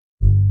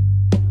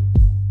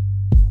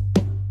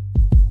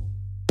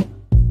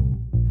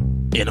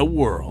In a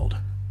world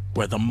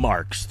where the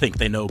marks think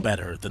they know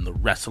better than the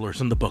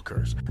wrestlers and the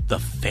bookers, the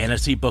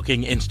Fantasy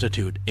Booking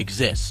Institute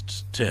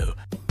exists to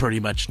pretty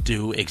much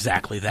do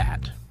exactly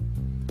that.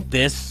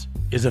 This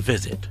is a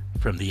visit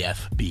from the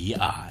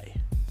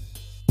FBI.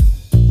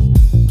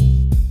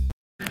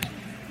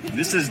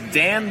 This is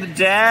Dan the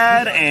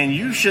Dad, and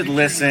you should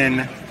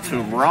listen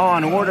to Raw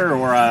and Order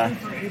or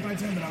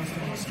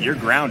you're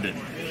grounded.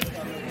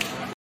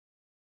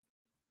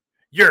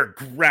 You're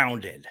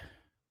grounded.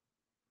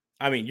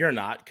 I mean, you're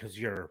not, because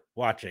you're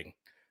watching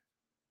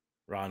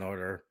Raw and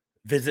Order.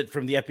 Visit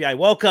from the FBI.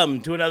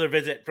 Welcome to another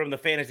visit from the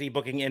Fantasy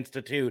Booking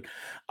Institute.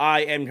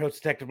 I am your host,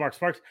 Detective Mark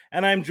Sparks,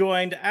 and I'm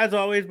joined, as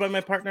always, by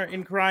my partner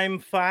in crime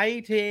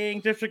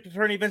fighting, District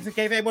Attorney Vincent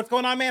Kayfabe. What's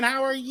going on, man?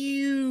 How are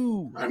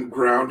you? I'm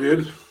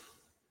grounded.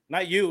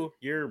 Not you.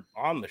 You're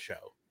on the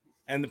show.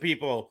 And the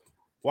people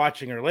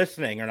watching or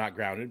listening are not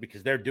grounded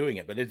because they're doing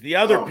it, but it's the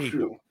other people.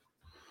 Shoot.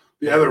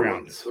 The other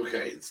ones.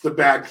 Okay, it's the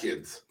bad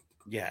kids.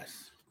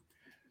 Yes.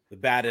 The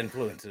bad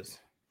influences.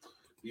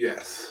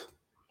 Yes.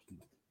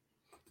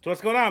 So what's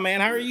going on, man?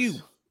 How are you?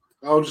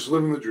 Oh, just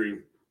living the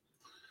dream.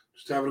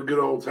 Just having a good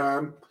old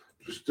time.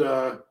 Just,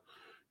 wearing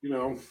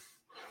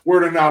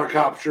a Not a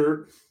Cop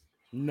shirt.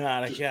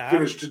 Not a cop.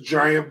 Finished a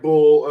giant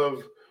bowl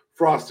of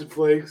Frosted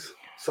Flakes.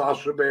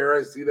 Sasha Bear,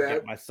 I see that.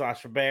 Got my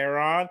Sasha Bear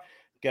on.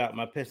 Got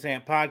my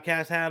Pissant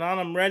Podcast hat on.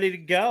 I'm ready to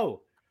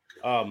go.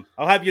 I'll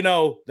have you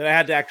know that I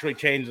had to actually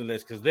change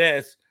this because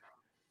this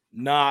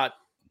not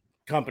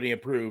company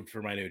approved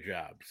for my new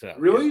job. So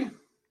really?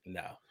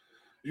 No.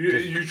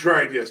 You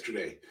tried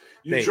yesterday.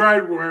 You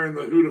tried wearing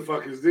the "Who the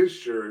fuck is this"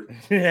 shirt.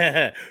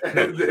 Yeah.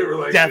 And they were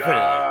like,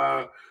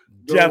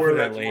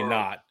 definitely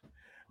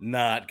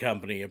not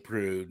company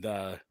approved.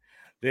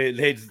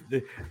 This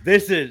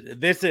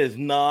is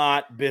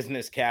not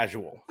business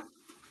casual.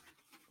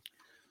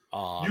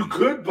 You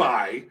could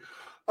buy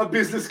a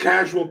business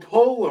casual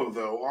polo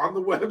though on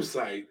the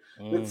website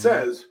that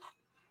says,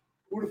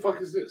 "Who the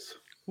fuck is this?"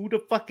 Who the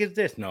fuck is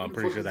this? No, I'm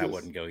pretty sure that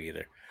wouldn't go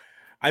either.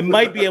 I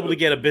might be able to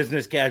get a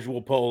business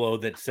casual polo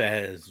that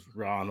says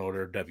Raw and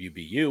Order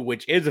WBU,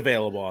 which is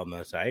available on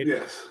the site.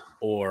 Yes.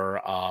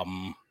 Or I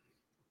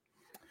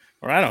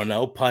don't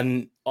know,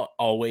 pun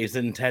always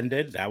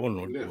intended. That one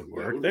would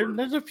work.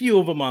 There's a few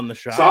of them on the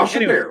shop. Sasha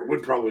Bear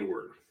would probably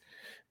work.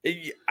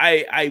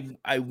 I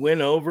went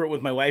over it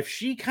with my wife.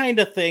 She kind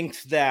of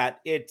thinks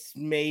that it's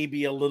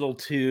maybe a little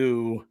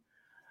too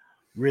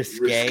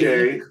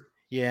risque.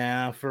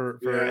 Yeah,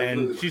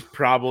 and she's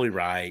probably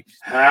right.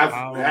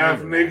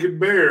 Half naked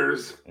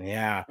bears.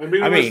 Yeah. I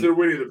mean, unless they're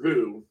Winnie the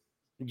Pooh.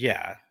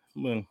 Yeah.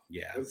 Well,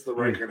 yeah. That's the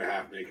right kind of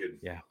half naked.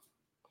 Yeah.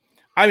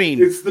 I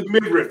mean, it's the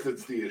midriff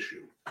that's the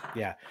issue.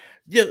 Yeah.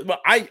 Yeah, but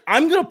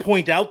I'm gonna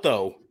point out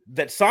though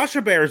that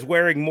Sasha Bear is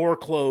wearing more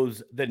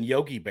clothes than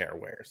Yogi Bear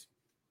wears.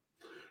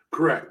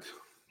 Correct.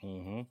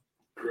 Mm-hmm.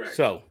 Correct.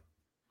 So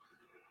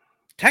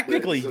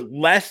technically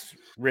less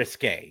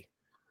risque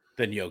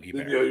than Yogi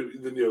Bear.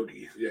 Than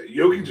Yogi. Yeah,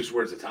 Yogi just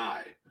wears a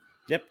tie.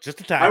 Yep, just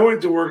a tie. I went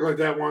to work like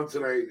that once,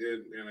 and I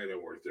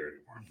don't work there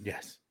anymore.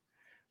 Yes.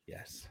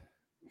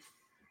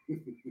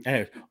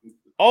 Anyway,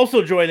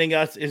 also joining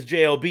us is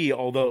JLB,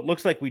 although it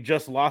looks like we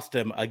just lost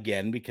him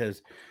again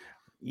because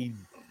he's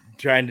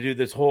trying to do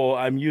this whole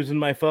I'm using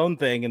my phone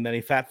thing, and then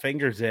he fat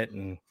fingers it.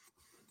 And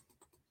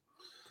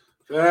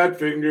fat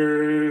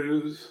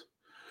fingers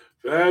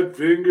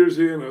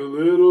in a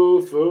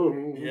little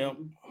phone. Yep.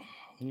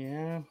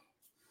 Yeah.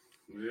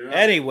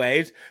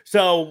 Anyways,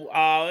 so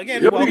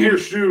again, he'll be here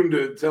soon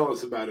to tell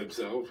us about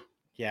himself.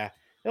 Yeah,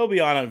 he'll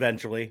be on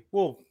eventually.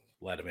 We'll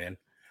let him in,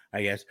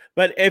 I guess.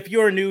 But if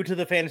you're new to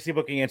the Fantasy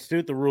Booking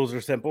Institute, the rules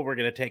are simple. We're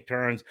going to take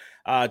turns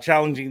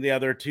challenging the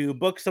other to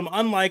book some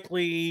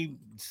unlikely,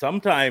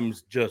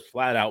 sometimes just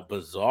flat out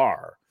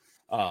bizarre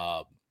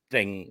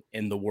thing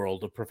in the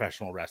world of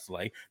professional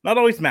wrestling. Not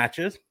always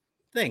matches,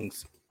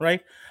 things.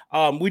 Right?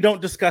 We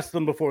don't discuss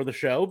them before the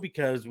show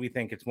because we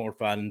think it's more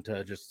fun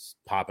to just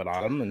pop it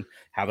on them and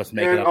have us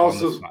make it up on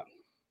the spot.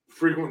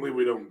 Frequently,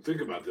 we don't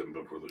think about them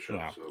before the show.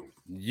 No. So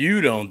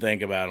you don't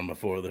think about them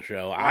before the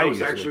show. I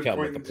was actually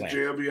pointing to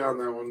JLB on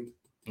that one.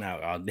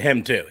 No,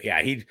 him too.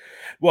 Yeah, he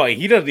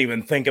doesn't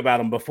even think about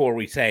them before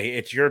we say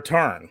it's your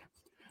turn.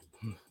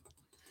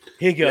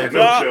 He goes,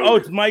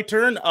 it's my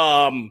turn.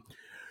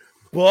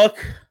 Book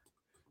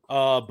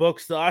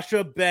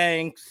Sasha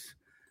Banks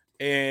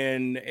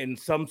in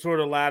some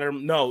sort of ladder.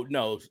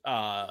 Hikaru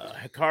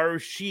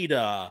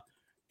Shida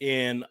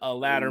in a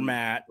ladder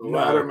match.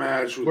 Ladder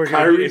match with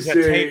Kairi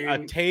Sane.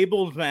 A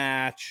tables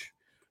match.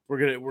 We're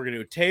gonna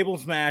do a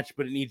tables match,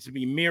 but it needs to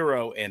be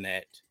Miro in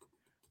it.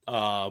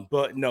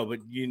 But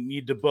you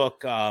need to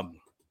book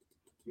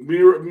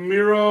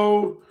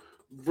Miro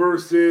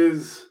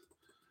versus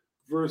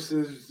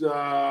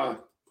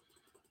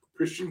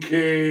Christian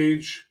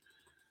Cage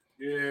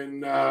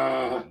in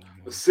a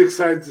 6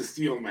 Sides of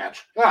Steel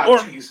match.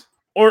 Jeez.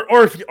 Or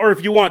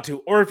if you want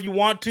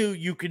to,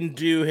 you can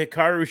do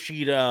Hikaru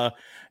Shida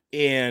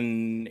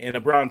in a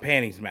bra and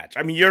panties match.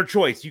 I mean, your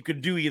choice. You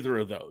could do either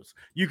of those.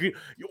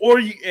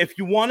 If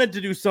you wanted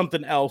to do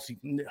something else,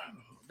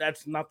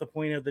 that's not the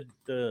point of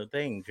the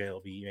thing,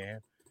 JLB,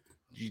 man.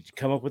 You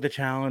come up with a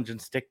challenge and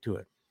stick to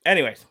it.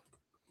 Anyways,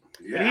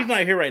 but he's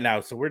not here right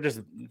now, so we're just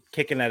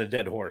kicking at a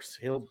dead horse.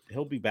 He'll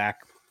be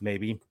back,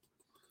 maybe.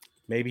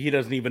 Maybe he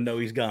doesn't even know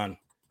he's gone.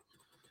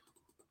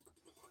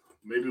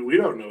 Maybe we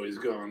don't know he's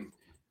gone.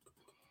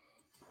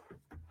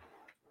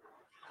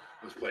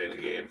 I was playing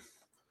a game.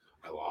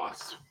 I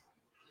lost.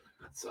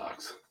 That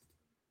sucks.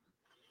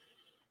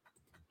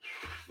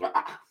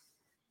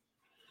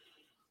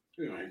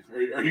 Anyway,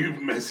 are you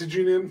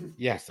messaging him?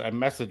 Yes, I'm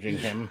messaging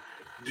him.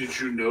 Did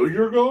you know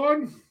you're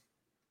gone?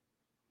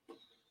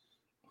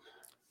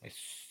 My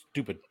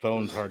stupid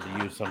phone's hard to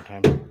use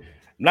sometimes. I'm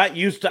not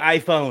used to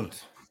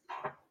iPhones.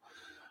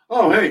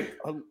 Oh, hey.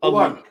 Hold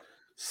on.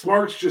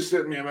 Smarks just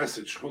sent me a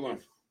message. Hold on.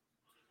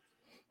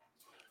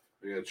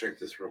 I gotta check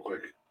this real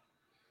quick.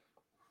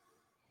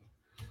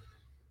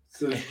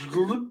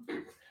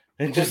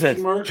 It just says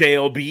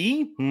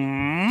JLB.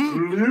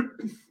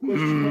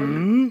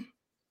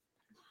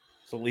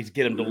 So at least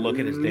get him to look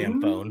at his damn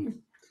phone.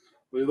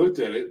 We looked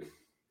at it.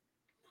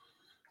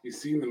 He's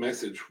seen the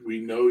message. We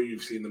know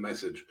you've seen the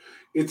message.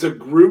 It's a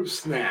group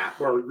snap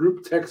or a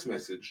group text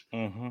message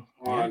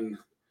on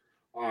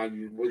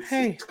what's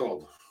it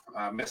called?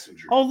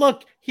 Messenger. Oh,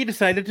 look, he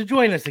decided to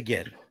join us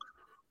again.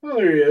 Oh,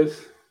 there he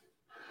is.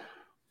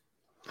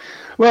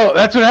 Well,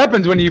 that's what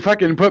happens when you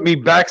fucking put me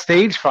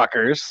backstage,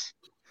 fuckers.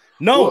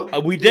 No,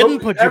 we didn't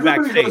put you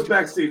backstage. Everybody goes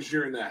backstage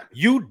during that.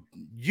 You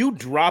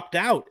dropped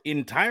out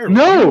entirely.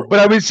 No, but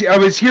I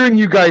was hearing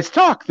you guys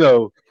talk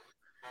though.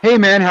 Hey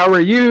man, how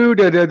are you?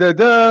 Da da da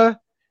da.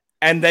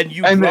 And then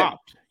you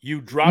dropped. You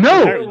dropped.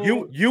 No,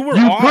 you were.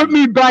 You on. put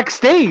me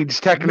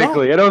backstage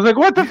technically, and I was like,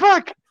 "What the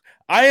fuck?"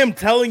 I am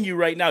telling you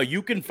right now.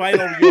 You can fight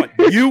all you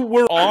want. You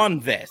were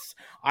on this.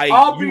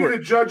 I'll be the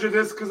judge of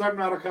this because I'm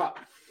not a cop.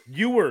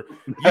 You were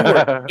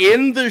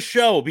in the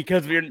show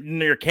because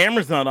your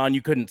camera's not on.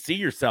 You couldn't see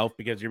yourself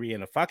because you're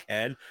being a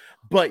fuckhead.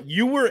 But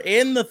you were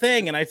in the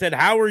thing, and I said,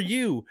 "How are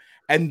you?"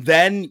 And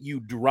then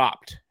you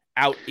dropped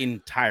out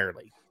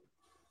entirely.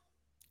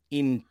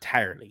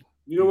 Entirely.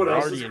 You know what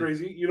else is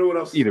crazy? You know what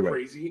else is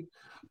crazy?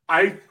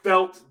 I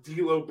felt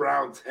D'Lo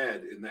Brown's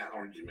head in that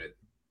argument.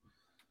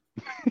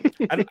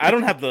 I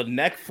don't have the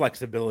neck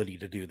flexibility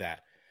to do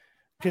that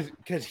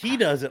because he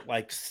does it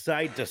like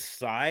side to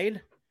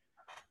side.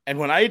 And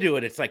when I do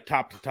it, it's like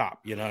top to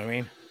top. You know what I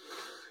mean?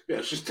 Yeah,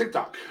 it's just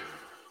TikTok.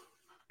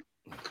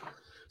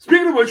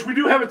 Speaking of which, we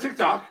do have a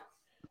TikTok.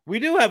 We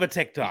do have a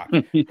TikTok.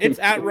 It's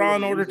at Raw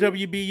and Order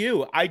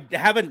WBU. I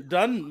haven't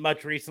done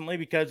much recently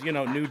because,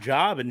 new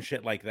job and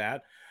shit like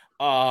that.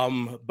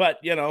 But,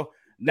 now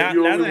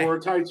you only wore a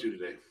tie to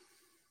today.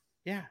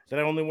 Yeah, that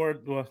I only wore.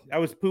 Well, I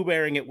was Pooh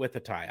Bearing it with a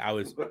tie. I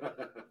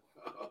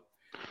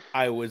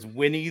was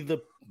Winnie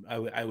the.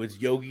 I was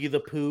Yogi the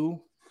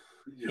Pooh.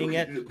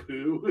 The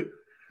Pooh.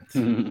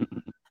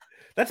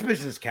 That's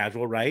business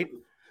casual, right?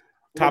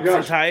 Tops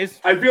and ties.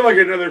 I feel like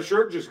another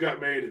shirt just got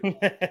made.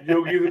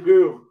 Yogi the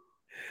Pooh.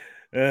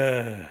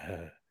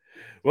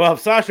 Well, if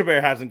Sasha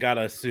Bear hasn't got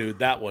us sued,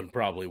 that one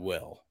probably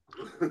will.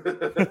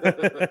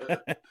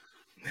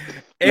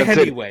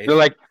 Anyway, they're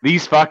like,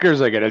 these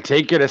fuckers are gonna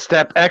take it a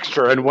step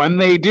extra, and when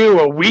they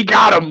do, we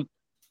got them.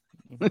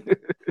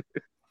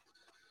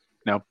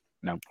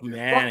 No.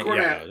 Man, fuck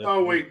Cornette. Yeah,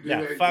 oh wait,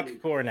 fuck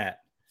Cornette.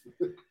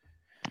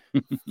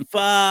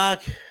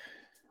 fuck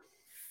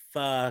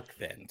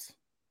Vince.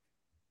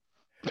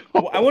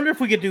 I wonder if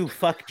we could do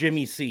fuck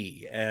Jimmy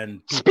C.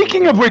 And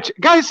speaking of which,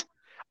 guys,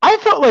 I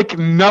felt like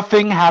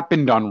nothing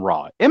happened on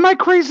Raw. Am I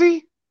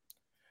crazy?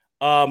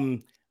 I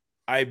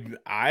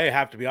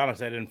have to be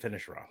honest. I didn't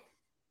finish Raw.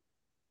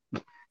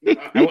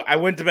 I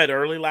went to bed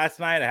early last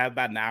night. I have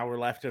about an hour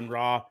left in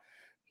Raw.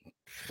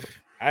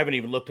 I haven't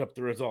even looked up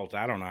the results.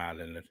 I don't know how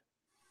it ended.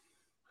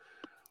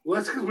 Well,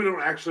 that's because we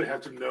don't actually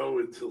have to know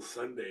until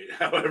Sunday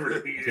how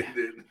everything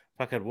ended.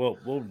 Fuck it,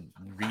 we'll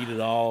read it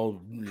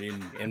all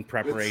in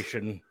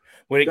preparation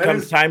when it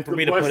comes time for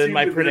me to put in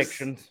my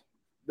predictions.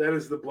 That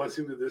is the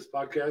blessing of this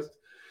podcast.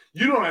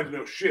 You don't have to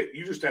know shit.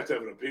 You just have to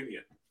have an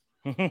opinion.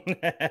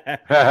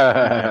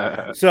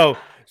 So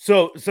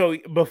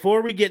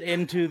before we get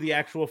into the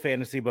actual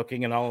fantasy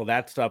booking and all of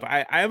that stuff,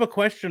 I have a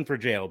question for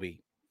JLB.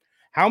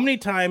 How many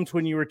times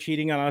when you were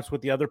cheating on us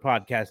with the other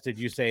podcast did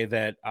you say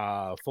that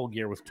Full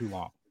Gear was too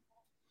long?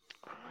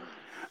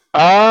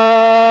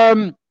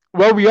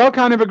 Well, we all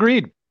kind of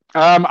agreed.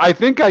 I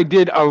think I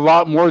did a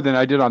lot more than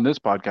I did on this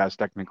podcast,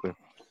 technically.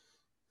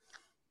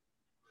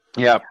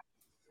 Yep.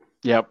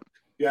 Yeah,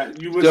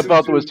 you still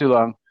felt it was too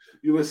long.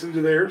 You listened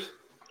to theirs?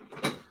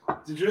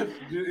 Did you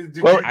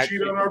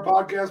cheat on our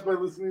podcast by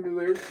listening to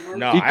theirs?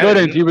 No, he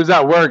couldn't. He was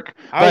at work.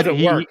 I was at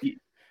work.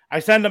 I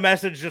sent a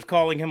message just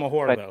calling him a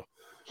whore, though.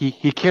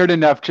 He cared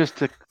enough just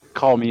to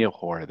call me a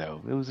whore,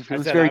 though. It was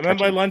very I'm on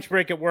my lunch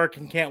break at work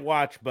and can't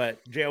watch, but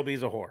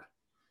JLB's a whore.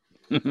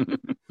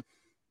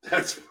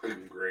 That's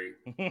fucking great.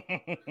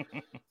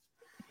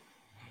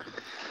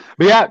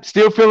 But yeah,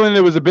 still feeling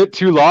it was a bit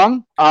too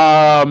long.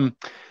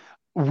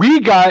 We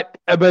got,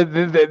 but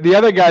the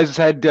other guys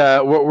had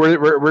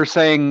we're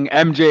saying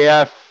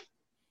MJF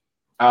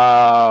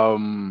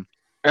MJF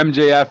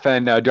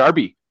and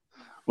Darby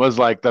was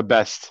like the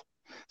best.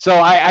 So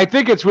I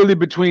think it's really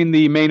between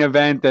the main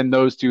event and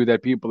those two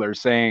that people are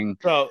saying.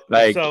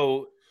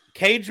 So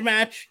cage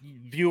match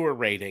viewer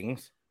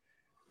ratings.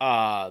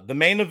 The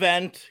main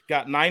event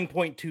got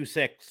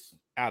 9.26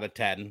 out of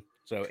 10,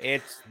 so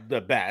it's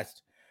the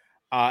best.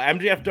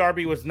 MJF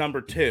Darby was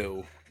number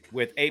 2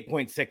 with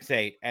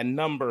 8.68, and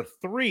number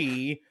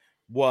 3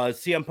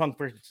 was CM Punk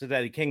versus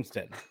Eddie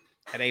Kingston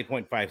at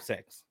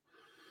 8.56.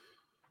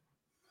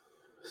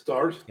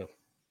 Stars?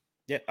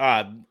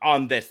 Yeah,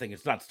 on this thing,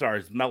 it's not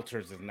stars.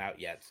 Meltzer's isn't out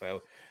yet,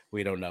 so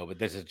we don't know. But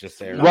this is just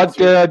there. What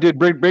did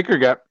Britt Baker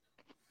get?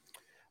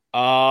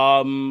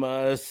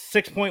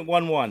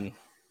 6.11.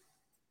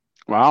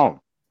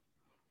 Wow,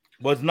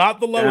 was not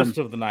the lowest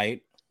of the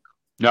night.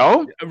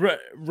 No.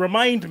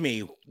 Remind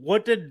me,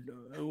 what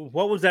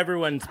was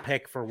everyone's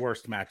pick for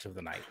worst match of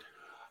the night?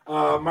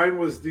 Mine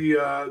was the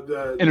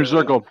Inner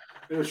Circle.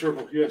 Inner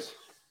Circle, yes.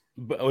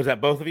 Was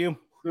that both of you?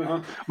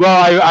 Uh-huh.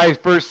 Well, I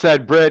first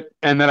said Britt,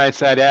 and then I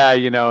said,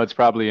 it's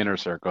probably Inner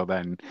Circle.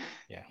 Then,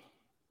 yeah.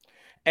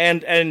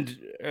 And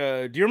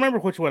do you remember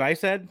which one I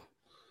said?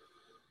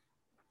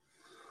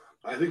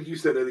 I think you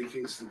said Eddie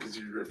Kingston because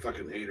you're a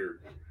fucking hater.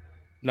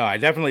 No, I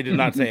definitely did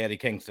not say Eddie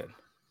Kingston.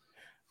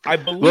 I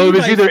believe. Well, it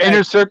was either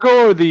Inner Circle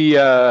or the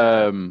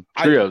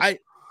trios.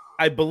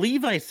 I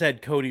believe I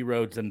said Cody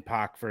Rhodes and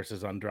Pac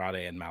versus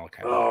Andrade and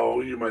Malachi.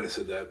 Oh, you might have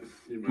said that.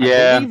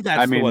 I believe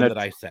that's the one that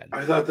I said.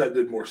 I thought that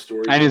did more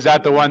story. And is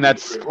that the one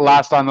that's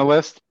last on the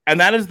list? And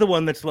that is the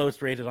one that's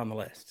lowest rated on the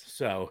list.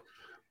 So.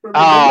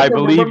 I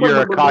believe you're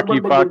a cocky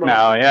fuck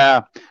now.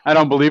 Yeah, I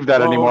don't believe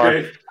that anymore.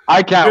 Okay.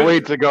 I can't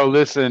wait to go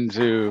listen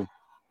to.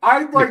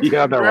 I'd like to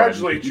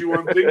congratulate you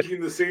on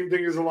thinking the same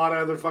thing as a lot of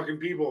other fucking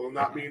people and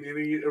not being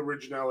any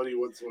originality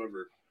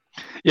whatsoever.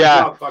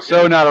 Yeah,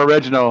 so not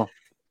original.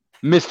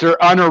 Mr.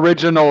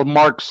 Unoriginal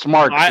Mark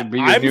Smart should be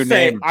your new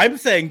name. I'm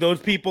saying those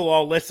people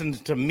all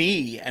listened to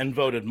me and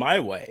voted my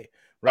way.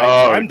 Right?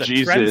 Oh, so I'm the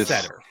Jesus.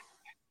 Trendsetter.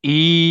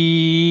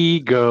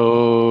 Ego.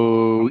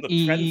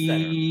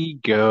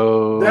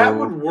 That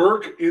would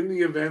work in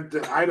the event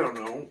that, I don't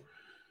know,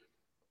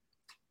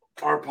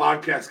 our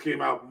podcast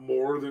came out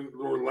more than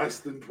or less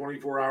than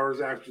 24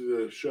 hours after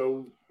the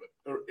show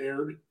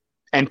aired.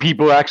 And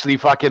people actually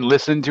fucking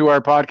listen to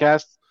our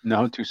podcast?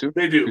 No, too soon?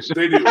 They do.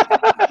 They do. Go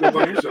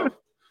fuck yourself.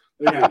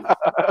 They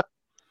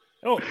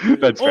do.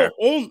 That's fair.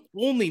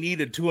 Only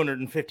needed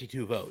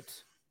 252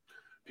 votes.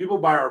 People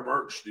buy our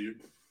merch,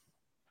 dude.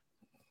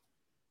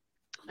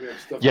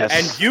 Yes.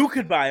 And you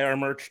could buy our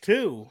merch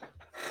too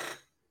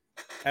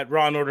at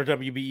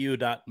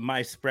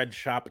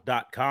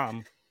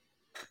rawandorderwbu.myspreadshop.com.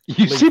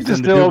 You seem to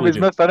still always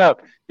mess that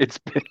up. It's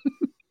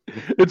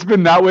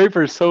been that way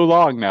for so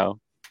long now.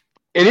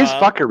 It is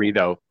fuckery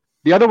though.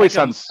 The other way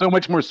sounds so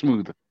much more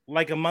smooth.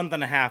 Like a month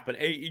and a half, but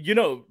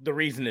the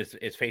reason is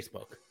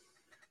Facebook.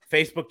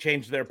 Facebook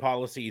changed their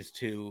policies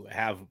to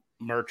have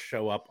merch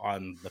show up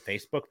on the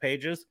Facebook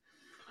pages,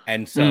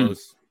 and so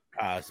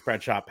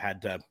Spreadshop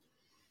had to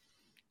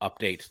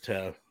update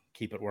to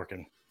keep it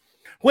working.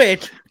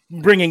 Which,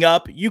 bringing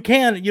up, you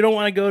don't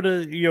want to go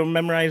to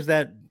memorize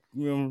that.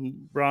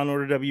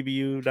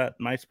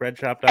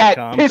 rawandorderwbu.myspreadshop.com at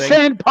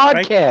Pissant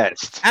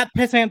Podcast. Right? At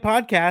Pissant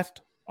Podcast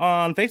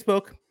on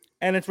Facebook,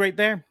 and it's right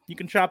there. You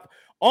can shop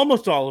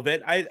almost all of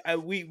it.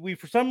 We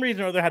for some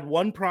reason or other had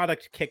one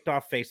product kicked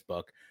off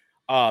Facebook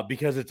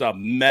because it's a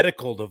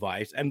medical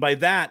device, and by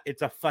that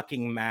it's a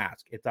fucking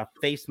mask. It's a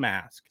face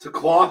mask. It's a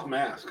cloth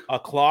mask. A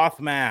cloth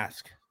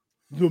mask.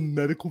 The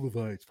medical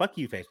device. Fuck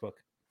you, Facebook.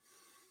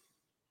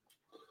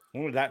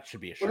 Oh, that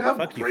should be a shirt. Look how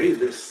Fuck gray you,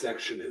 this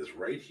section is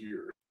right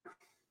here.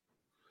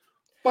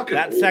 Fucking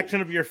that old.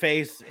 section of your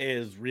face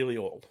is really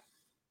old.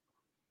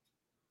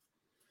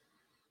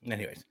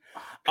 Anyways,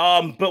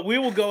 but we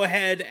will go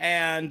ahead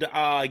and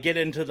get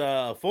into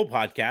the full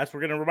podcast.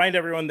 We're going to remind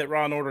everyone that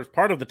Raw and Order is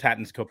part of the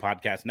Tatnisco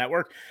Podcast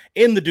Network.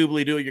 In the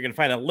doobly-doo, you're going to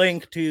find a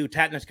link to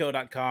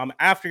tatnisco.com.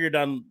 After you're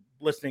done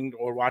listening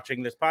or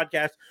watching this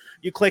podcast,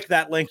 you click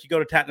that link, you go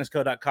to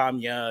tatnisco.com,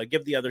 you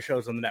give the other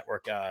shows on the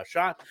network a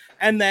shot,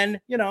 and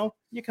then, you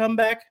come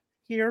back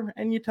here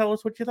and you tell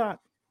us what you thought.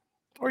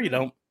 Or you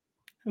don't.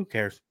 Who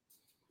cares?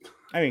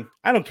 I mean,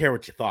 I don't care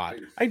what you thought.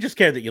 I just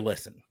care that you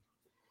listen.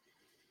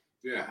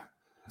 Yeah.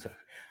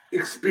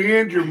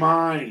 Expand your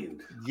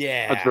mind.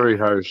 Yeah. That's very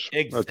harsh.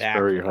 Exactly. That's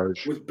very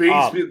harsh. With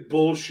basement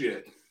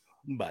bullshit.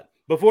 But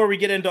before we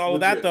get into all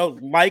of that, though,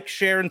 like,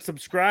 share, and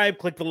subscribe.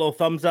 Click the little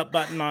thumbs up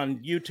button on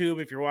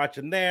YouTube if you're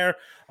watching there,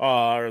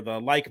 or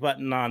the like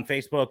button on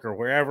Facebook or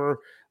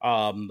wherever.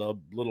 The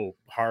little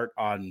heart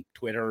on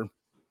Twitter,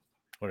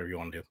 whatever you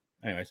want to do.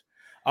 Anyways.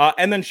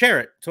 And then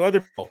share it so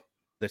other people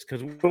this,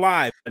 because we're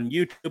live on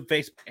YouTube,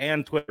 Facebook,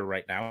 and Twitter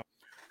right now.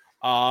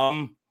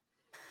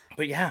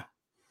 But yeah,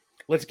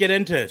 let's get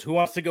into it. Who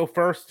wants to go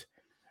first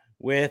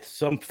with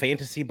some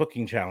fantasy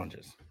booking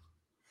challenges?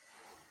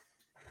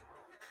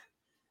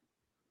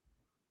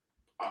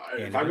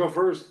 If I go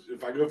first, you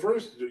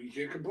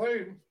can't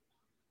complain.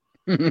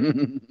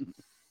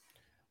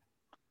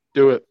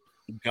 Do it.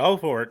 Go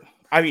for it.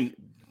 I mean,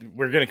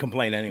 we're going to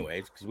complain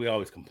anyways because we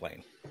always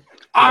complain.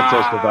 That's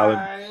also valid.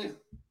 I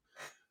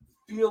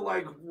feel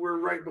like we're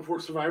right before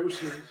Survivor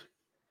Series.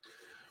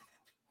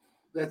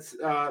 That's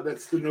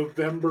the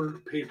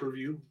November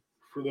pay-per-view.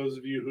 For those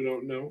of you who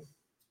don't know,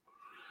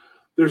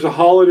 there's a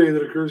holiday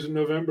that occurs in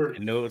November. I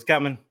knew it was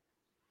coming.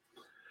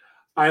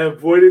 I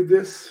avoided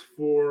this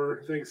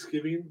for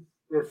Thanksgiving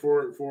or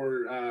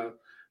for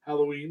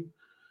Halloween,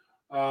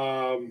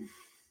 and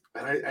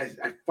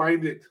I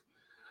find it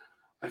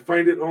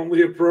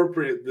only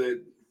appropriate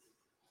that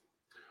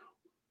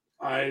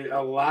I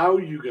allow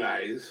you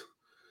guys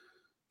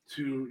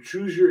to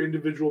choose your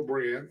individual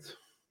brands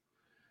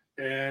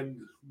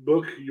and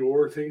book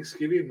your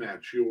Thanksgiving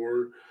match,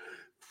 your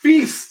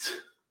feast,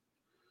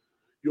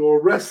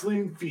 your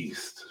wrestling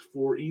feast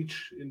for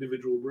each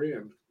individual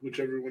brand,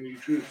 whichever one you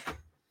choose.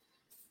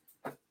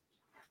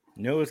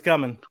 Knew it was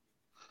coming.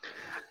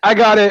 I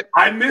got it.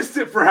 I missed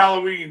it for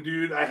Halloween,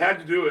 dude. I had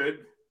to do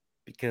it.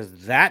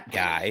 Because that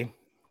guy,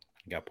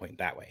 I got to point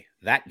that way,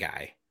 that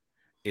guy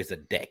is a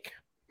dick.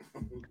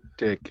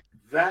 Dick.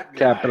 That guy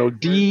Capital right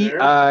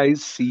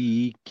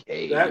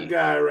D-I-C-K. there, that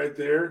guy right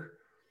there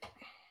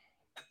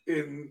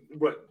in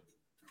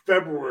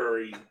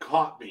February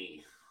caught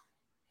me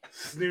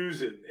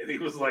snoozing, and he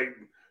was like,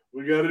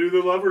 "We got to do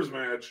the lovers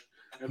match,"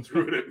 and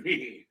threw it at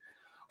me.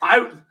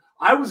 I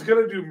was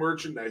gonna do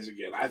merchandise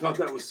again. I thought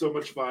that was so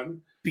much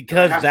fun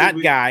because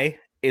that guy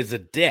is a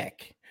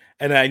dick,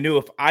 and I knew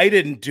if I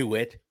didn't do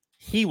it,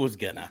 he was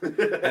gonna,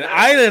 and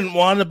I didn't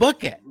want to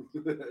book it,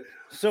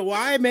 so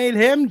I made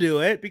him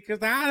do it because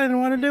I didn't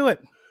want to do it.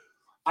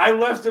 I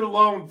left it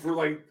alone for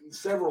like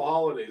several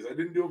holidays. I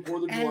didn't do it for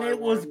the and it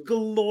was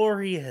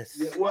glorious.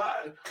 Yeah, well,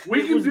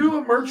 we can do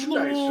a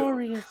merchandise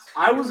show.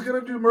 I was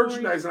gonna do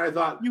merchandise, and I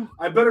thought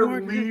I better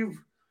leave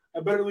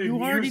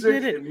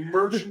music and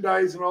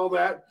merchandise and all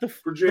that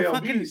for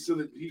JLB so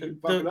that he can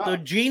fuck it up. The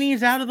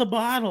genie's out of the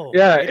bottle.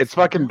 Yeah, it's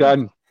fucking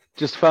done.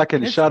 Just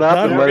fucking shut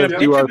up and let us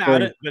do our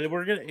thing. But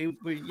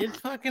it's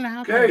fucking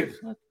out. Okay.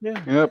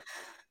 Yep.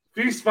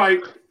 Feast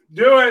fight.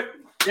 Do it.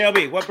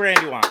 JLB, what brand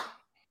do you want?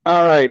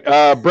 All right,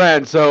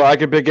 brand. So I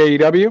can pick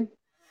AEW?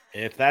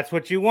 If that's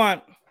what you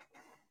want.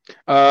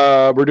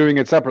 We're doing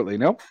it separately,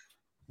 no?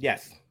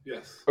 Yes.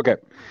 Okay.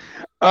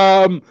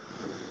 So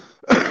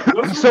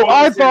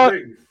I thought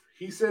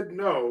he said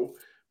no,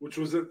 which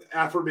was an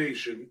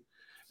affirmation,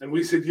 and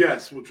we said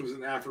yes, which was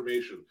an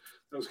affirmation.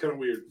 That was kind of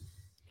weird.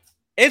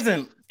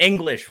 Isn't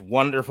English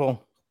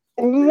wonderful?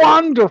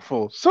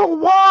 Wonderful. So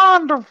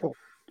wonderful.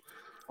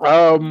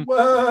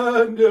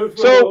 Wonderful.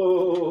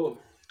 So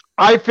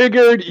I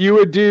figured you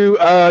would do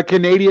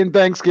Canadian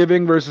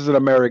Thanksgiving versus an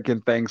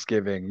American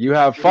Thanksgiving. You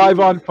have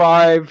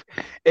 5-on-5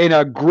 in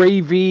a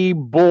gravy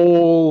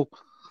bowl,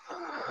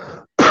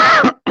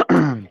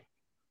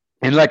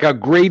 in like a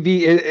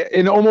gravy,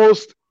 in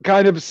almost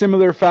kind of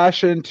similar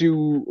fashion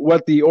to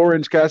what the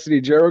Orange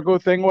Cassidy Jericho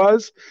thing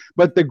was,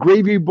 but the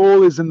gravy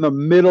bowl is in the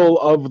middle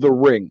of the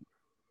ring.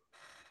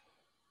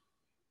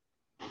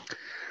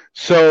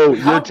 So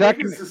how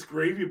big is this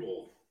gravy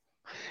bowl?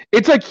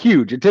 It's like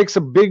huge. It takes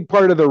a big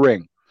part of the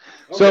ring.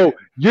 Okay. So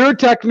you're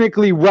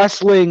technically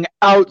wrestling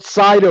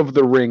outside of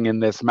the ring in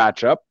this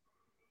matchup.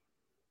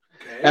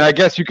 Okay. And I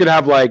guess you could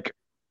have like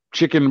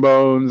chicken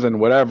bones and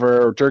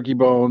whatever, or turkey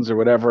bones or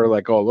whatever,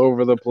 like all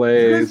over the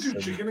place. Do you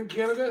guys do chicken in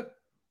Canada?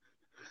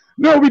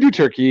 No, we do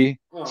turkey.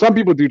 Oh. Some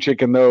people do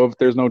chicken, though, if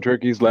there's no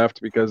turkeys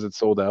left because it's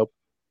sold out.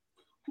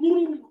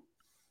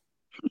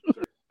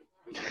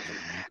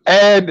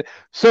 And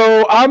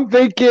so I'm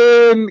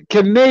thinking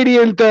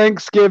Canadian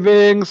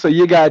Thanksgiving. So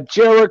you got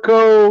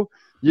Jericho,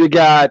 you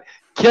got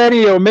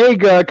Kenny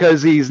Omega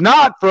because he's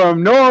not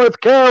from North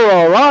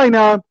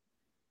Carolina.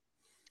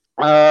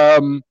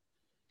 Who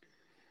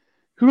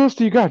else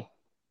do you got?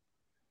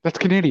 That's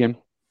Canadian.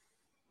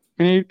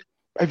 I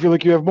feel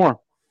like you have more.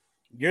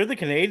 You're the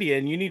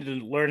Canadian. You need to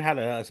learn how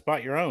to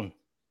spot your own.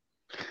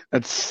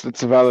 That's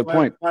a valid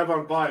point.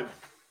 5-on-5.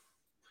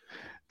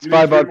 It's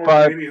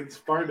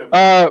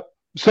 5-on-5.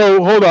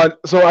 So hold on.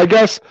 So I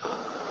guess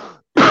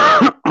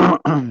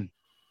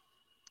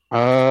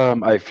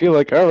I feel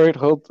like all right.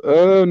 Hold.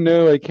 Oh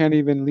no, I can't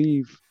even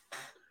leave.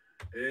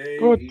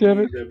 Oh damn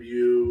it!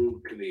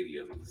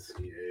 Canadians.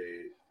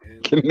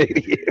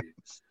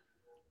 Canadians.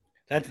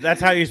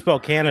 That's how you spell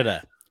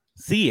Canada.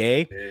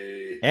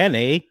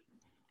 CANADA.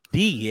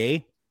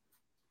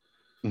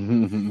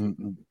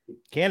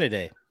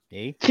 Canada.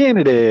 Eh?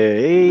 Canada.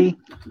 Eh?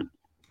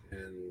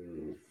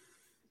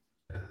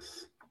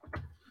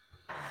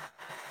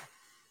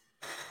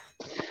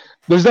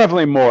 There's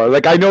definitely more.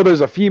 Like I know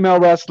there's a female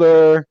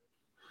wrestler.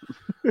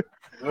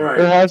 All right.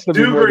 There has to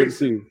be more than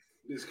two.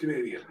 He's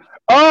Canadian.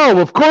 Oh,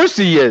 of course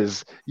he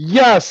is.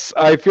 Yes,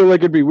 I feel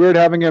like it'd be weird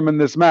having him in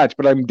this match,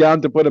 but I'm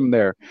down to put him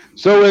there.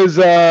 So is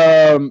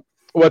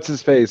what's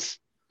his face?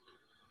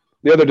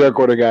 The other Dark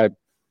Order guy.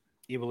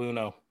 Evil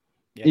Uno.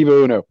 Yeah.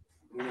 Evil Uno.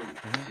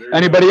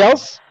 Anybody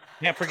else?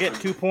 Can't forget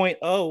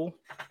 2.0.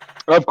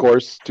 Of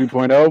course,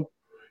 2.0.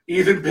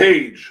 Ethan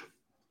Page.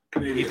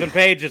 Canadian. Ethan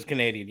Page is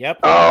Canadian. Yep.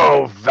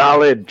 Oh,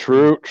 valid.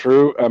 True.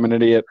 I'm an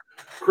idiot.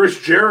 Chris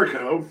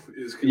Jericho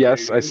is Canadian.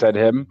 Yes, I said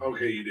him.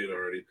 Okay, you did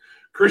already.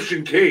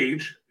 Christian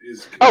Cage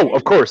is Canadian. Oh,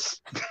 of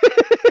course.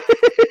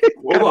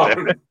 Hold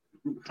on.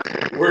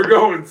 We're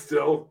going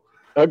still.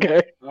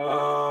 Okay.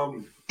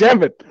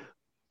 Damn it.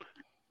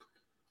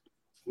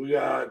 We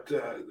got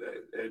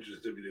Edge's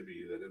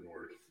WWE. That didn't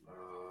work.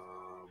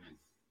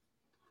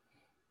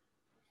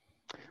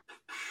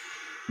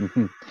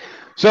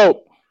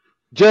 So,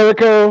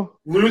 Jericho,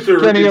 Luther,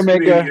 Kenny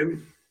Omega,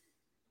 Canadian.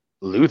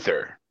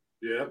 Luther.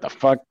 Yeah. The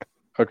fuck?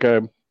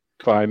 Okay,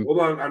 fine. Hold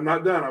on, I'm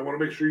not done. I want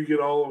to make sure you get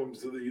all of them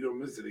so that you don't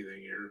miss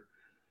anything here.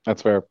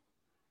 That's fair.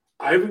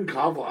 Ivan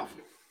Koloff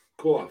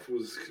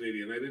was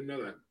Canadian. I didn't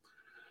know that.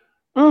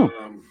 Oh,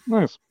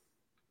 nice.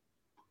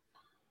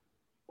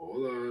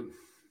 Hold on.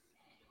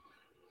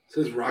 It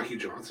says Rocky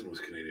Johnson was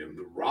Canadian.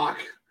 The Rock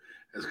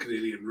has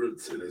Canadian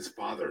roots in his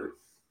father.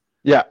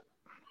 Yeah,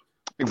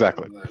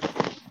 exactly.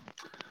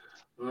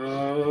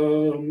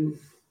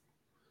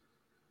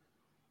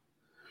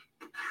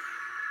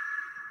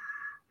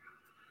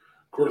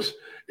 Of course,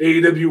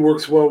 AEW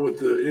works well with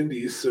the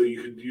indies, so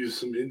you could use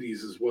some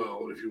indies as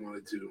well if you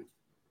wanted to.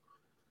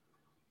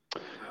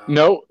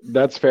 No,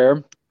 that's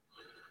fair.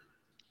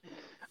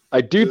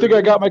 I do think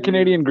I got my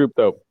Canadian group,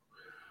 though.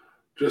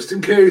 Just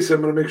in case,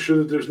 I'm going to make sure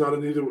that there's not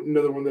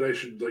another one that I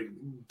should, like,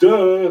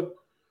 duh.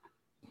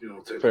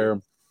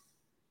 Fair.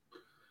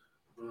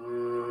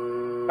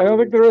 I don't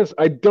think there is.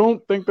 I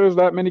don't think there's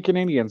that many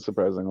Canadians,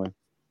 surprisingly.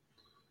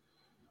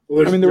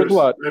 Well, there was a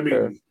lot. I mean,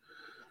 there. It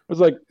was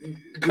like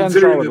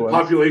considering the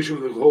population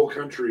of the whole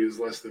country is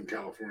less than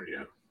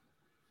California,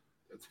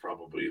 that's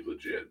probably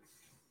legit.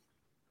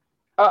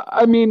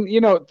 I mean,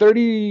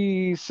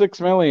 36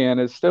 million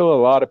is still a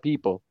lot of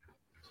people.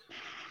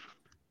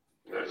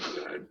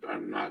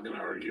 I'm not going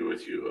to argue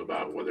with you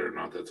about whether or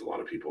not that's a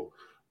lot of people,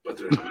 but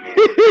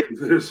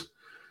there's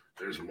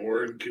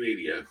more in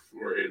Canada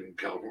or in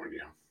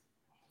California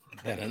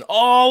than in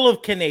all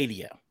of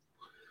Canada.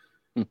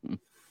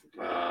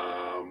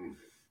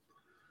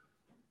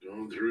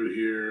 Going through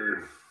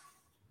here,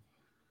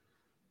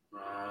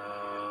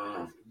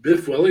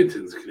 Biff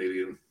Wellington's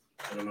Canadian.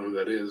 I don't know who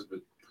that is,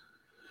 but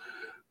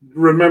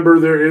remember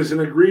there is an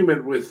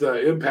agreement with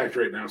Impact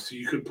right now, so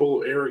you could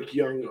pull Eric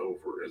Young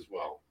over as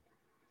well.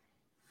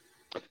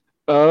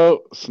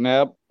 Oh,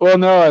 snap. Well,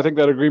 no, I think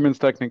that agreement's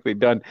technically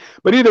done.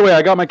 But either way,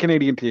 I got my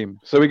Canadian team.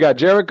 So we got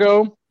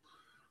Jericho.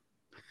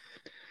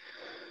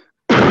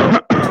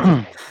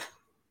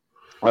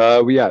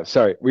 We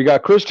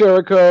got Chris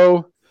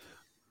Jericho.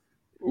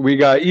 We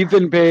got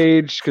Ethan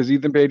Page, because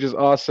Ethan Page is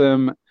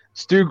awesome.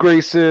 Stu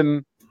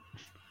Grayson.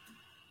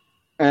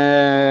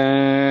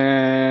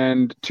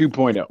 And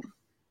 2.0.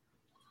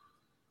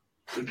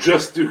 So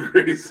just Stu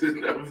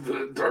Grayson of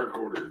the Dark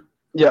Order.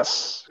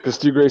 Yes, because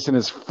Stu Grayson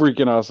is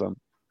freaking awesome.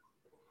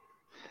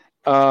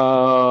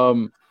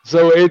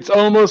 So it's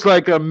almost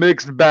like a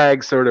mixed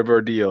bag sort of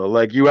ordeal.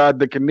 Like you had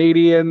the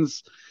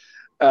Canadians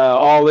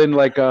all in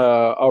like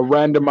a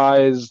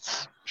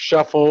randomized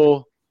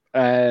shuffle,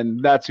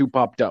 and that's who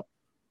popped up.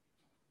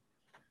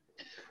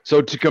 So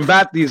to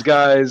combat these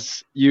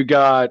guys, you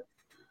got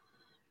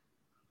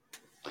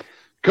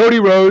Cody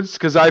Rhodes,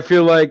 because I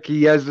feel like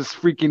he has this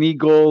freaking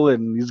eagle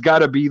and he's got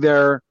to be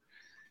there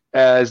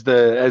as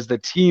the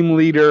team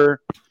leader.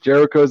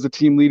 Jericho is the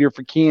team leader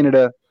for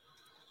Canada.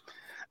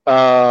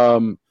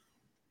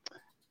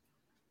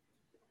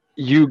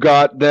 You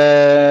got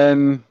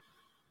then.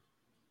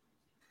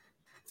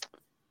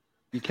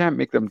 You can't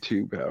make them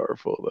too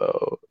powerful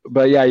though.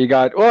 But yeah, you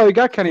got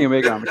Kenny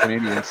Omega on the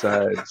Canadian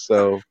side.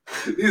 So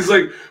he's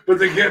like, but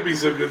they can't be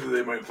so good that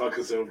they might fuck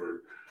us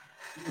over.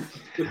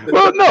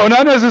 Well, no,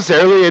 not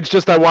necessarily. It's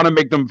just I want to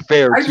make them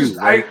fair too.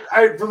 Right?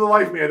 For the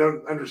life of me, I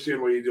don't understand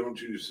why you don't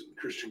choose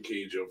Christian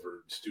Cage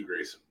over Stu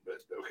Grayson. But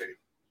okay.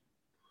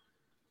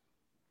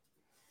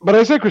 But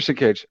I said Christian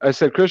Cage. I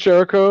said Chris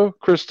Jericho,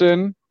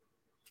 Kristen,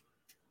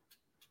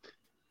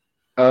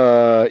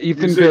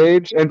 Ethan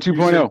Page, and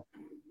 2.0.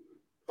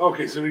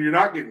 Okay, so you're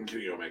not getting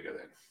Kenny Omega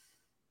then.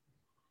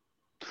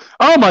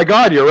 Oh my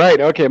God, you're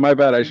right. Okay, my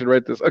bad. I should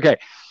write this. Okay,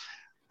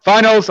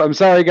 finals. I'm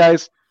sorry,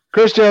 guys.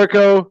 Chris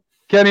Jericho,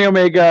 Kenny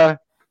Omega,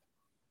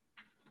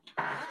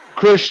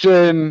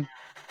 Christian,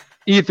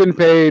 Ethan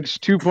Page.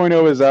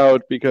 2.0 is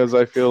out because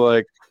I feel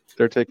like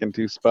they're taking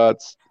 2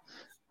 spots.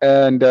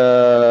 And did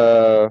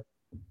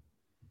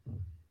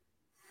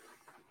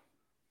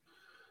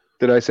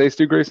I say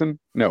Stu Grayson?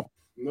 No.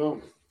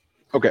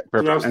 Okay, perfect.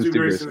 So now Stu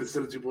Grayson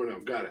instead of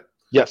 2.0. Got it.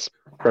 Yes,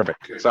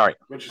 perfect. Okay. Sorry.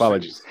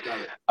 Apologies. Got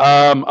it.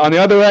 On the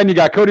other end, you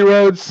got Cody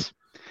Rhodes.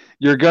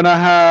 You're going to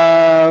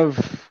have...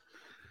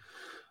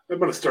 I'm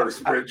going to start a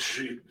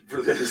spreadsheet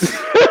for this.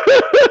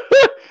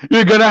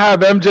 You're going to have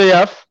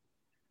MJF.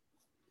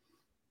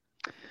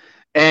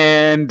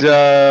 And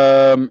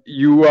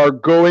you are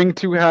going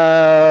to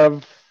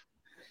have...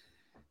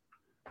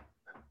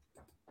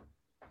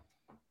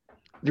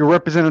 You're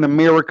representing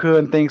America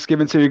and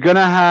Thanksgiving, so you're going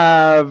to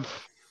have...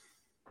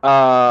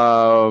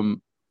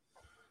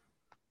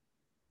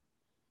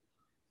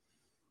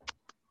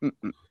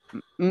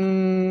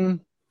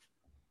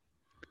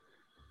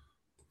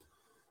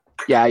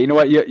 Yeah, you know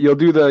what? You'll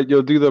do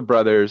the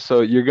brothers.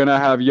 So you're gonna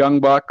have Young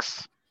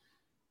Bucks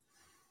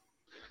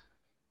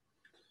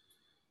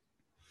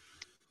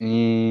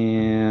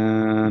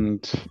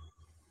and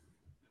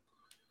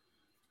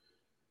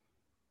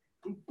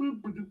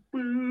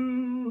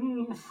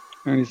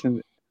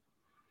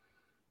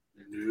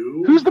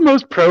who's the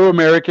most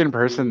pro-American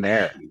person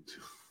there?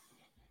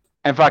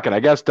 And fuck it, I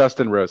guess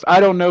Dustin Rose. I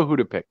don't know who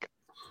to pick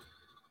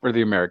for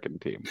the American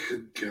team.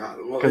 Good God.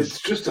 Well,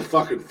 it's just a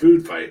fucking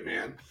food fight,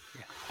 man.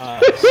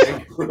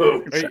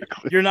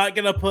 You're not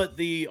gonna put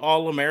the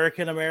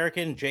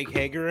All-American Jake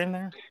Hager in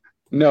there?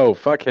 No,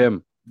 fuck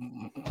him.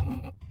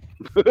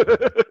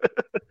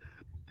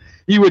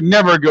 He would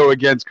never go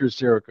against Chris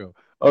Jericho.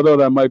 Although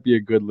that might be a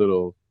good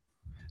little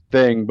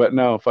thing, but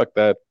no, fuck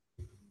that.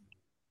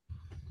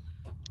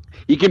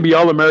 He can be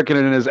All-American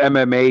in his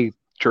MMA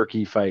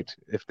turkey fight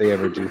if they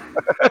ever do.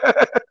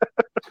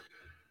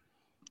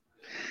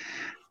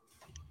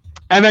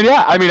 And then,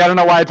 yeah, I mean, I don't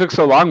know why it took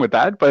so long with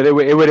that, but it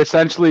would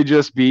essentially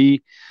just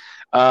be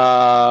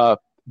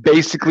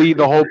basically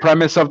the whole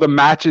premise of the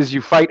match is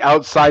you fight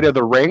outside of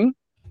the ring.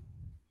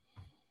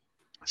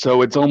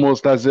 So it's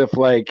almost as if,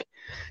 like,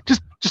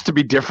 just to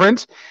be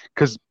different,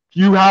 because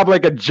you have,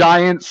 like, a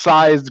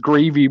giant-sized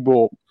gravy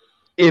bowl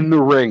in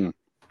the ring.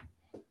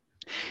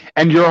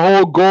 And your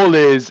whole goal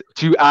is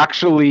to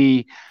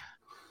actually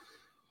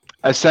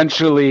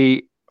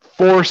essentially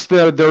force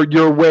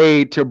your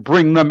way to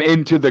bring them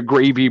into the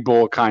gravy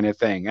bowl kind of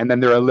thing, and then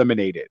they're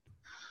eliminated.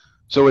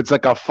 So it's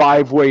like a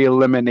 5-way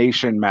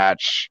elimination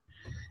match,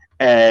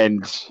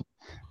 and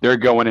they're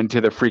going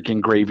into the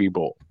freaking gravy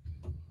bowl.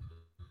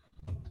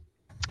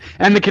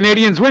 And the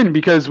Canadians win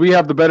because we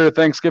have the better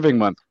Thanksgiving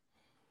month.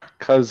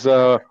 Because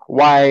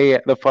why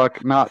the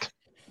fuck not?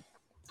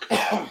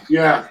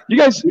 Yeah. You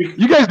guys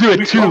do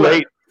it too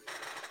late.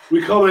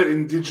 We call it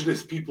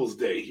Indigenous Peoples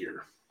Day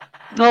here.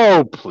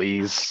 Oh,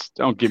 please.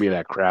 Don't give me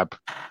that crap.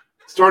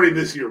 Starting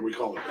this year, we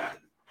call it that.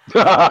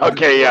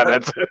 Okay, yeah,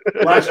 that's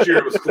Last year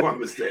it was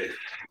Columbus Day.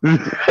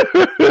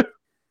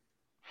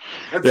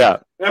 Yeah.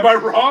 Am I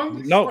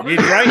wrong? No, he's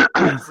right.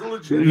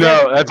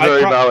 No, that's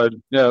very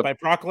valid. Yeah. By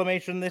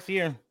proclamation this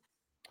year.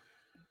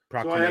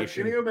 So I have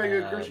Kenny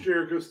Omega, Chris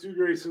Jericho, Stu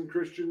Grayson,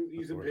 Christian,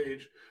 Ethan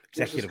Page,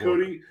 versus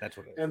Cody, that's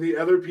what it is. And the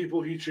other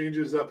people he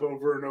changes up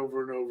over and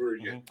over and over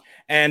again.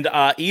 And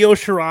Io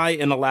Shirai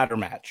in a ladder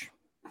match.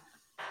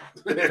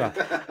 So, that's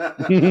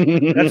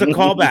a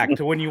callback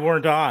to when you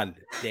weren't on,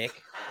 Dick.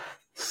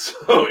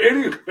 So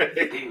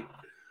anyway,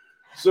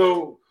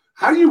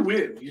 how do you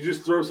win? You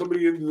just throw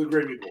somebody into the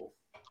gravy bowl.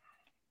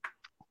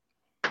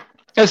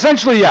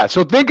 Essentially, yeah.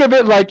 So think of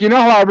it like, you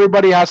know how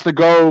everybody has to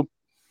go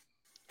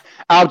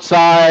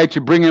outside to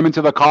bring him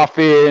into the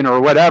coffin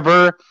or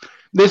whatever?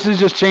 This is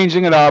just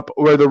changing it up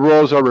where the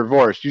roles are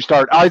reversed. You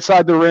start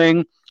outside the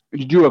ring,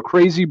 you do a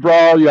crazy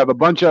brawl, you have a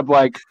bunch of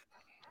like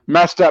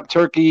messed up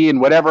turkey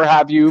and whatever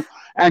have you,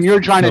 and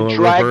you're trying to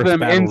drag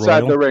them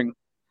inside the ring.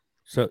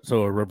 So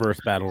a reverse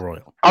battle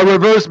royal. A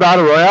reverse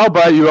battle royale,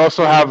 but you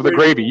also have the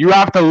gravy. You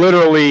have to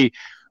literally,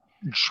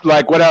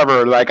 like,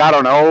 whatever, like, I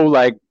don't know,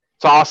 like,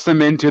 toss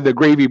them into the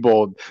gravy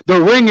bowl.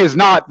 The ring is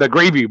not the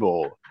gravy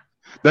bowl.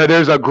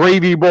 There's a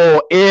gravy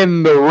bowl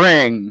in the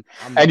ring,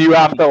 and you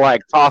have to,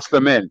 like, toss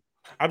them in.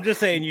 I'm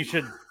just saying you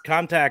should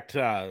contact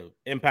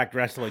Impact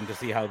Wrestling to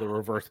see how the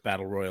reverse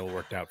battle royal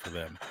worked out for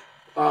them.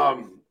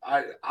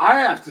 I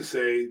have to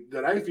say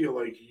that I feel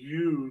like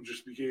you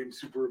just became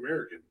super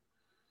American.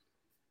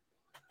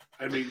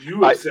 I mean,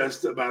 you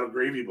obsessed about a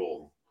gravy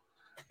bowl,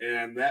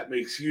 and that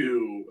makes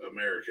you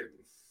American.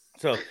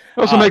 So it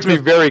also makes me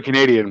very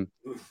Canadian.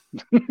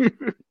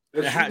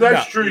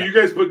 That's true. No. You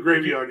guys put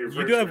gravy on your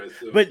French fries.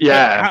 So. But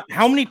yeah,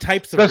 how many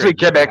types of especially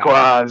gravy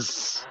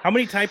Quebecois? How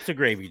many types of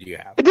gravy do you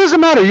have? It doesn't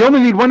matter. You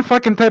only need one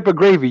fucking type of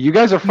gravy. You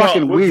guys are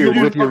fucking weird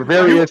with your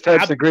various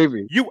types of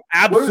gravy. You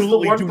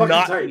absolutely do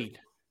not need.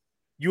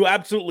 You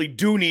absolutely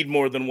do need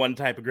more than one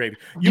type of gravy.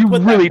 You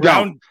put really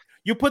don't.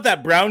 You put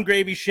that brown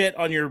gravy shit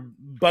on your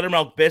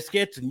buttermilk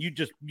biscuits, and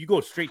you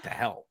go straight to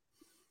hell,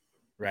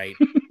 right?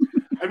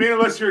 I mean,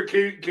 unless you're at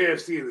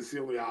KFC, and it's the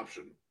only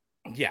option.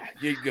 Yeah,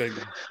 you go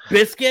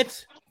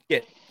biscuits,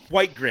 get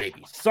white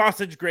gravy,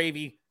 sausage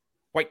gravy,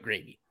 white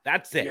gravy.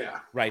 That's it,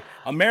 right?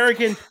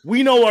 American,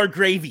 we know our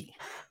gravy.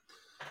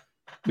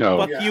 No,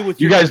 fuck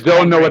you guys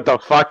don't know what the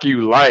fuck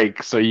you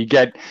like, so you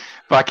get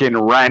fucking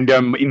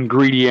random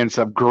ingredients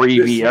of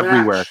gravy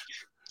everywhere.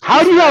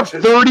 How do you have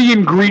 30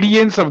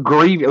 ingredients of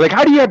gravy? Like,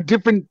 how do you have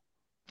different?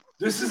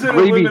 This is an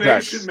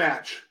elimination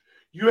match.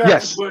 You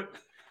have to put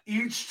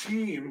each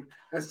team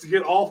has to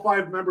get all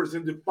 5 members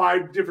into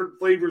 5 different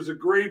flavors of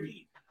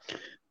gravy.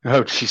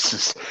 Oh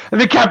Jesus! And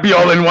they can't be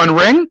all in one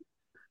ring.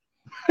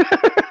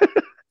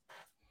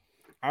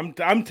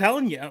 I'm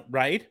telling you,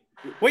 right?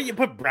 Wait, you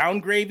put brown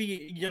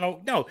gravy?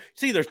 No.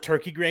 See, there's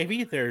turkey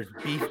gravy, there's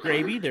beef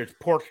gravy, there's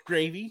pork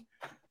gravy.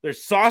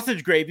 There's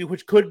sausage gravy,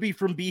 which could be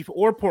from beef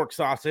or pork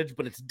sausage,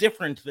 but it's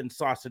different than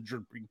sausage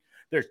or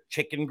There's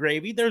chicken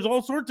gravy. There's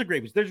all sorts of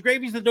gravies. There's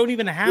gravies that don't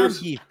even have There's-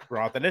 beef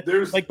broth in it.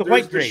 There's like the there's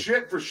white the gravy.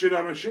 shit for shit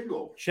on a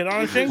shingle. Shit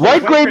on a shingle.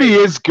 White gravy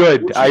is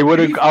good. Which I is would.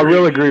 beef I will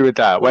gravy. agree with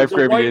that. But White it's a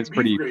gravy white is beef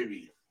pretty.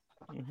 gravy.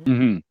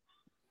 hmm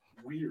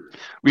Weird.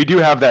 We do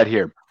have that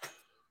here.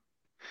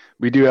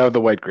 We do have the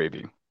white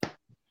gravy.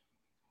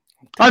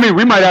 I mean,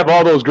 we might have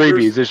all those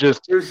gravies. It's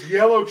just There's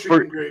yellow chicken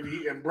For-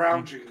 gravy and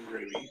brown chicken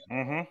gravy.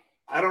 Mhm.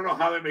 I don't know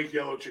how they make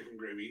yellow chicken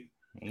gravy.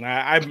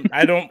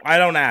 I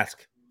don't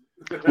ask.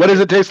 what does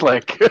it taste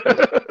like?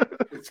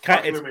 It's ki-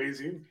 fucking it's-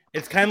 amazing.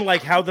 It's kind of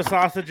like how the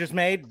sausage is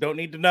made. Don't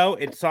need to know.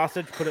 It's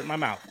sausage. Put it in my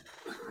mouth.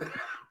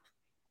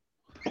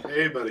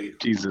 Hey, buddy.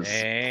 Jesus.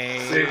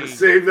 Hey.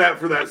 Save that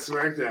for that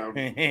SmackDown.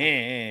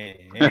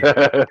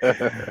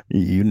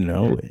 You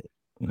know it.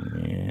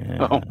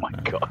 Yeah. Oh my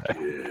god.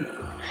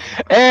 Yeah.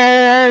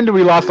 And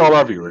we lost all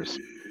our viewers.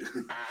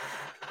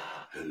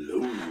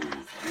 Hello,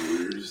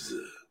 viewers.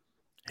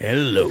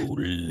 Hello,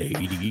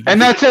 lady.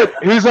 And that's it.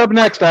 Who's up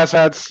next,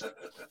 asshats?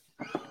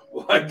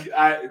 Like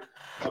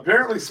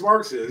apparently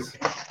Smarks is,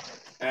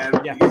 and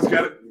Yeah. he's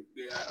got it.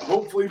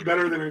 Hopefully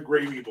better than a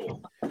gravy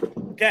bowl.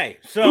 Okay,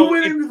 Who so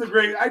went into the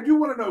gravy? I do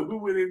want to know who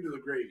went into the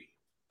gravy.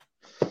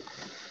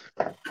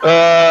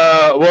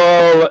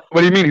 Well,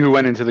 what do you mean? Who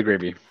went into the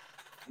gravy?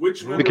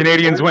 Which member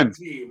Canadians of the win.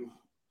 Team,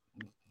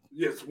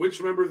 yes,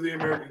 which member of the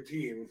American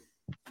team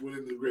went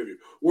into the gravy,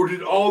 or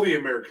did all the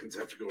Americans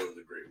have to go into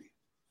the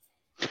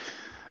gravy?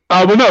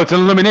 Well, no, it's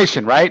an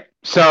elimination, right?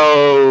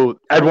 So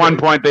at one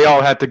point they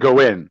all had to go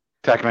in,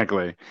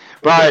 technically.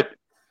 But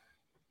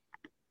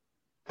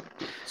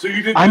So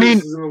you did. I mean-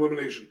 this as an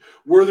elimination.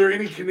 Were there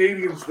any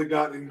Canadians that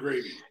got in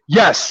gravy?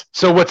 yes.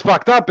 So what's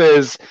fucked up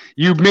is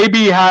you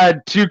maybe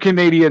had 2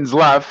 Canadians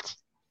left,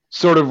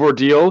 sort of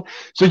ordeal.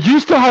 So you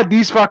still had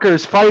these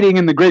fuckers fighting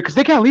in the gravy because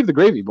they can't leave the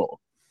gravy bowl.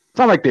 It's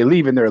not like they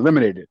leave and they're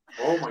eliminated.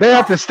 Oh my They god!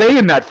 have to stay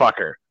in that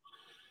fucker.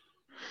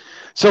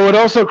 So it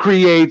also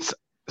creates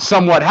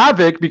somewhat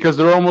havoc because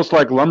they're almost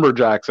like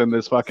lumberjacks in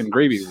this fucking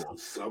gravy bowl.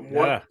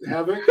 Somewhat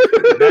havoc.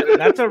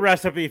 that's a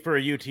recipe for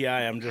a UTI.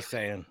 I'm just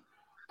saying.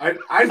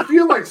 I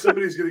feel like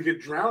somebody's going to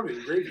get drowned in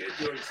gravy. I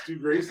feel like Stu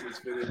Grayson's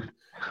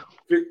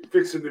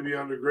fixing to be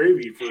under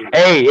gravy for.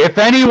 Hey, if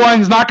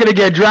anyone's not going to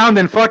get drowned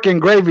in fucking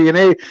gravy, and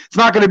hey, it's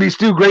not going to be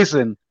Stu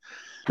Grayson.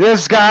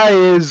 This guy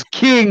is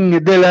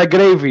king de la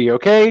gravy,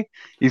 okay?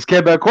 He's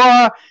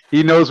Quebecois.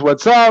 He knows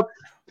what's up.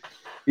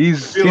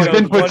 He's Feel like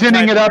been one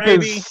pretending type it of up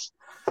gravy. his.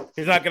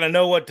 He's not gonna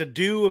know what to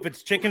do if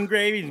it's chicken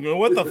gravy. He's going,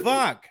 what the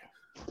fuck?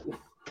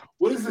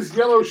 What is this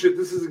yellow shit?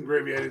 This isn't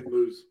gravy. I didn't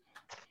lose.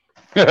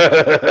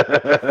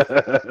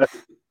 I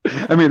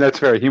mean, that's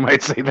fair. You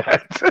might say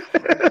that.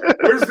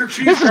 Where's the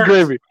cheese? This is curds?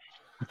 gravy.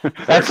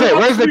 That's it.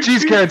 Where's the There's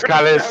cheese curds, curds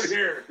Carlos? out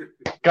here.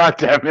 God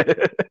damn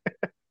it.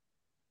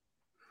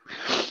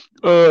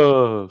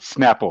 Oh,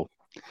 Snapple.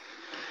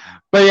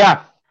 But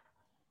yeah.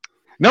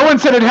 No one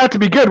said it had to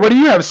be good. What do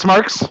you have,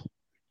 Smarks?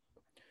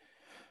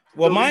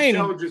 Well, Those mine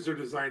challenges are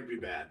designed to be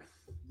bad.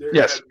 They're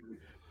Yes.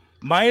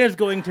 mine is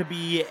going to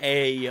be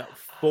a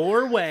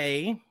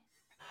 4-way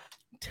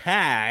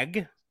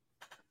tag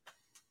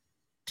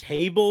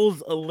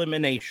tables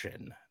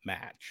elimination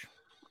match.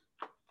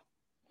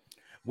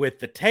 With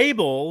the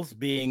tables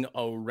being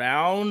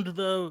around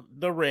the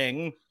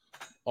ring,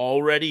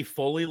 already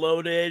fully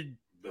loaded.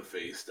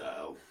 buffet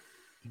style.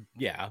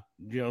 Yeah,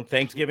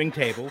 Thanksgiving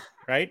table,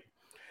 right?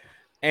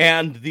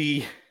 And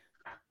the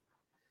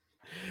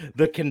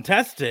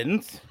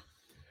contestants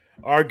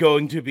are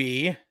going to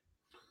be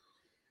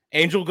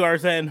Angel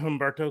Garza and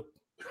Humberto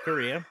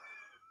Correa,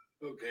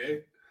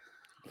 Okay.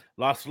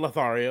 Los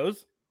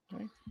Lotharios,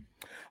 right?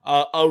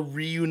 A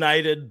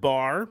reunited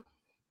Bar,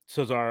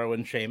 Cesaro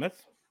and Sheamus,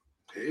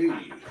 Hey.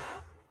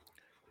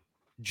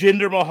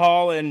 Jinder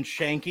Mahal and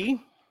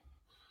Shanky,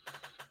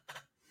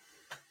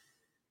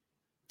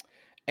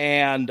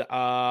 and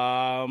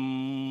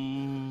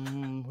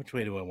which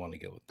way do I want to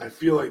go with I this?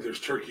 feel like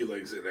there's turkey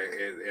legs and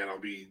I'll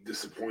be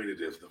disappointed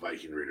if the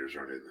Viking Raiders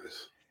aren't in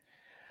this.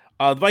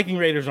 The Viking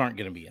Raiders aren't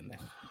going to be in this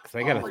because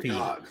I got oh a theme.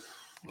 God.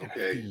 I got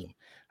a Okay. theme.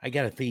 I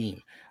got a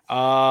theme.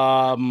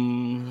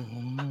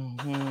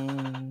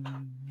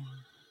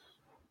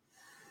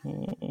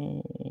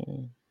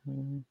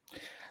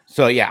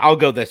 So yeah, I'll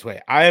go this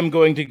way. I am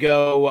going to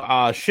go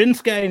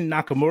Shinsuke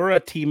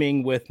Nakamura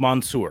teaming with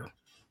Mansoor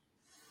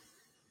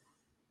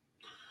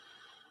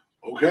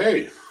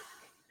Okay.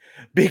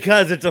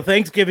 because it's a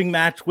Thanksgiving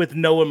match with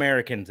no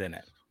Americans in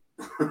it.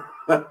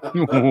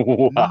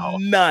 Wow.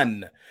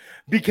 None.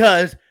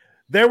 Because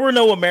there were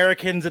no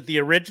Americans at the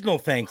original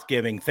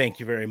Thanksgiving. Thank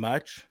you very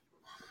much.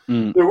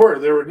 There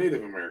were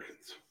Native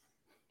Americans.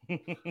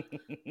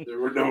 There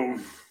were no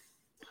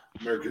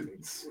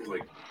Americans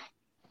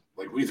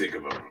like we think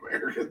of them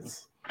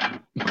Americans.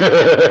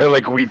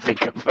 Like we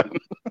think of them.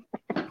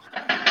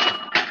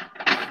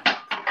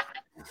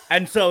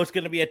 And so it's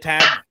going to be a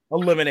tag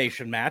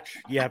elimination match.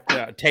 You have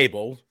to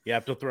table. You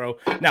have to throw.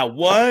 Now,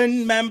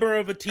 one member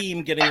of a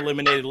team getting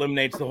eliminated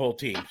eliminates the whole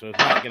team. So it's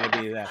not going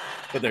to be that.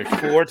 But there's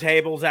 4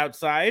 tables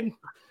outside.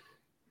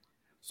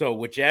 So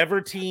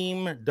whichever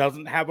team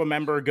doesn't have a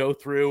member go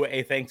through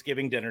a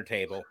Thanksgiving dinner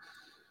table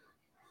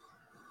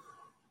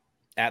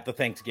at the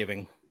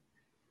Thanksgiving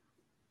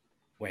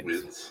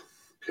wins.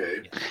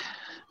 Okay. Yes.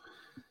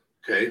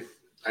 Okay.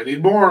 I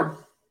need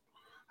more.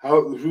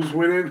 Who's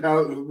winning?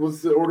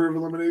 What's the order of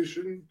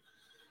elimination?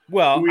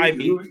 Well,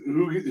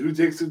 who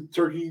takes a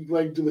turkey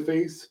leg to the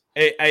face?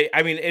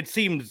 I mean, it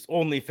seems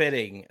only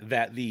fitting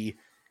that the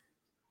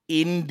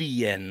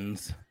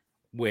Indians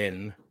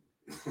win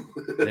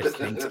this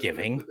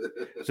Thanksgiving.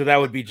 So that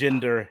would be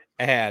Jinder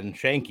and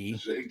Shanky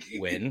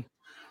win.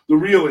 The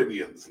real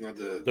Indians, not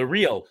the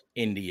real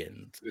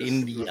Indians. Yes,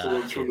 India. the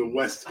ones from the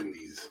West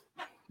Indies.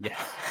 Yes.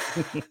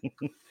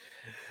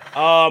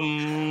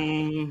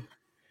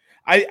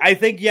 I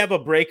think you have a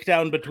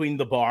breakdown between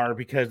the bar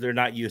because they're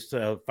not used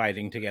to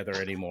fighting together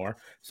anymore.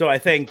 So I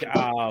think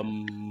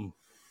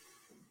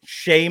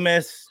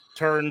Sheamus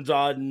turns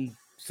on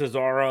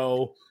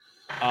Cesaro,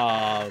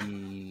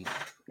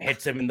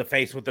 hits him in the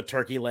face with the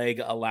turkey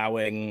leg,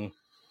 allowing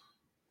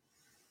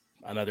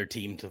another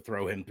team to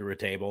throw him through a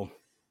table.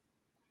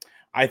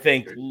 I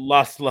think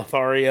Los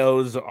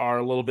Lotharios are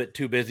a little bit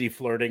too busy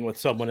flirting with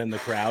someone in the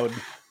crowd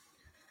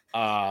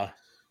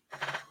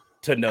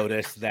to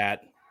notice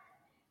that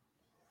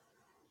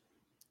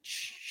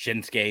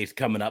Shinsuke's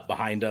coming up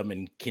behind them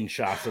and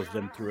Kinshasa's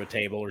them through a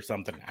table or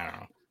something. I don't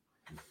know.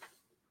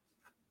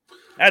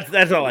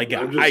 That's all I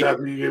got. I'm just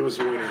happy you gave us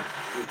a winner.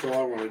 That's all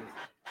I wanted.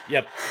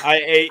 Yep.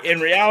 In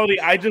reality,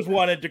 I just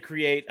wanted to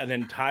create an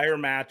entire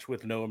match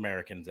with no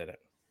Americans in it.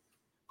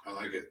 I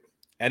like it.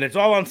 And it's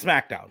all on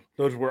SmackDown.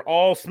 Those were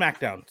all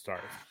SmackDown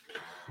stars.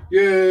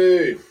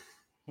 Yay!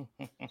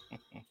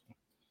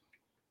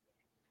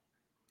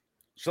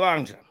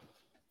 Schlongs.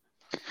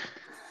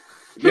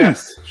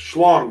 Yes,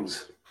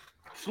 schlongs.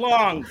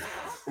 Schlongs.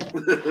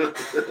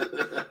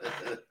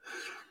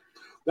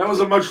 That was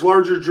a much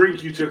larger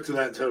drink you took to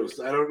that toast.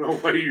 I don't know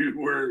why you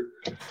were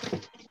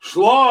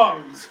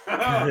schlongs.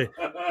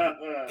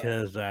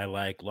 Because I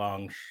like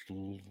long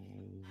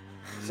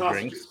sausages.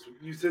 drinks.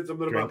 You said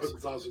something about putting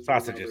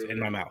sausages in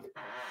my mouth.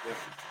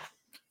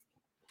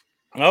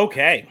 Yeah.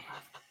 Okay.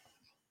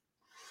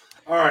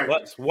 All right.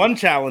 That's one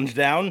challenge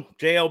down.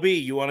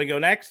 JLB, you want to go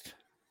next?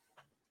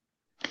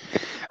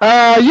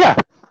 Yeah,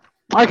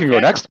 I can go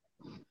next.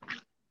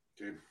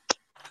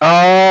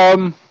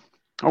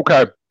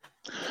 Okay.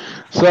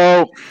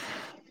 So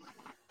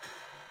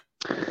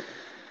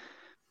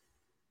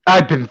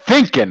I've been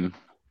thinking.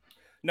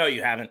 No,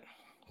 you haven't.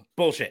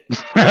 Bullshit.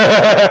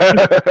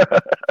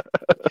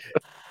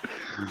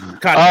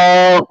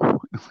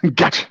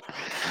 Gotcha.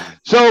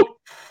 So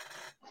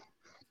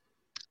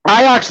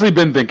I actually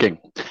been thinking.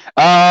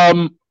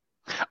 I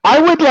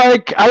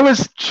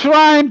was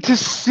trying to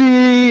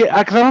see,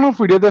 because I don't know if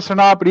we did this or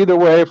not, but either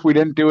way, if we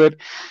didn't do it,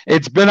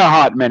 it's been a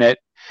hot minute.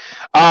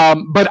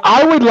 But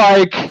I would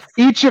like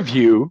each of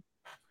you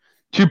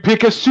to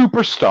pick a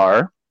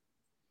superstar,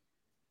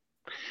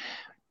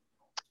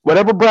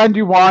 whatever brand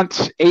you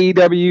want,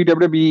 AEW,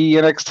 WWE,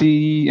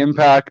 NXT,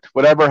 Impact,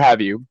 whatever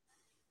have you,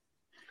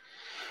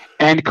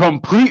 and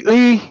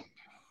completely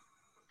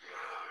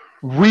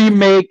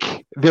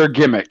remake their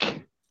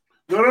gimmick.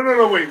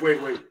 No, wait.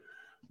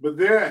 But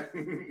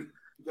then...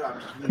 No,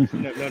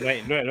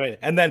 wait.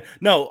 And then,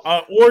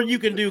 or you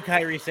can do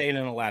Kairi Sane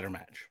in a ladder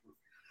match.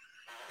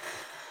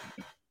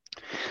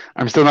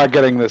 I'm still not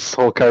getting this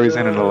whole Kairi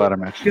Sane in a ladder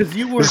match. Because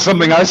you were... This is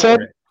something I said?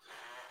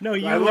 No,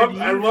 you I love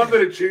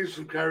that it changed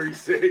from Kairi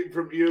Sane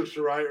from Io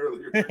Shirai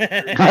earlier.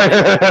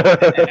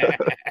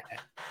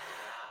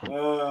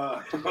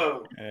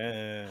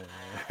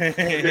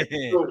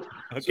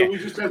 So we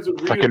just have to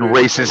fucking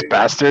racist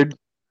bastard.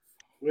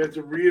 We have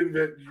to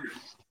reinvent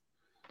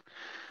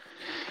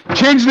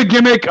Change the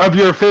gimmick of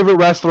your favorite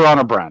wrestler on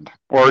a brand,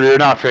 or your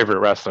not favorite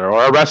wrestler,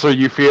 or a wrestler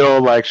you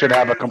feel like should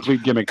have a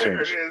complete gimmick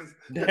change.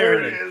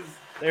 There it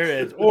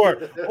is.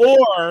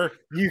 Or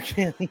you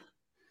can...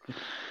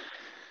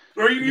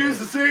 Or you can use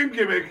the same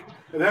gimmick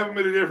and have them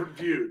in a different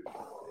feud.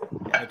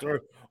 Yes,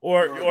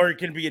 or it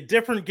can be a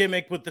different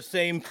gimmick with the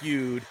same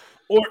feud,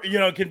 or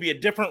it can be a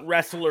different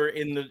wrestler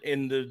in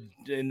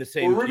the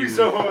same. Or Ruby feud.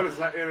 Soho in a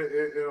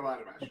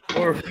ladder match.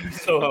 Or Ruby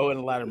Soho in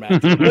a ladder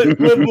match.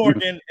 Liv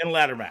Morgan in a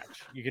ladder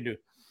match. You can do.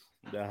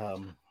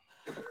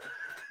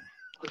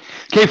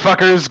 Okay,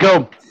 fuckers,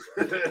 go.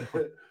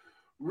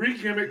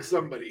 Re-gimmick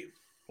somebody.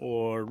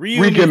 Or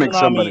Ryu Re-gimmick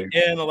somebody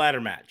in a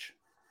ladder match.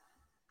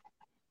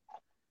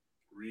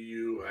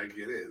 Ryu, I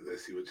get it. I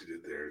see what you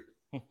did there.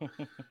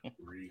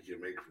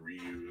 Re-gimmick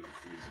Ryu.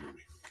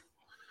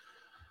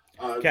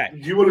 Okay.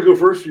 Do you want to go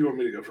first or do you want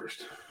me to go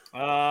first?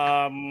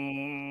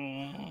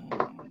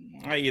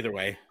 Either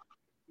way.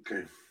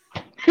 Okay.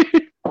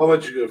 I'll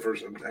let you go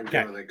first. I'm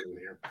kind of thinking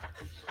here.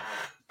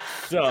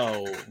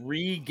 So,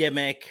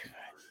 re-gimmick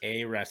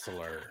a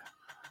wrestler.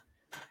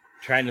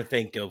 Trying to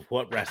think of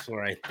what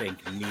wrestler I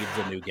think needs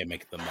a new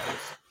gimmick the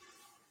most.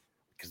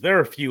 Because there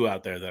are a few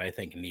out there that I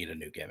think need a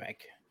new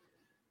gimmick.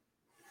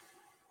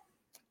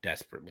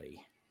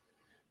 Desperately.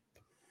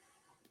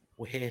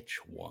 Which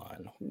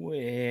one?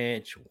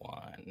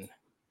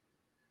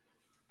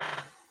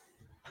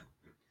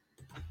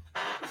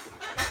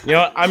 You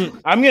know,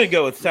 I'm gonna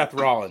go with Seth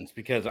Rollins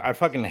because I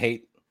fucking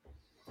hate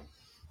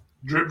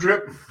Drip,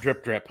 drip.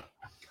 drip drip.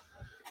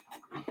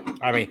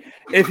 I mean,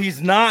 if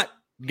he's not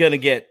gonna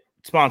get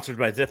sponsored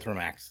by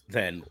Zithromax,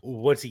 then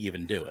what's he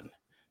even doing?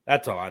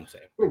 That's all I'm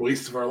saying. What a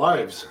waste of our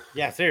lives.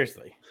 Yeah,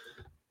 seriously.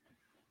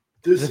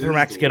 This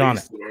Zithromax, is get on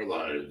waste of our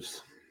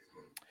lives.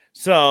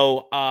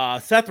 So,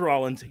 Seth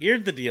Rollins,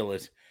 here's the deal: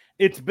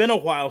 it's been a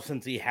while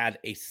since he had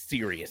a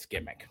serious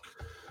gimmick.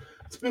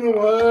 It's been a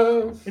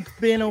while. It's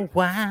been a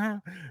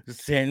while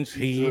since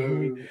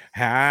he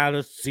had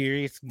a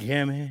serious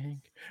gimmick.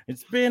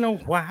 It's been a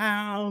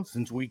while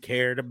since we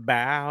cared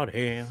about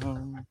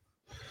him.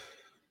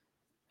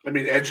 I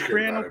mean, Edge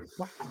cared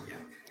about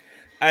him.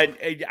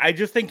 I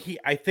just think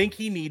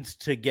he needs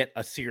to get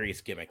a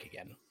serious gimmick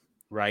again,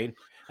 right?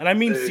 And I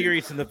mean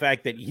serious in the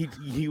fact that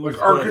he was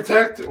like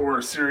Architect or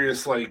a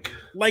serious like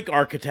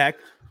Architect,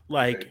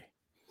 like okay.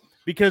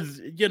 Because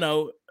you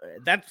know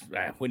that's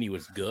when he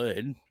was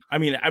good. I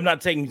mean, I'm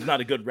not saying he's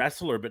not a good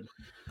wrestler, but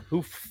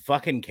who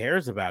fucking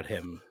cares about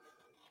him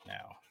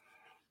now?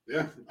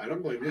 Yeah, I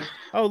don't blame you.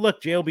 Oh,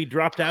 look, JLB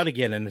dropped out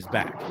again and is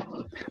back.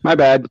 My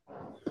bad.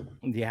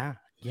 Yeah,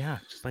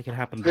 just like it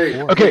happened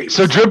before. Okay,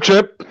 so Drip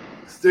Trip.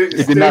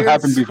 It did not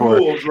happen before.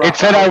 It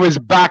said I was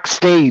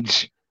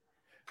backstage.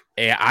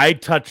 I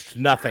touched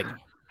nothing.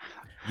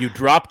 You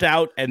dropped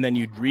out and then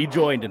you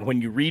rejoined, and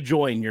when you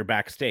rejoin, you're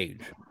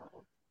backstage.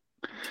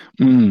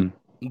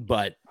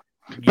 But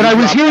I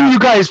was hearing you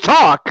guys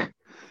talk,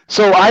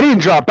 so I didn't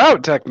drop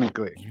out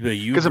technically.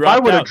 Because if I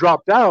would have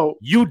dropped out,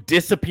 you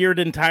disappeared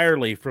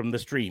entirely from the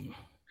stream.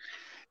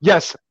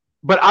 Yes,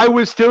 but I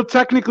was still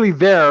technically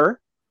there.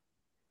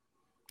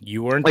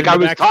 You weren't in the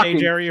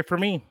backstage area for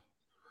me.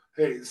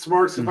 Hey,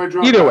 Smarks, if I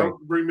drop out,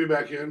 bring me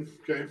back in.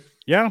 Okay.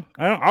 Yeah,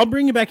 I'll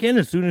bring you back in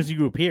as soon as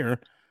you appear.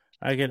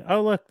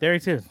 Oh, look, there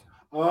he is.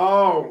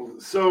 Oh,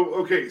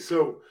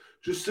 so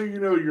just so you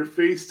know, your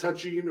face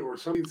touching or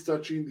something's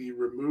touching the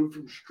remove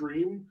from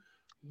stream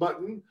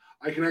button,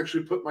 I can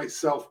actually put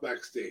myself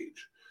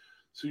backstage.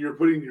 So you're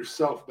putting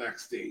yourself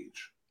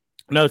backstage.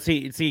 No,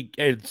 see,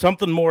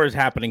 something more is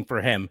happening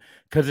for him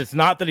because it's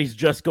not that he's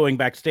just going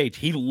backstage.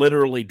 He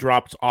literally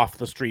drops off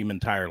the stream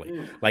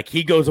entirely. Like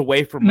he goes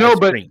away from my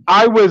screen. But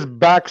I was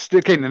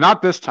backstage. Okay,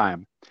 not this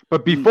time,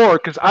 but before,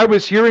 because I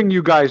was hearing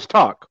you guys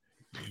talk.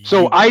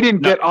 So I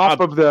didn't get off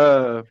of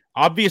the...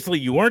 Obviously,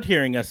 you weren't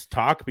hearing us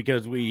talk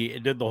because we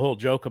did the whole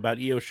joke about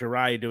Io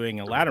Shirai doing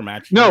a ladder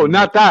match. No,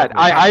 not that.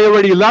 I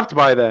already left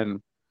by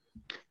then.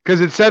 Because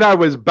it said I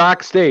was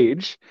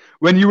backstage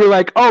when you were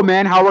like, "Oh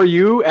man, how are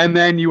you?" And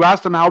then you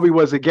asked him how he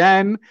was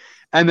again,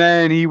 and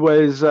then he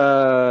was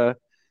saying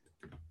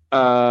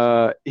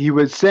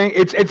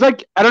it's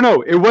like, I don't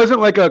know, it wasn't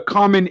like a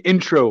common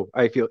intro.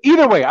 I feel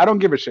either way, I don't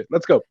give a shit.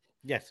 Let's go.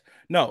 Yes,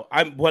 no.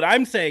 What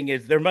I'm saying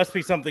is there must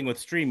be something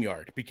with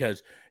StreamYard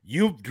because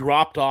you've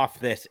dropped off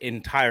this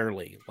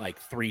entirely like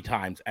 3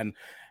 times, and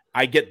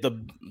I get the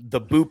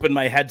boop in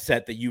my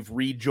headset that you've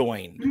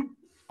rejoined.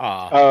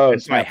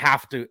 And so I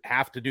have to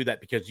do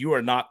that because you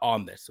are not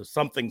on this. So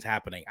something's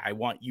happening. I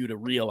want you to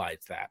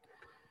realize that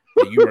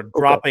you are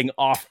dropping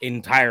off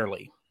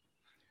entirely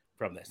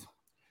from this.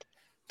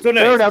 So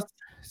no,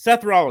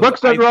 Seth Rollins. Look,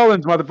 Seth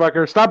Rollins,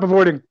 motherfucker. Stop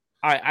avoiding.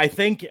 I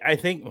think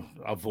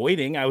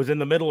avoiding. I was in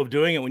the middle of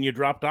doing it when you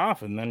dropped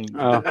off, and then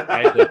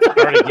I had to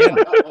start again.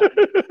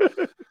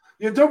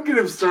 Yeah, don't get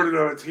him started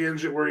on a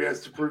tangent where he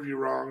has to prove you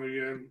wrong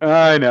again.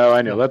 I know.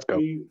 Let's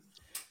go.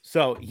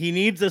 So he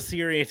needs a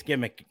serious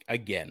gimmick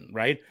again,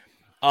 right?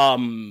 All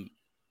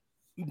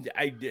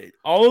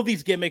of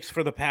these gimmicks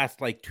for the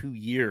past like 2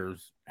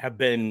 years have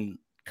been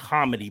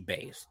comedy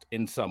based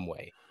in some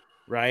way,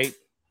 right?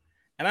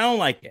 And I don't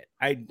like it.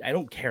 I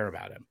don't care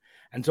about him.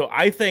 And so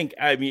I think,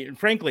 I mean,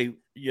 frankly,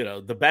 you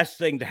know, the best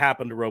thing to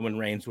happen to Roman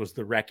Reigns was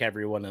the wreck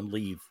everyone and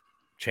leave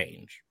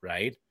change,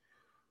 right?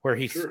 Where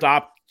he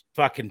stopped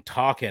fucking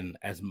talking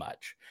as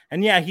much.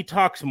 And yeah, he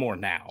talks more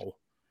now.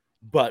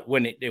 But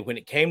when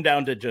it came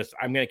down to just,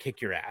 I'm going to kick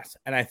your ass.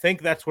 And I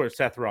think that's where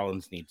Seth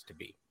Rollins needs to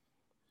be.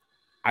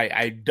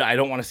 I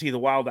don't want to see the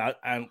wild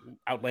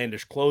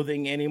outlandish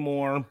clothing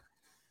anymore.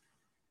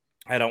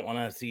 I don't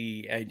want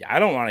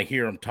to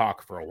hear him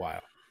talk for a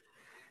while.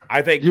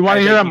 I think you want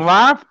to hear him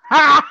laugh.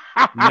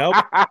 Nope.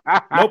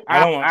 I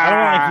don't want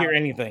to hear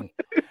anything.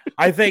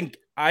 I think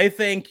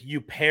you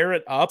pair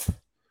it up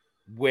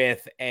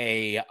with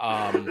a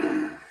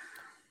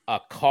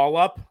call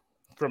up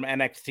from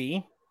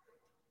NXT.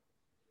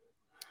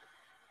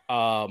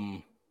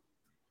 A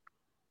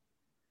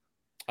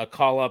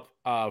call up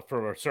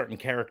for a certain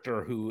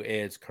character who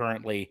is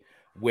currently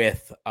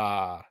with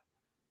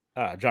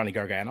Johnny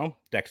Gargano,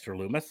 Dexter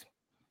Lumis,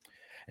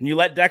 and you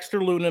let Dexter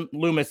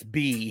Lumis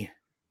be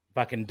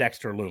fucking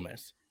Dexter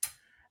Lumis,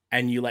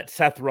 and you let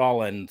Seth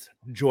Rollins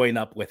join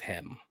up with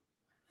him,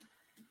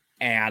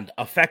 and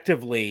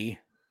effectively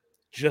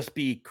just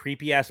be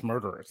creepy ass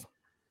murderers.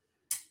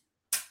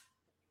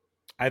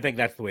 I think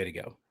that's the way to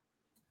go.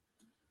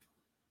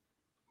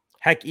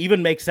 Heck,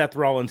 even make Seth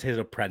Rollins his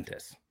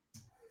apprentice.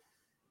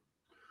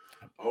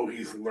 Oh,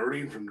 he's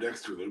learning from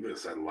Dexter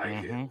Lumis. I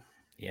like it.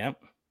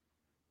 Yep.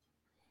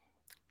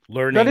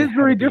 learning That is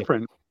very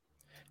different.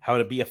 How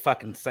to be a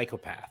fucking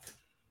psychopath.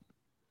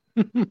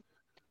 He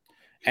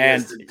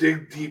And has to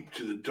dig deep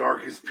to the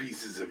darkest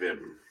pieces of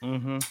him.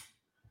 mm-hmm.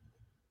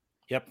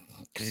 Yep,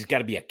 because he's got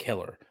to be a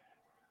killer.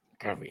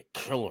 Got to be a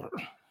killer.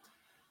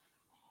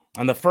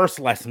 And the first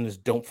lesson is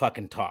don't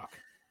fucking talk.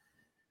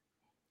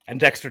 And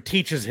Dexter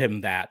teaches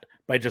him that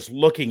by just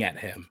looking at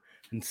him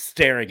and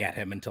staring at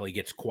him until he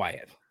gets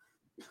quiet.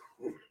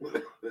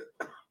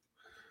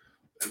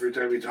 Every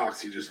time he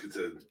talks, he just gets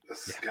a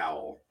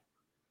scowl.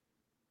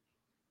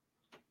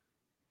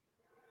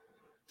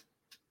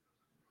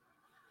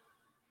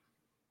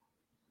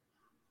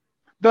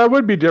 That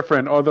would be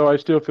different, although I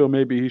still feel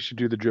maybe he should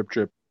do the drip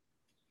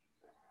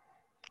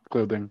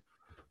clothing.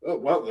 Oh,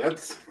 well,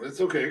 that's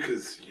okay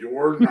because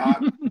you're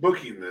not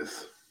booking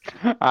this.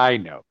 I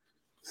know.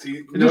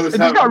 See, It just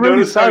got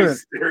really silent.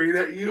 He's staring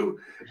at you.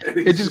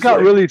 It just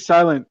got really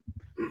silent.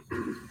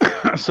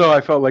 So I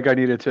felt like I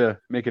needed to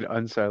make it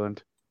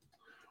unsilent.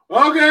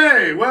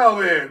 Okay, well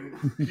then.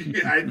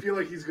 Yeah, I feel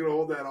like he's going to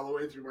hold that all the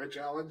way through my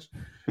challenge,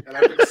 and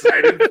I'm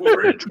excited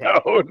for it. No.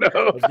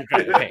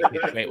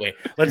 Okay, wait.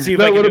 Let's see if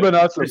That would have been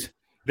awesome.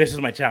 This is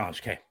my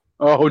challenge, okay?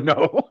 Oh,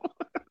 no.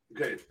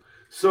 Okay,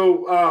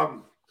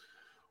 so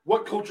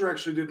What Culture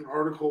actually did an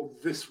article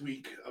this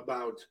week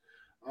about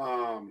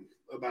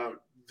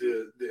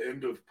the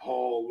end of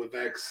Paul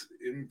Levesque's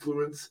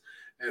influence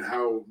and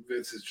how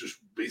Vince is just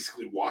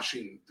basically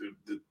washing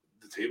the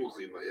table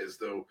clean as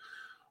though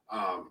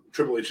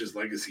Triple H's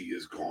legacy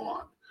is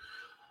gone.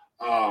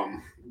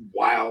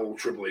 While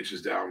Triple H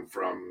is down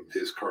from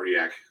his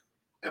cardiac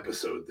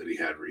episode that he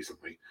had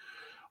recently.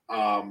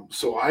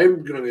 So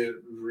I'm going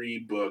to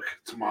rebook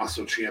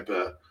Tommaso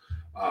Ciampa,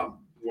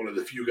 one of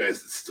the few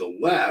guys that's still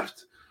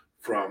left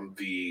from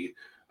the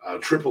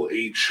Triple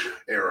H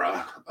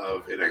era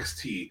of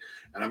NXT,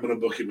 and I'm going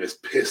to book him as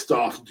pissed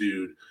off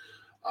dude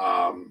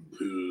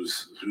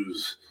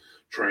who's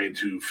trying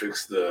to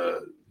fix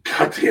the.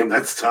 Goddamn,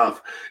 that's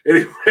tough.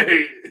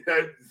 Anyway,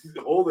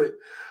 hold it.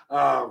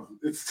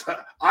 It's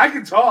I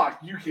can talk,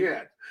 you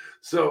can't.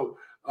 So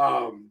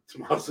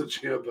Tommaso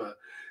Ciampa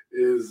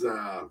is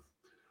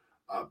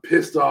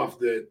pissed off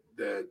that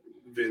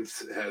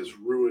Vince has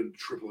ruined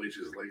Triple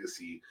H's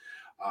legacy.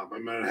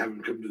 I'm gonna have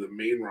him come to the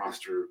main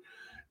roster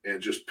and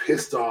just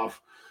pissed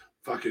off,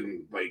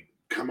 fucking like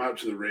come out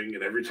to the ring,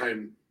 and every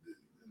time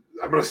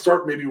I'm gonna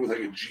start maybe with like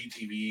a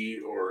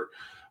GTV or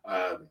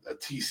a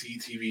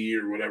TC TV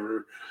or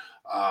whatever,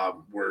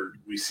 where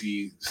we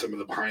see some of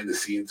the behind the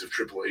scenes of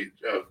Triple H,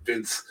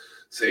 Vince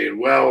saying,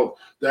 "Well,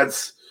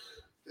 that's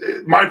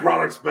my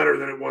product's better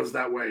than it was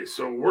that way,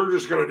 so we're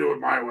just gonna do it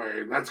my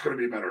way, and that's gonna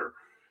be better."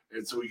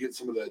 And so we get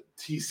some of the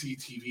TC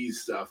TV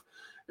stuff,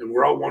 and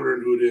we're all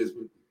wondering who it is.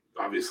 But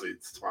obviously,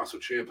 it's Tommaso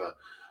Ciampa,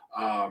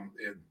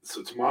 and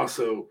so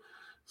Tommaso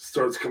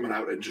starts coming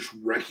out and just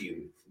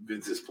wrecking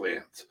Vince's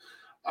plans.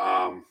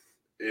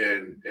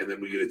 And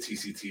then we get a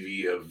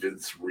TCTV of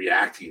Vince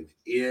reacting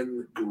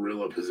in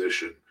gorilla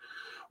position.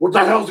 What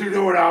the hell's he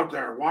doing out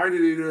there? Why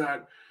did he do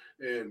that?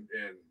 And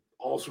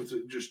all sorts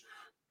of just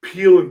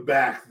peeling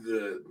back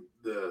the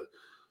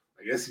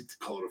I guess you'd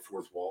call it a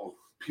fourth wall,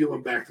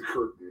 peeling back the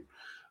curtain,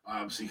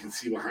 so you can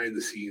see behind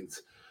the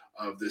scenes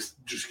of this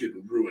just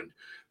getting ruined.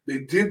 They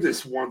did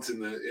this once in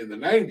the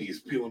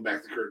 90s, peeling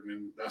back the curtain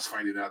and us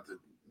finding out that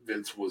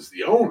Vince was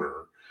the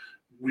owner.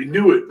 We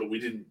knew it, but we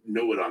didn't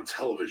know it on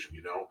television,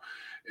 you know?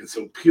 And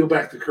so peel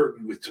back the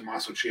curtain with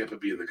Tommaso Ciampa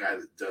being the guy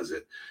that does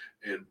it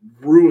and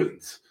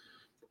ruins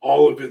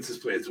all of Vince's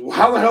plans. Well,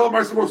 how the hell am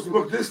I supposed to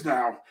book this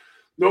now?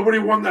 Nobody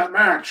won that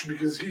match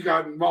because he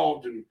got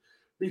involved and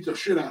beat the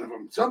shit out of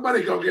him.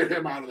 Somebody go get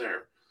him out of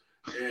there.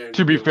 And,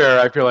 to be fair,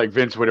 I feel like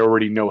Vince would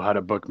already know how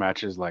to book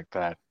matches like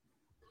that.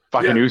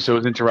 Fucking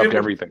Usos interrupt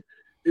everything.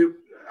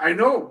 I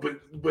know,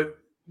 but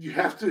you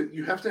have to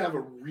have a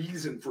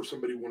reason for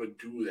somebody to want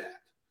to do that.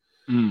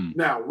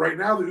 Now, right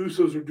now, the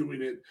Usos are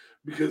doing it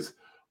because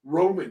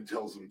Roman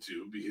tells them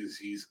to, because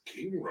he's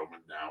King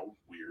Roman now.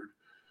 Weird.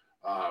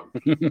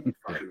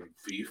 Fucking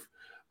thief.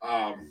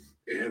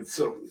 And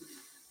so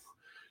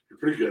you're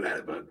pretty good at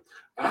it, bud.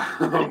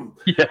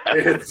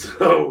 And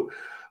so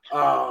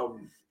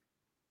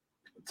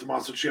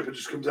Tommaso Ciampa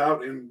just comes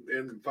out and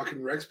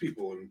fucking wrecks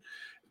people. And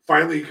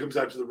finally he comes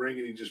out to the ring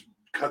and he just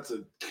cuts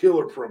a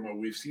killer promo.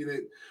 We've seen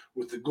it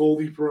with the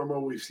Goldie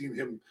promo. We've seen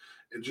him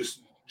and just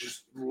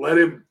let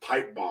him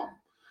pipe bomb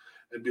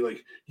and be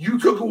like, you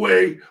took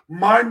away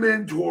my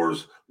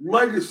mentor's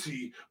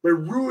legacy by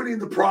ruining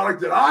the product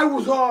that I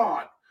was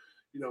on,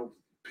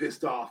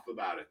 pissed off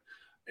about it.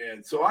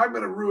 And so I'm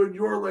going to ruin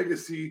your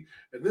legacy,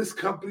 and this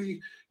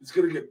company is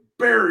going to get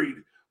buried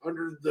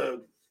under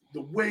the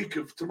wake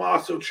of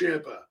Tommaso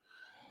Ciampa,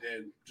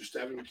 and just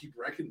having to keep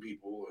wrecking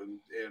people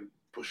and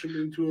push him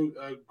into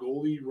a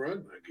goalie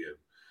run again.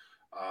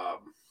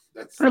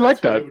 That's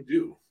what I would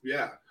do.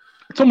 Yeah.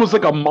 It's almost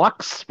like a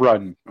Mox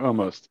run,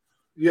 almost.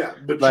 Yeah,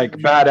 but like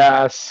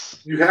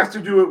badass. You have to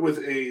do it with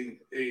a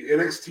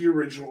NXT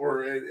original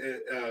or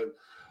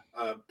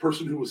a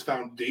person who was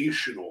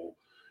foundational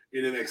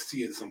in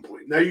NXT at some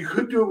point. Now you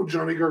could do it with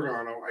Johnny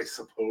Gargano, I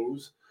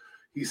suppose.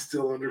 he's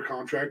still under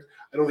contract.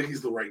 I don't think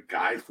he's the right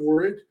guy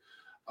for it.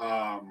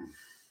 I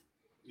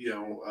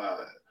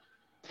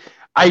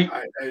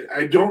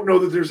don't know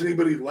that there's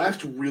anybody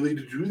left really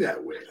to do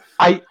that with.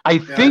 I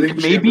think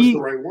maybe the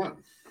right one.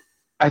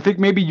 I think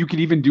maybe you could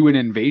even do an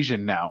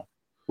invasion now,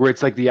 where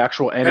it's like the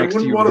actual NXT I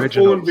wouldn't want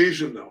originals. a full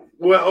invasion though.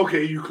 Well,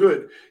 okay, you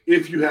could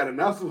if you had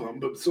enough of them,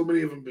 but so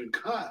many of them have been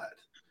cut.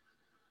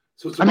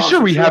 So I'm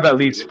sure we have at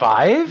least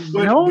 5.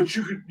 But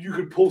you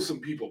could pull some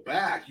people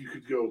back. You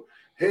could go,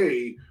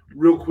 hey,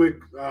 real quick,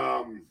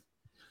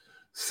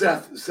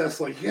 Seth's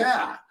like,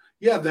 yeah,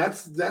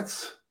 that's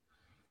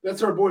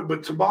our boy.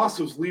 But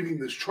Tommaso's leading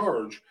this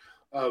charge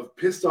of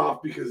pissed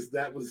off because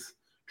that was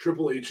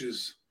Triple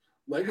H's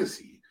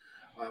legacy.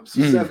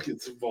 So Seth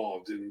gets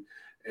involved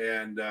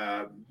and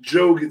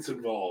Joe gets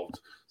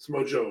involved.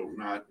 Samoa Joe,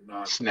 not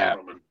Snap.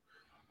 Roman.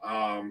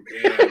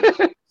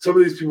 And some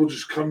of these people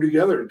just come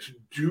together to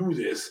do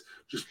this.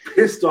 Just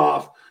pissed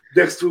off.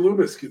 Dexter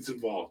Lumis gets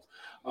involved.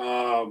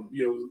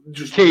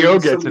 Just KO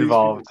gets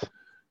involved.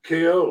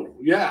 KO,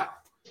 yeah.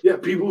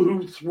 People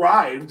who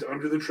thrived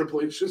under the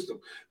Triple H system.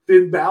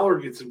 Finn Balor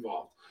gets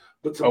involved,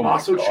 but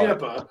Tommaso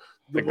Ciampa,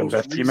 the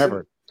best team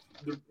ever,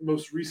 the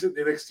most recent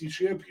NXT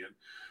champion,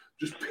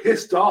 just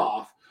pissed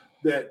off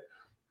that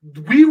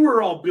we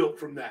were all built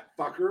from that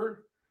fucker.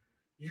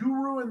 You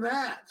ruined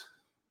that.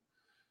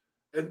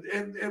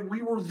 And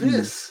we were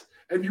this,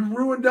 and you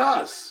ruined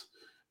us.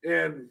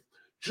 And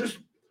just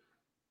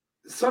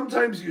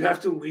sometimes you have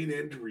to lean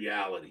into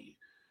reality.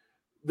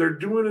 They're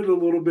doing it a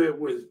little bit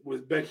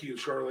with Becky and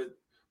Charlotte.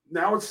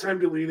 Now it's time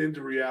to lean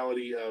into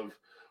reality of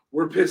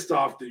we're pissed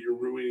off that you're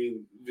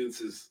ruining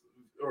Vince's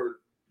or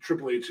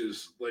Triple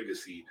H's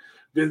legacy.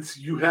 Vince,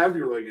 you have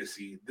your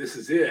legacy. This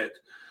is it.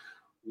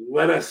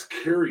 Let us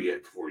carry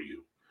it for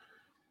you.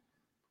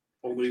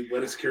 Only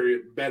let us carry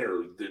it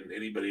better than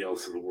anybody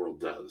else in the world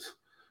does.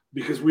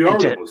 Because we are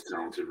the most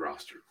talented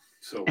roster.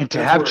 So and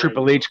to have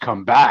Triple H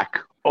come back,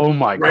 oh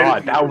my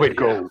God, that would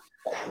go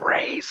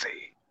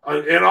crazy.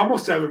 And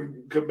almost have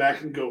him come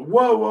back and go,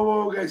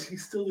 whoa, guys,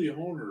 he's still the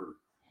owner.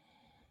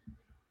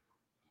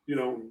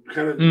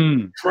 Kind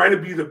of try to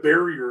be the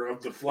barrier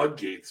of the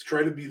floodgates,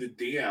 try to be the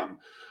dam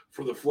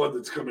for the flood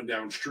that's coming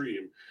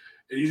downstream.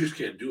 And you just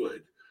can't do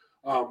it.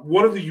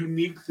 One of the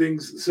unique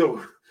things,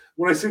 so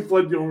when I say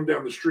flood going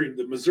down the stream,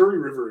 the Missouri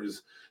River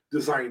is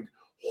designed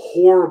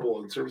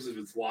horrible in terms of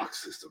its lock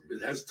system.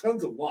 It has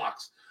tons of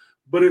locks,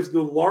 but if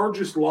the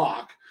largest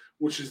lock,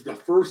 which is the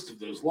first of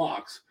those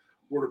locks,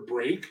 were to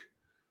break,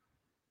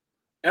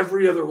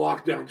 every other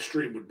lock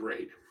downstream would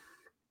break.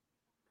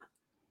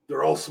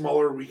 They're all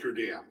smaller, weaker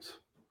dams.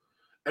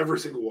 Every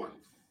single one.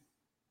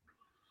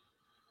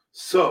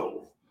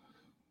 So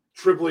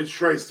Triple H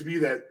tries to be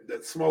that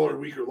smaller,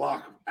 weaker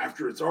lock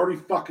after it's already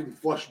fucking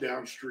flushed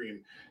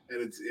downstream,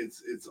 and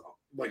it's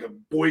like a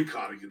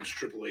boycott against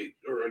Triple H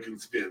or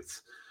against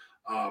Vince.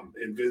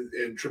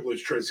 And Triple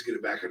H tries to get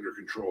it back under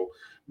control.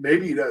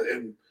 Maybe he does,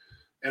 and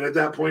at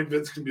that point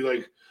Vince can be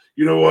like,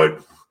 you know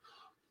what?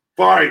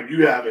 Fine,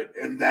 you have it.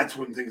 And that's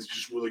when things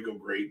just really go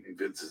great and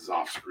Vince is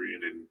off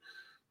screen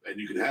and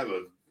you can have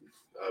a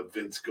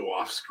Vince go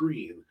off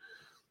screen.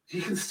 He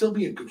can still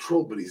be in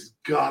control, but he's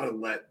gotta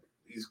let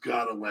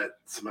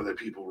some other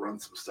people run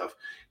some stuff.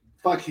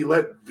 Fuck, he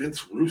let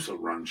Vince Russo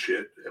run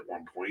shit at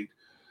one point.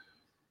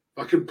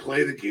 Fucking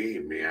play the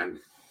game,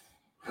 man.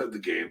 The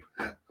game.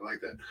 I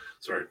like that.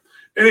 Sorry.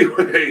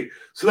 Anyway,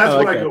 so that's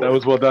what I go with. That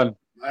was well done.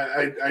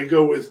 I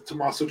go with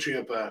Tommaso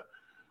Ciampa,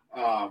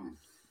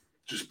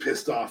 just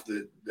pissed off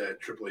that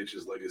Triple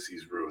H's legacy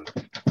is ruined.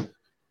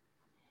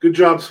 Good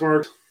job,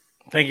 Smart.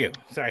 Thank you.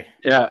 Sorry.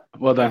 Yeah,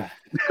 well done.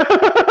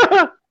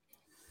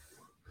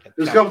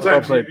 There's a couple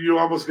times you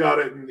almost got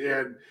it,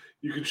 and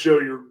you can show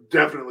you're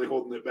definitely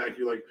holding it back.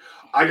 You're like,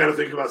 I got to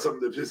think about something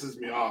that pisses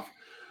me off.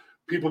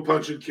 People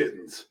punching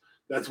kittens.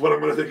 That's what I'm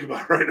going to think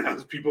about right now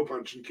is people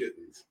punching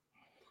kittens.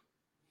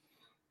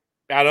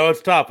 I know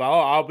it's tough.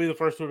 I'll be the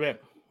first to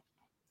admit.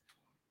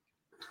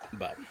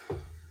 But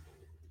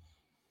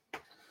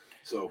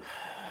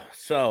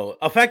so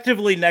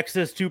effectively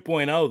Nexus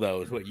 2.0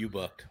 though is what you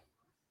booked.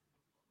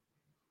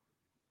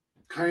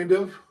 Kind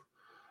of.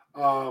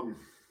 But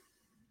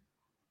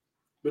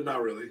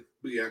not really.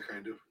 But yeah,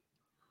 kind of.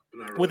 But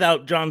not really.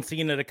 Without John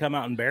Cena to come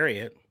out and bury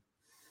it.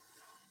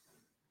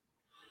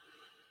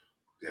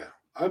 Yeah.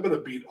 I'm going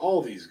to beat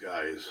all these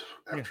guys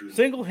after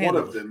single-handedly.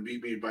 One of them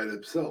beat me by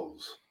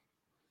themselves.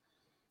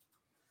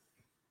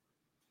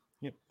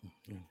 Yep.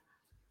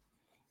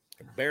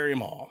 Bury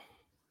them all.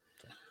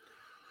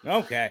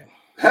 Okay.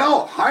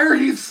 Hell, hire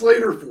Heath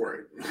Slater for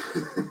it.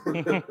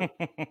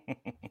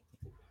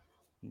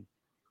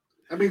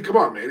 I mean, come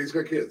on, man. He's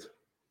got kids.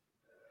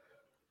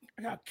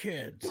 I got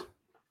kids.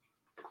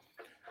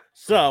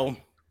 So,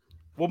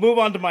 we'll move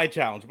on to my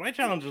challenge. My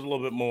challenge is a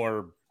little bit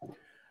more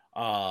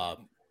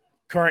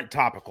current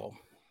topical.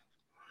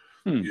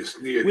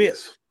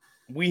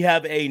 We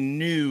have a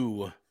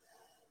new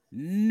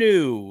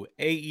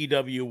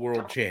AEW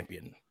World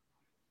Champion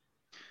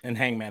and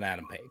Hangman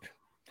Adam Page.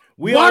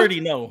 We already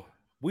know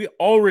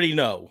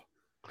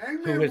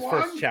Hangman who his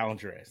first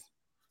challenger is.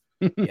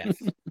 Yes.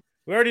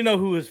 We already know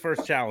who his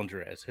first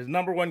challenger is. His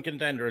number one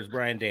contender is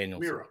Bryan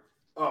Danielson. Miro.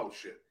 Oh,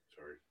 shit.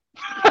 Sorry.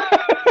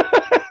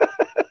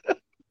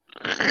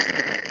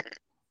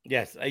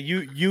 Yes,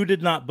 you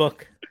did not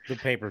book the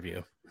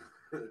pay-per-view.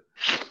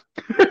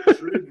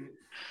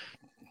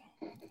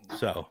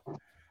 So,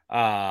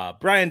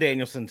 Bryan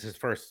Danielson's his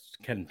first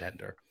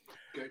contender.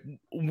 Okay.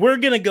 We're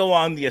going to go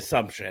on the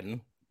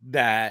assumption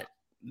that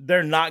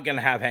they're not going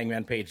to have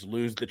Hangman Page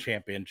lose the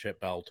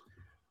championship belt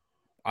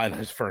on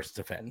his first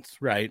defense,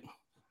 right?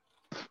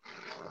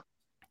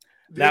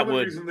 The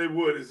only reason they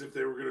would is if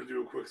they were going to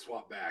do a quick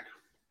swap back.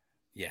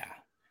 Yeah,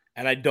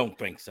 and I don't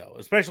think so,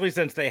 especially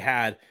since they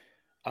had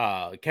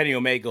Kenny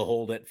Omega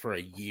hold it for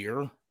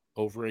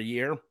over a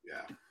year.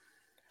 Yeah.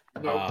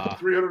 No,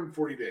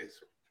 340 days.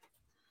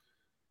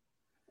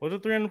 Was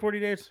it 340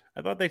 days?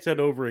 I thought they said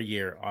over a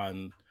year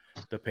on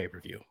the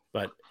pay-per-view,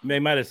 but they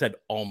might have said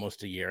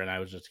almost a year, and I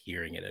was just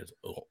hearing it as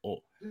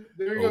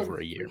over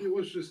a year. Maybe it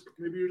was just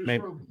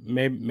wrong.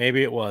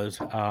 Maybe it was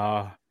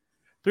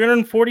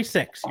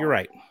 346. You're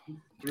right.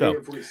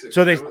 346.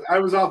 So I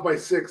was off by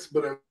 6,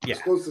 but I was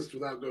closest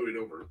without going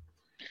over.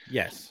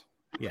 Yes.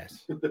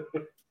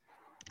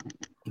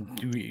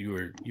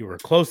 You were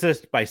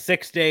closest by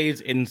 6 days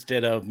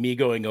instead of me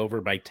going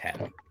over by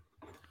 10.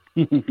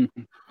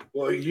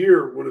 Well, a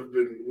year would have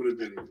been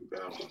 19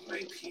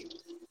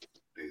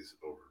 days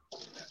over.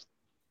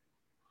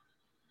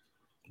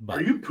 But,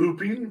 are you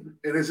pooping?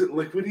 And is it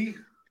liquidy?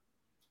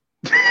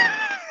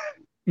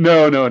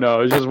 No. I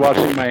was just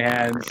washing my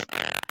hands.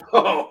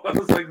 Oh, I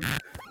was like,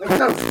 that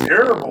sounds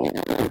terrible.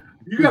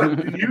 You gotta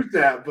mute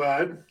that,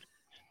 bud.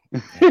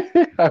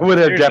 I would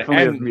have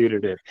definitely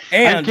muted it.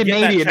 And I'm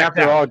Canadian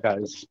after all,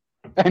 guys.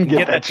 And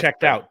get that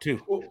checked out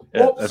too.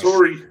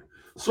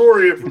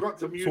 Sorry, I forgot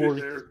to mute it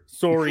there.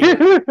 Sorry.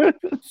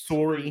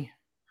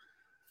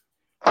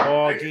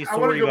 Oh, geez, I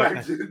want to go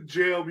back to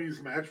JLB's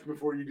match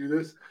before you do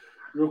this,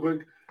 real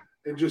quick,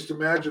 and just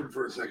imagine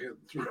for a second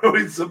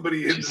throwing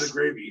somebody into the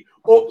gravy.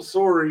 Oh,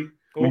 sorry.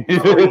 Oh,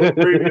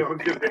 gravy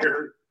on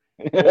there.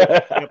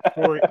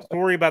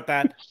 Sorry about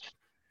that.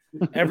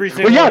 Every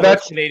single one of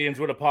those Canadians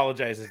would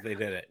apologize as they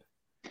did it.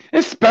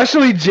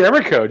 Especially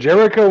Jericho.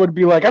 Jericho would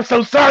be like, I'm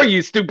so sorry,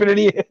 you stupid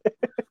idiot.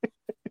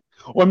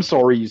 Oh, I'm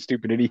sorry, you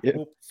stupid idiot.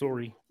 Oh,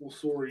 sorry.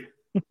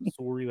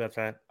 Sorry, that's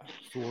that.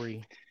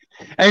 Sorry.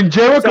 And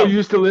Jericho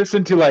used to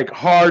listen to like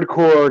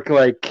hardcore,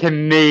 like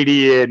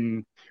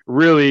Canadian,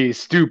 really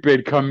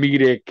stupid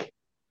comedic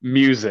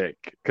music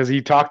because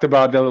he talked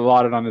about that a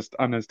lot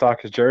on his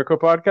Talk is Jericho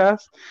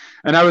podcast.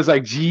 And I was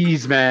like,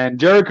 geez, man,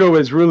 Jericho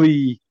is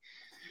really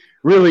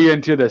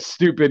into the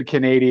stupid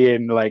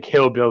Canadian like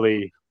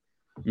hillbilly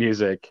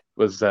music.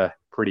 Was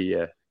pretty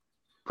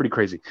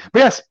crazy. But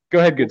yes, go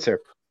ahead, good sir.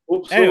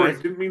 Oh, sorry, anyways,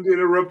 didn't mean to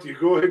interrupt you.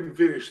 Go ahead and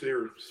finish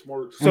there,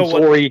 smart. So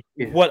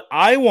what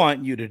I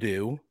want you to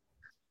do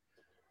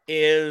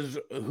is,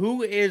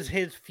 who is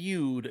his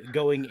feud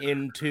going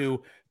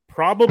into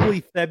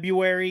probably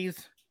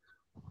February's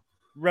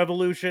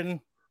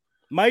Revolution?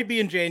 Might be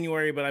in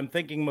January, but I'm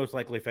thinking most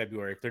likely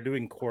February. If they're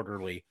doing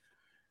quarterly,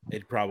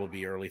 it'd probably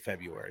be early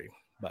February.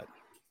 But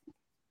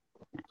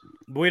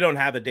we don't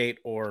have a date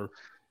or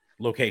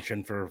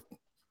location for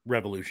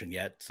Revolution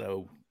yet,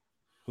 so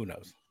who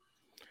knows?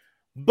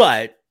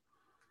 But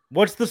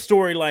what's the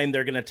storyline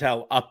they're going to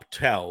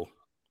tell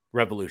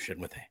Revolution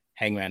with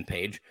Hangman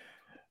Page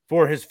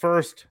for his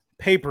first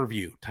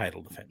pay-per-view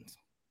title defense?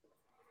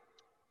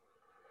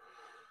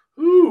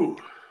 Ooh.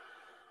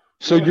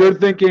 So you're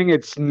thinking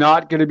it's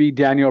not going to be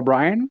Daniel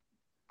Bryan?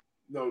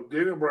 No,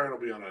 Daniel Bryan will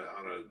be on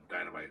a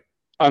Dynamite.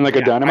 On like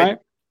a Dynamite?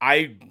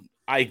 I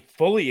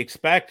fully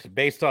expect,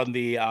 based on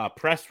the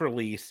press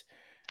release,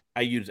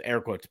 I use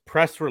air quotes,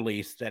 press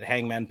release that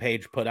Hangman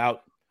Page put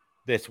out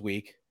this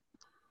week,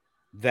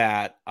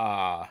 that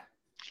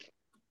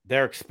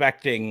they're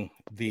expecting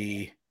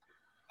the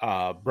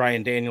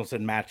Bryan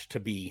Danielson match to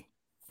be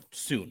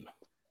soon.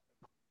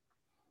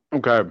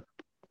 Okay.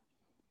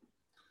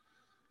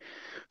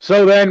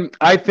 So then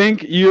I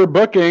think you're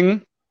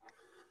booking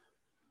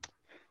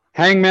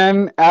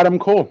Hangman Adam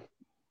Cole.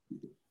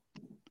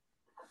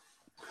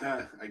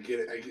 I get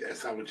it. I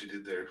saw what you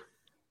did there.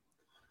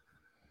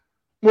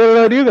 What did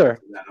I do there?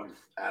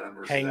 Adam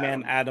versus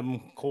Hangman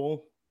Adam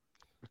Cole.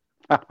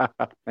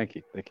 Thank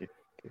you.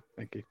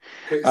 Okay,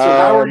 so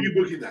how are you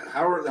booking that?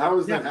 How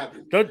is that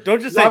happening?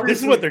 Don't just say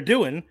this is what they're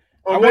doing.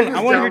 I want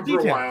to hear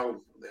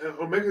details.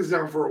 Omega's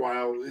down for a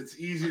while. It's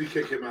easy to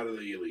kick him out of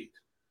the Elite.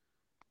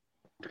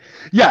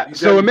 Yeah,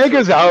 so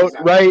Omega's out,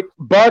 right?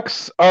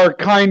 Bucks are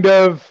kind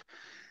of...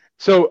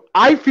 So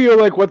I feel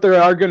like what they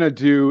are going to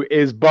do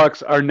is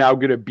Bucks are now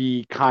going to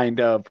be kind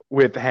of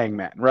with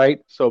Hangman, right?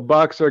 So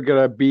Bucks are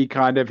going to be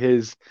kind of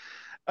his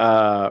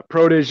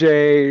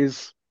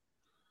proteges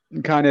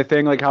kind of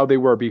thing, like how they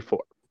were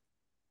before.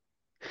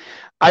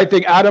 I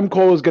think Adam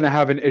Cole is going to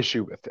have an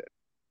issue with it.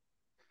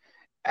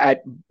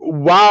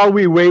 While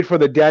we wait for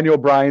the Daniel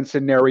Bryan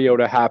scenario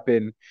to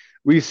happen,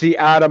 we see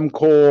Adam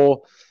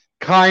Cole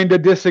kind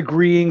of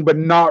disagreeing, but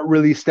not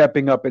really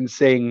stepping up and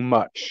saying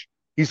much.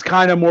 He's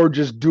kind of more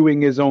just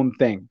doing his own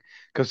thing.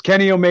 because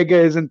Kenny Omega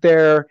isn't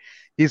there.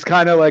 He's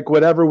kind of like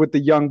whatever with the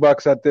Young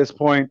Bucks at this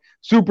point.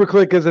 Super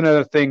Click isn't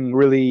a thing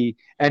really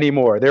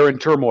anymore. They're in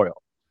turmoil.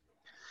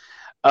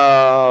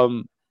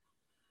 And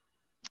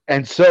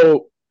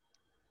so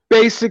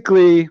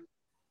basically,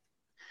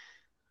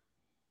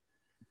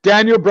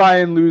 Daniel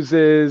Bryan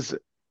loses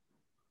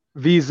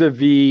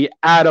vis-a-vis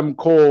Adam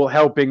Cole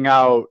helping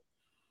out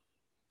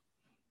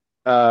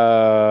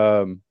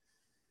Adam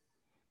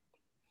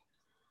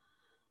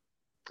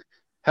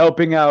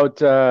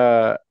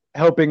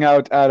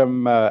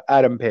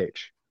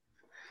Page.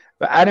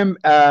 But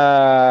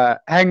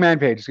Hangman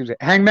Page, excuse me.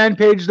 Hangman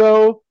Page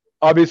though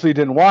obviously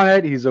didn't want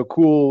it. He's a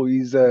cool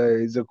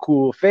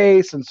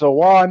face and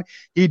so on.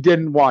 He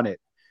didn't want it.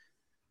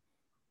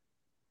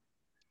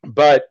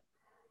 But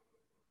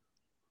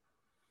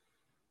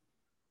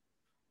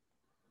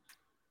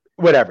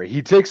whatever,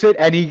 he takes it,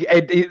 and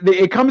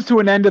it comes to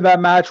an end of that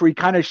match where he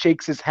kind of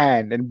shakes his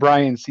hand, and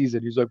Bryan sees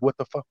it. He's like, "What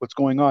the fuck? What's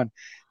going on?"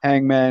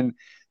 Hangman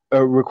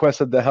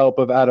requested the help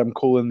of Adam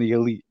Cole and the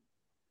Elite,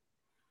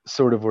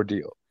 sort of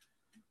ordeal.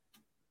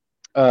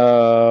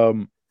 But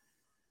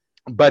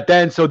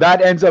then, so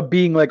that ends up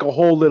being like a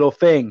whole little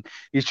thing.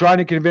 He's trying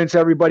to convince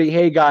everybody,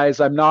 "Hey guys,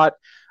 I'm not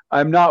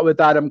with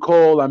Adam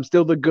Cole. I'm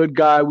still the good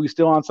guy. We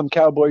still on some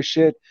cowboy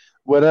shit,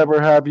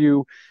 whatever have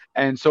you,"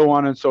 and so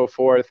on and so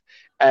forth.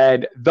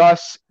 And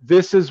thus,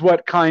 this is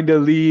what kind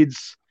of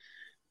leads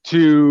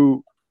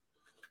to,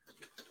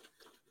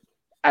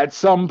 at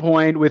some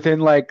point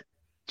within like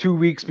 2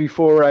 weeks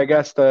before, I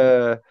guess,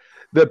 the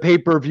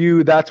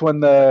pay-per-view, that's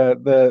when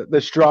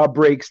the straw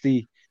breaks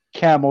the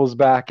camel's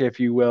back, if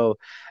you will.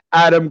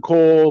 Adam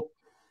Cole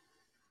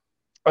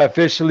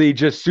officially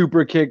just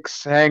super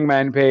kicks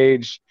Hangman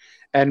Page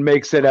and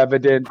makes it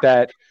evident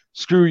that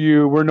screw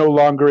you, we're no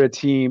longer a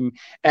team.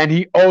 And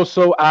he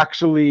also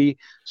actually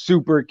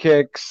super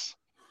kicks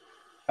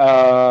he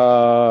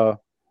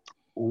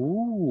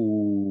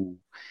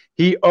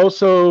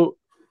also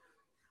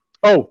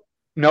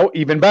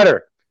even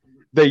better.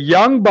 The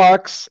Young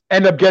Bucks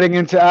end up getting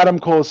into Adam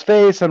Cole's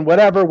face and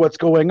what's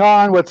going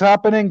on, what's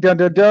happening,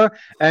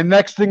 and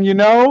next thing you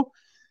know,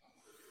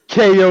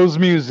 KO's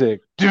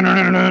music. That's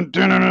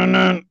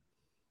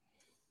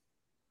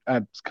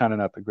kind of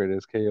not the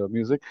greatest KO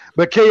music,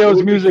 but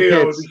KO's music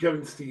hits.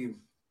 Kevin Steen.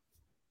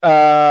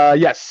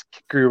 Yes,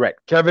 you're right.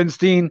 Kevin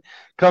Steen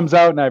comes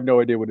out, and I have no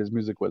idea what his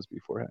music was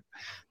beforehand.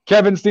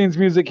 Kevin Steen's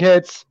music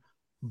hits.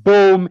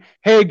 Boom.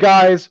 Hey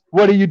guys,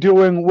 what are you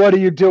doing? What are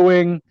you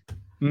doing?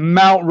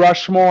 Mount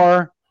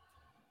Rushmore.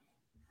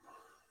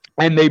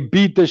 And they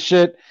beat the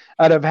shit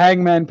out of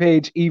Hangman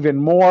Page even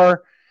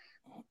more.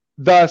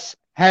 Thus,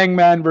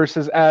 Hangman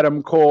versus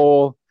Adam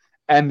Cole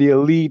and the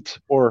Elite,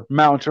 or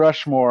Mount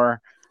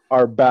Rushmore,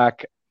 are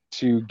back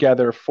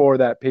together for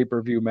that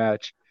pay-per-view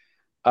match.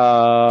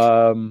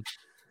 But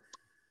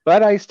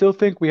I still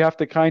think we have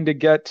to kind of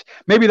get,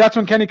 maybe that's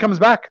when Kenny comes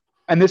back,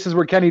 and this is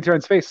where Kenny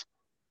turns face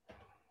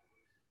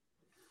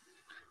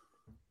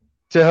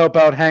to help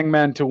out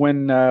Hangman to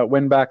win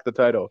back the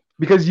title,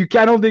 because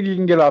I don't think you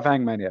can get off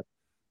Hangman yet.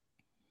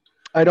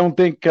 I don't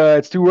think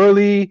it's too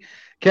early.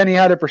 Kenny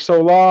had it for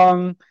so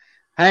long.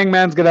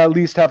 Hangman's gonna at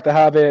least have to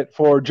have it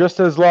for just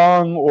as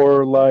long,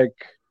 or like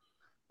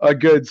a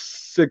good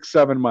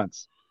 6-7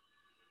 months.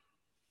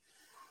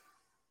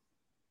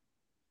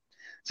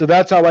 So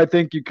that's how I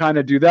think you kind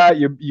of do that.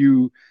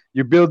 You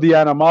build the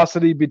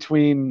animosity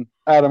between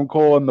Adam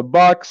Cole and the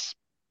Bucks.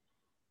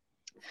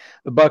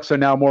 The Bucks are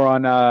now more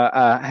on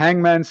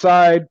Hangman's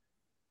side.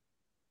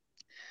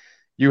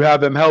 You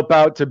have him help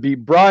out to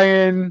beat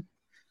Bryan.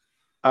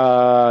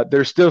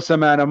 There's still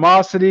some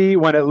animosity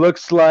when it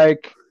looks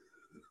like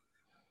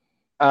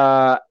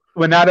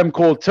when Adam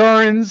Cole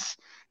turns,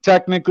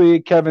 technically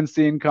Kevin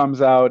Steen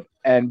comes out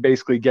and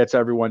basically gets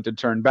everyone to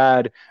turn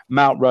bad.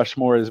 Mount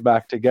Rushmore is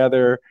back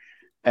together.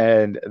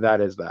 And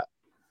that is that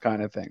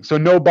kind of thing. So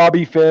no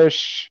Bobby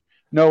Fish,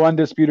 no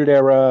Undisputed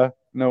Era,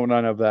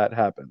 none of that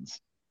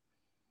happens.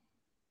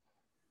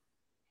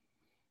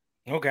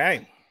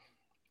 Okay.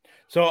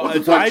 So what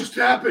the fuck just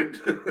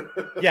happened?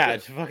 Yeah,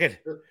 it's fucking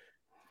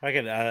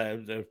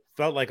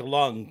felt like a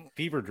long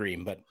fever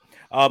dream, but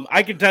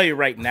I can tell you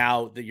right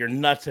now that you're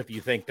nuts if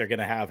you think they're going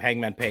to have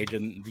Hangman Page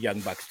and the Young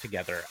Bucks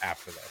together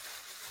after this.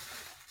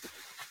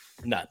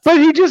 Nuts.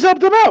 But he just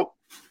helped them out.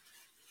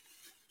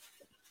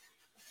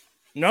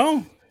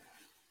 No,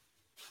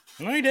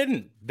 he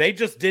didn't. They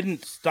just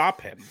didn't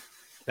stop him.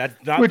 That's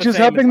not which is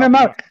helping them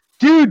out.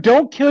 Dude,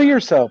 don't kill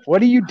yourself.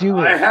 What are you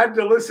doing? I had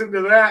to listen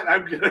to that.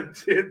 I'm gonna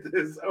get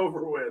this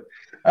over with.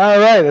 All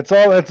right, that's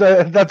all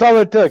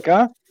it took,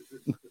 huh?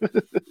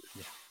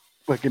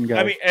 Fucking guy.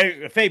 I mean,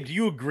 Fabe, do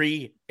you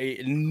agree?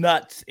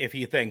 Nuts if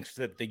he thinks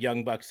that the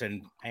Young Bucks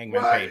and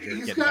Hangman Page are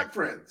he's got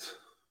friends.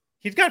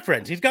 He's got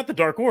friends. He's got the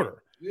Dark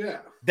Order. Yeah.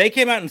 They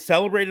came out and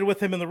celebrated with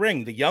him in the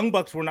ring. The Young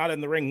Bucks were not in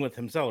the ring with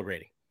him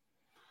celebrating,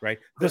 right?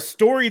 The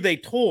story they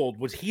told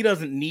was he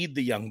doesn't need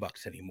the Young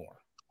Bucks anymore.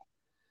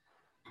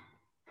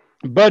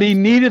 But he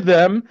needed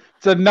them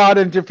to not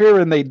interfere,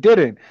 and they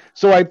didn't.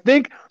 So I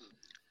think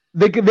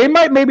They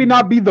might maybe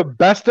not be the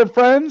best of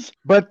friends,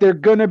 but they're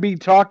gonna be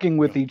talking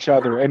with each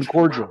other and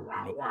cordial.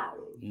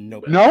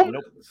 Nope. No?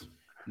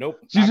 Nope.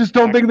 You just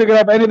don't think they're gonna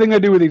have anything to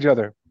do with each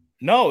other.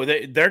 No,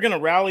 they're gonna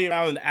rally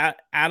around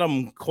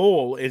Adam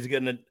Cole.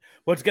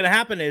 What's gonna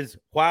happen is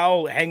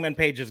while Hangman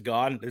Page is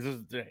gone, this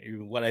is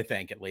what I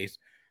think at least.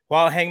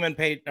 While Hangman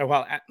Page, or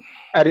while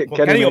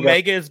Kenny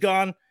Omega is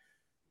gone,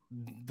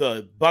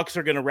 the Bucks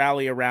are gonna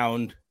rally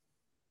around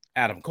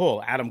Adam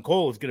Cole. Adam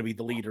Cole is gonna be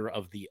the leader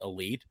of the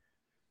Elite,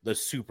 the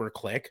Super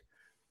Clique.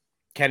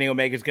 Kenny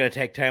Omega is gonna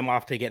take time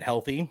off to get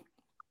healthy.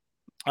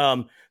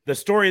 The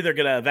story they're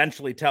gonna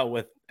eventually tell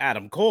with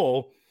Adam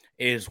Cole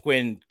is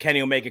when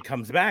Kenny Omega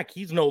comes back,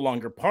 he's no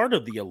longer part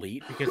of the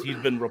Elite because he's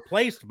been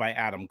replaced by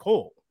Adam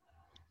Cole.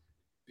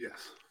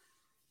 Yes.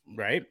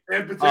 Right?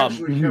 And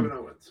potentially Kevin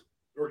Owens.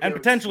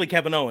 Potentially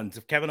Kevin Owens.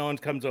 If Kevin Owens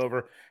comes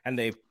over and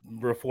they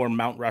reform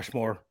Mount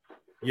Rushmore,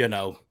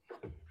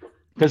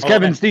 Because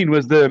Kevin Steen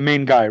was the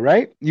main guy,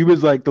 right? He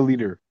was like the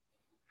leader.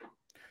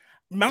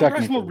 Mount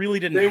Rushmore really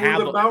didn't have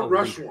the Mount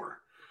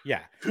Rushmore.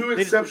 Yeah. Two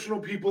exceptional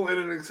people and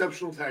an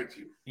exceptional tag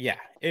team. Yeah.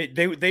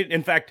 They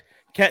in fact,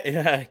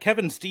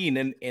 Kevin Steen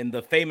in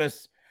the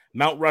famous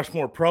Mount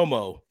Rushmore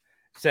promo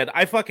said,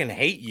 "I fucking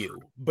hate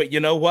you, but you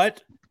know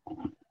what?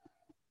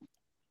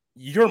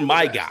 You're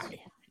my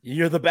guy.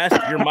 You're the best.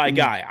 You're my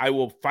guy. I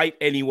will fight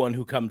anyone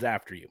who comes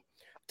after you."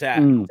 To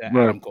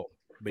Adam Cole.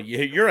 But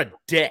you're a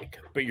dick,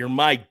 but you're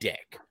my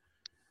dick.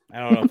 I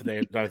don't know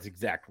if that's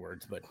exact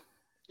words, but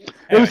anyway.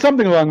 It was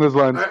something along those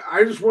lines.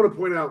 I just want to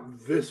point out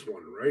this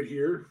one right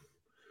here.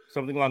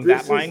 Something along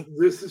that line.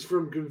 This is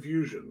from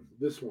Confusion.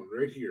 This one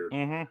right here.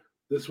 Mm-hmm.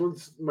 This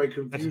one's my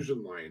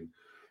Confusion line.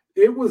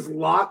 It was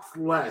lots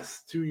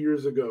less 2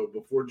 years ago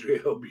before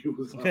JLB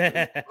was on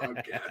the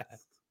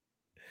podcast.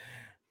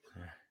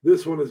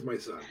 This one is my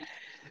son.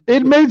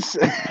 It made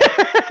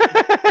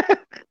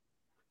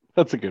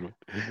That's a good one.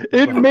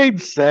 It made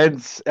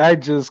sense. I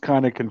just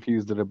kind of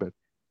confused it a bit.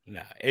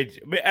 No,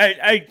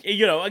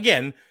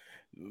 again,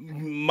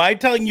 my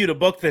telling you to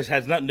book this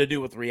has nothing to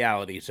do with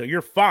reality, so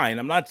you're fine.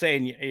 I'm not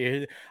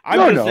saying.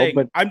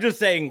 I'm just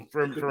saying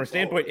from a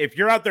standpoint, if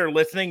you're out there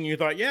listening and you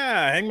thought,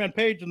 yeah, Hangman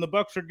Page and the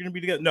Bucks are going to be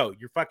together, no,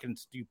 you're fucking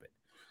stupid.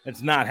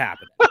 It's not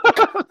happening.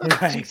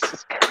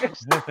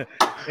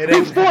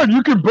 It's fun.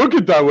 You can book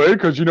it that way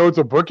because it's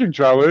a booking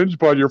challenge,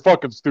 but you're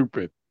fucking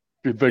stupid.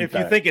 If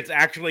you think it's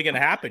actually going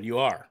to happen, you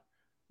are.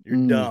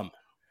 You're dumb.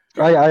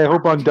 I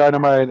hope on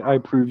Dynamite I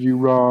prove you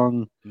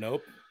wrong.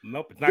 Nope.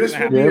 It's not going to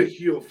happen. This will be a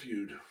heel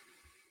feud.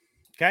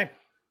 Okay.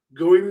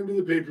 Going into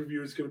the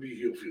pay-per-view, it's going to be a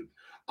heel feud.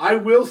 I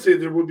will say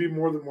there will be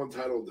more than one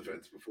title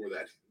defense before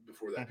that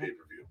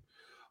pay-per-view.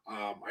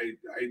 I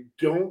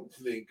don't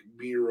think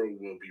Miro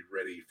will be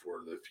ready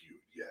for the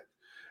feud yet.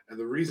 And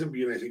the reason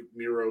being, I think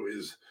Miro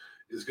is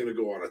going to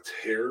go on a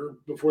tear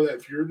before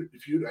that feud.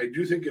 I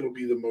do think it'll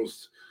be the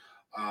most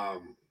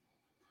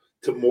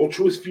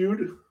tumultuous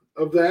feud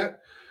of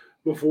that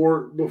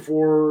before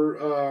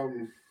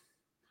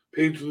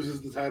Page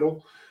loses the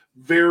title.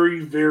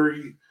 Very,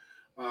 very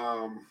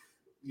the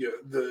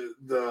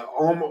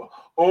almost,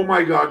 oh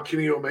my God,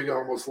 Kenny Omega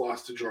almost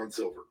lost to John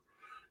Silver.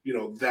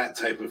 That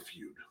type of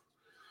feud.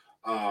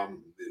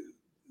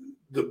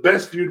 The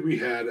best feud we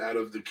had out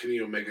of the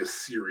Kenny Omega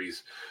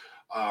series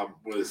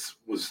was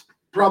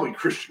probably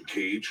Christian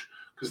Cage,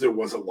 because there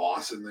was a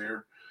loss in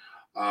there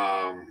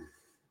on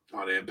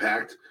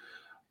Impact.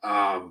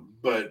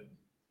 But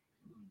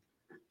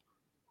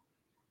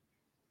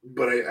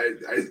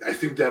I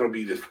think that'll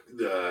be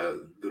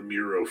the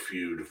Miro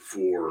feud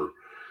for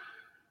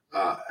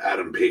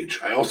Adam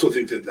Page. I also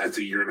think that's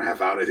a year and a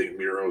half out. I think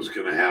Miro is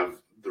going to have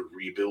the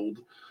rebuild,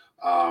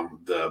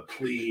 the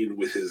pleading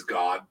with his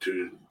God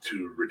to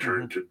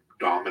return to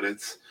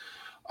dominance.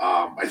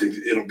 I think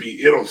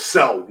it'll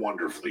sell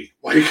wonderfully.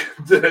 Like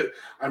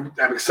I'm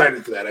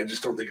excited for that. I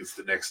just don't think it's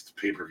the next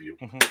pay-per-view.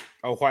 Mm-hmm.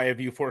 Oh, why have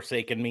you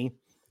forsaken me?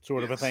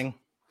 Sort of a thing.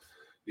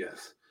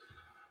 Yes.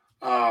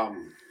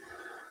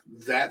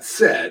 That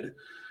said,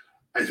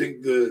 I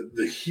think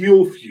the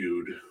heel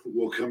feud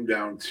will come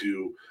down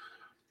to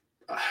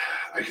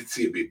I could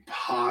see it be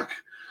Pac.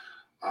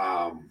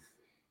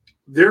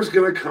 There's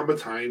going to come a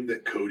time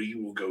that Cody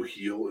will go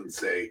heel and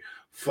say,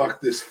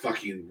 fuck this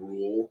fucking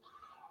rule.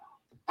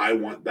 I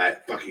want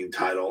that fucking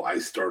title. I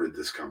started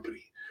this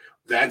company.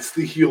 That's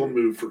the heel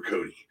move for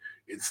Cody.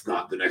 It's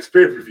not the next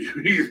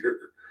pay-per-view either.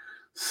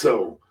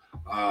 So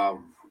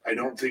I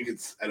don't think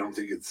it's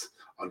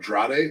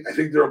Andrade. I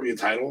think there'll be a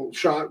title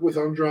shot with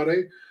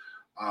Andrade.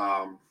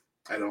 I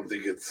don't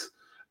think it's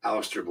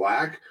Aleister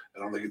Black. I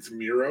don't think it's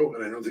Miro,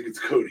 and I don't think it's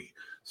Cody.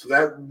 So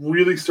that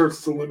really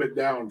starts to limit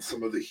down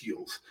some of the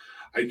heels.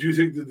 I do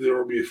think that there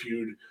will be a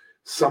feud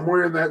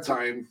somewhere in that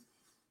time.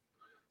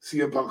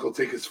 CM Punk will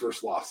take his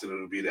first loss, and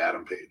it'll be to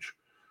Adam Page.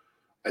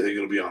 I think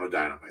it'll be on a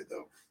Dynamite,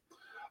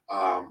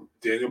 though.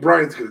 Daniel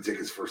Bryan's going to take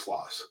his first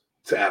loss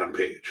to Adam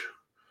Page.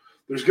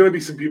 There's going to be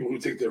some people who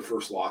take their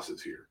first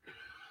losses here.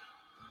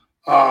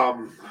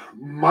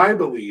 My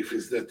belief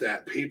is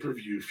that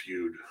pay-per-view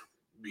feud,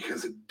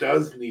 because it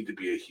does need to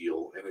be a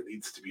heel and it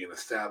needs to be an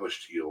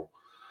established heel,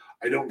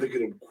 I don't think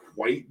it'll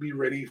quite be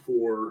ready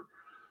for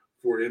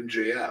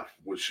MJF,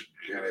 which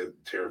kind of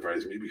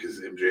terrifies me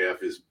because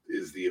MJF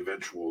is the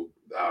eventual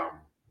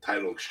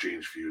title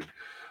exchange feud.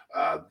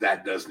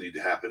 That does need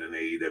to happen in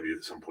AEW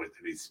at some point.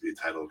 There needs to be a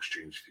title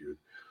exchange feud.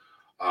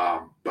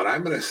 But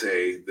I'm going to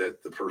say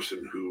that the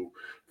person who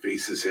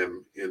faces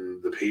him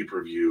in the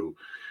pay-per-view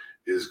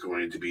is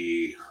going to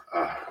be,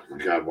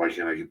 God, why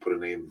can't I put a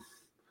name?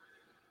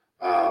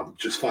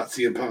 Just fought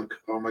CM Punk.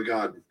 Oh my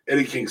God.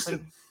 Eddie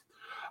Kingston.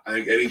 I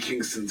think Eddie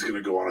Kingston's going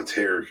to go on a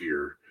tear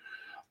here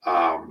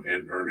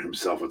and earn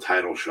himself a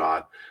title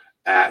shot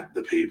at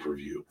the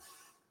pay-per-view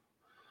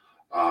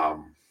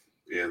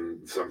in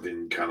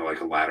something kind of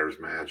like a ladders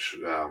match.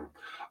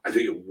 I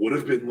think it would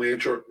have been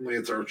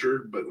Lance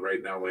Archer, but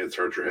right now Lance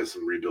Archer has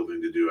some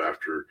rebuilding to do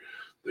after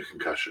the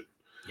concussion.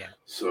 Yeah.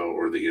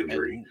 Or the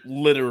injury.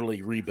 And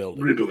literally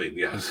rebuilding. Rebuilding,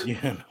 yes.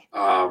 Yeah.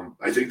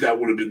 I think that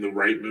would have been the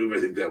right move.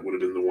 I think that would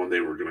have been the one they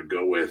were going to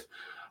go with.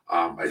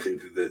 I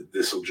think that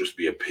this will just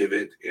be a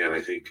pivot, and I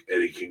think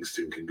Eddie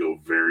Kingston can go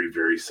very,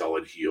 very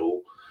solid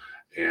heel.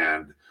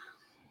 And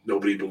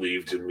nobody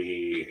believed in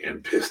me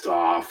and pissed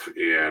off,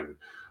 and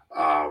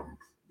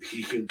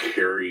he can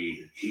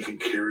carry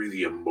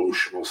the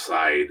emotional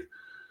side,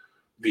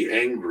 the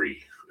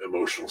angry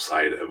emotional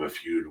side of a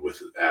feud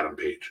with Adam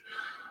Page.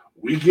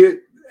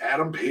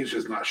 Adam Page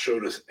has not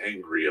shown us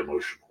angry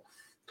emotional.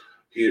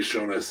 He has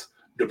shown us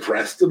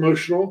depressed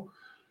emotional.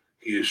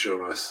 He has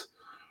shown us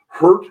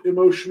hurt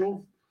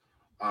emotional.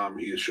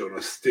 He has shown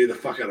us stay the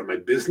fuck out of my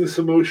business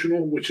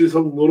emotional, which is a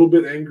little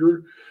bit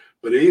anger.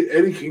 But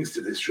Eddie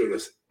Kingston has showed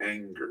us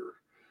anger.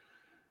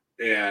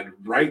 And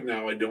right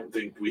now, I don't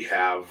think we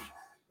have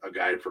a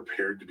guy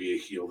prepared to be a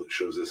heel that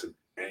shows us an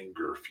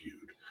anger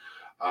feud.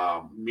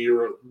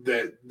 Miro,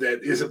 that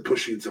isn't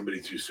pushing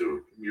somebody too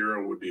soon.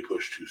 Miro would be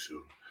pushed too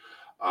soon.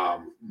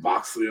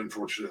 Moxley,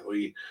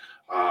 unfortunately,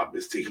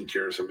 is taking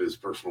care of some of his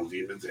personal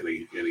demons, and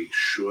he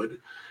should.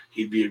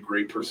 He'd be a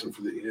great person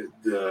for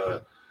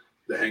the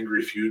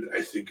angry feud.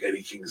 I think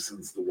Eddie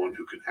Kingston's the one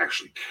who can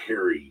actually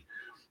carry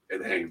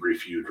an angry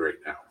feud right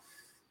now.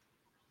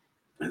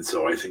 And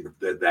so I think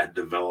that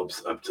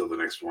develops up till the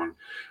next one.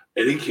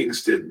 Eddie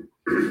Kingston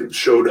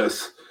showed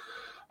us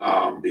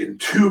in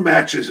 2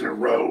 matches in a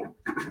row,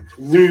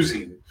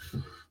 losing,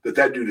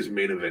 that dude is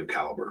main event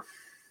caliber.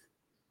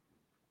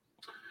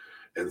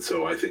 And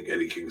so I think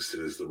Eddie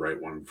Kingston is the right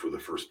one for the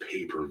first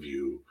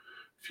pay-per-view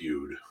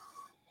feud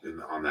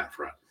on that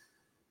front.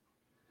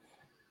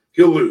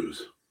 He'll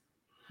lose.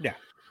 Yeah.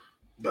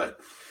 But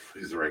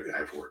he's the right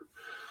guy for it.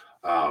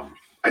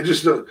 I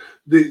just know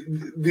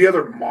the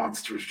other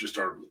monsters just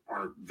aren't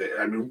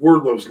there. I mean,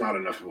 Wardlow's not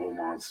enough of a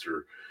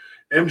monster.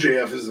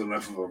 MJF isn't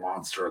enough of a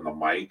monster on the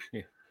mic.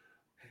 Yeah.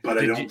 But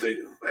I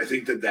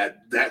think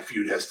that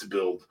feud has to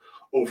build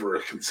over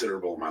a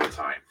considerable amount of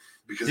time.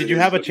 Did you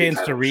have a chance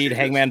to read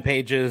Hangman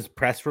Page's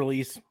press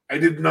release? I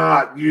did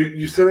not.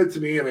 You sent it to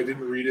me, and I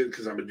didn't read it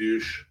because I'm a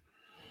douche.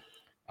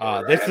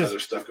 This is other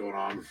stuff going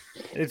on.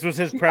 This was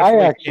his press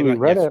release. I actually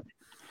read it.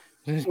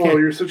 Oh,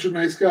 you're such a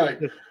nice guy.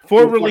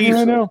 For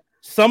release,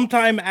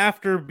 sometime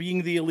after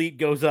Being the Elite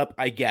goes up,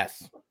 I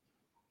guess.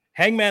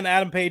 Hangman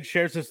Adam Page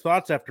shares his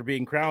thoughts after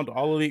being crowned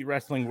All Elite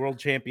Wrestling World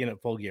Champion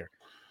at Full Gear.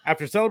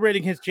 After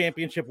celebrating his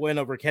championship win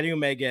over Kenny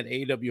Omega at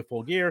AEW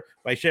Full Gear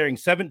by sharing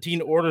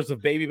 17 orders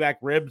of baby back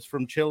ribs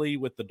from Chile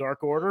with the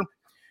Dark Order,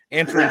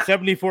 answering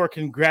 74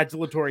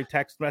 congratulatory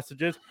text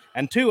messages,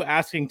 and 2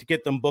 asking to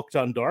get them booked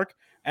on Dark,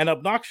 and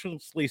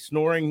obnoxiously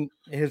snoring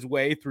his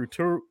way through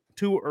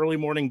two early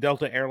morning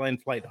Delta Airline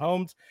flight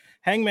homes,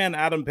 Hangman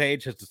Adam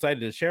Page has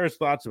decided to share his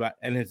thoughts about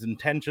and his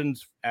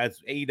intentions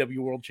as AEW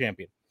World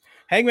Champion.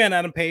 Hangman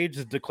Adam Page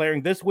is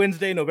declaring this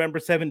Wednesday, November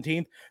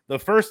 17th, the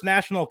first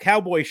National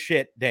Cowboy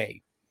Shit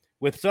Day,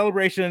 with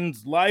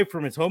celebrations live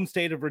from his home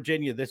state of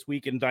Virginia this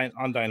week on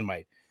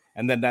Dynamite.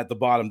 And then at the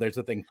bottom, there's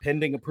a thing,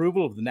 pending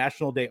approval of the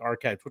National Day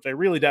archives, which I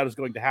really doubt is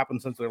going to happen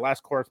since their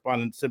last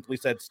correspondent simply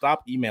said,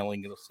 stop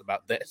emailing us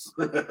about this.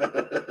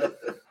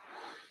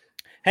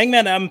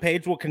 Hangman Adam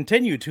Page will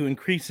continue to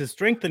increase his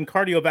strength and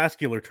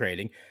cardiovascular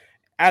training,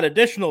 add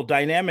additional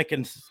dynamic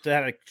and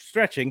static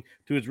stretching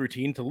to his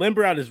routine to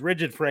limber out his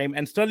rigid frame,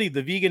 and study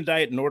the vegan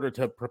diet in order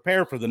to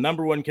prepare for the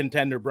number 1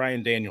 contender,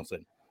 Bryan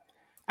Danielson.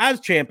 As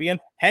champion,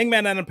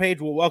 Hangman Adam Page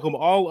will welcome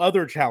all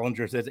other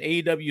challengers as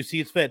AEW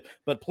sees fit,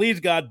 but please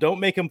God, don't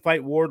make him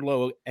fight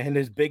Wardlow and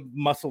his big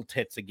muscle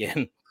tits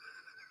again.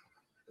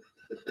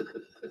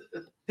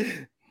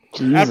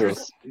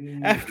 Jesus.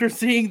 After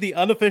seeing the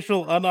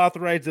unofficial,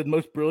 unauthorized, and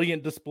most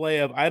brilliant display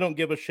of I don't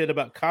give a shit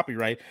about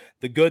copyright,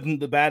 the good and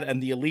the bad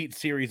and the elite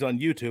series on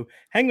YouTube,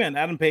 Hangman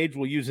Adam Page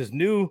will use his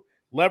new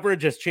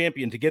leverage as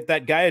champion to get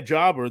that guy a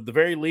job, or at the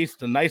very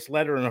least, a nice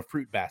letter and a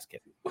fruit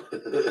basket.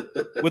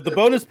 With the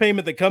bonus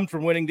payment that comes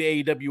from winning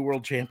the AEW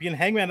World Champion,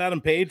 Hangman Adam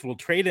Page will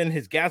trade in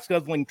his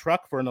gas-guzzling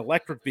truck for an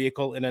electric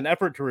vehicle in an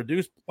effort to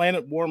reduce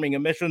planet-warming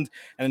emissions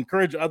and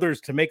encourage others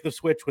to make the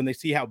switch when they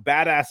see how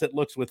badass it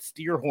looks with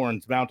steer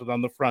horns mounted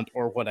on the front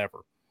or whatever.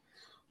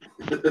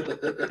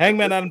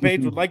 Hangman Adam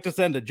Page would like to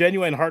send a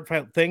genuine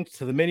heartfelt thanks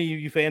to the many of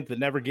you fans that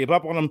never gave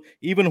up on him,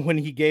 even when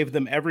he gave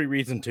them every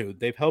reason to.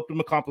 They've helped him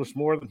accomplish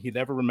more than he'd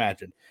ever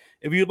imagined.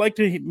 If you'd like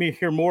to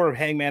hear more of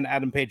Hangman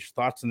Adam Page's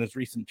thoughts on his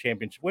recent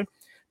championship win,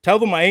 tell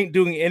them I ain't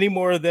doing any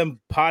more of them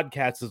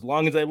podcasts as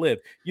long as I live.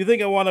 You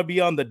think I want to be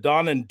on the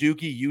Don and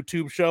Dookie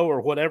YouTube show or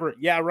whatever?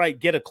 Yeah, right.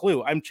 Get a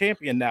clue. I'm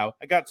champion now.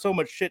 I got so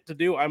much shit to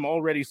do. I'm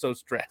already so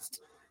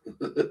stressed.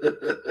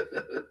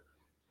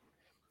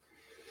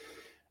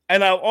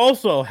 And I'll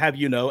also have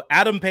you know,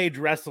 Adam Page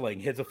Wrestling,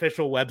 his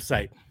official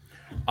website.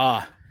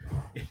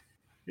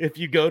 If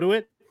you go to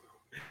it,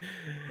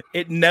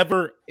 it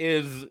never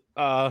is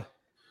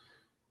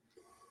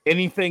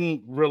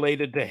anything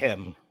related to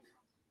him.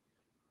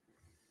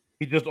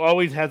 He just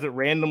always has it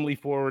randomly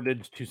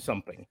forwarded to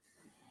something.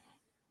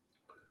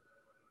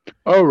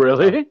 Oh,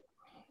 really?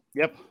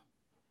 Yep.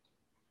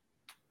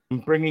 I'm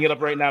bringing it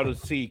up right now to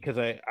see because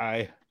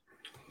I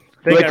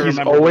think like I he's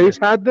remember. always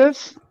had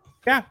this?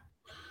 Yeah.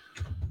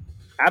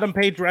 Adam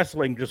Page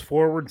Wrestling just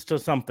forwards to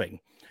something.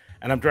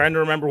 And I'm trying to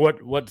remember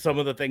what some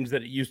of the things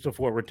that it used to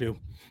forward to.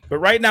 But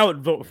right now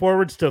it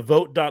forwards to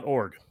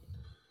vote.org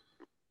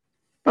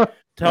to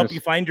help you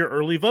find your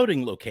early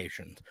voting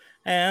locations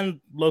and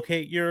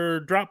locate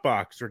your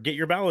Dropbox or get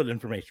your ballot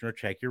information or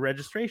check your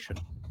registration.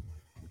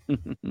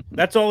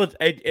 That's all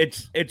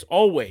it's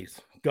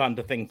always gone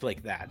to things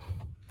like that.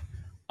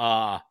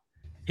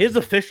 His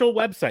official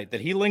website that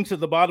he links at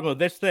the bottom of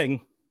this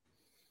thing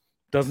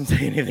doesn't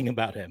say anything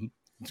about him.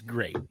 It's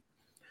great.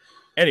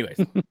 Anyways.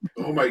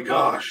 Oh my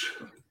gosh.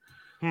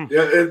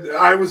 Yeah, and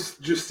I was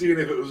just seeing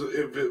if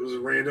it was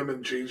random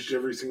and changed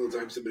every single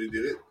time somebody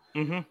did it.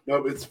 Mm-hmm.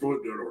 No, it's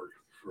vote.org.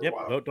 Yep,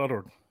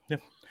 vote.org.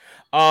 Yep.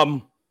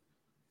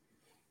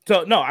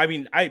 So no, I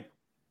mean I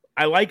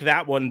like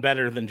that one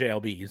better than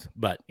JLB's,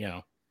 but you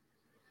know,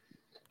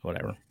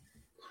 whatever.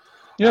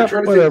 Yeah, I'm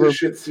trying to take this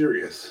shit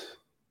serious.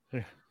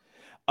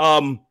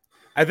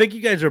 I think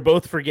you guys are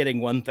both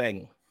forgetting one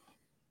thing.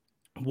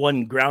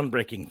 One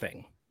groundbreaking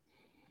thing.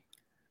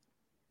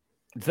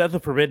 It's that the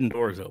Forbidden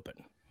Door is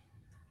open.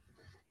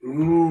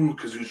 Ooh,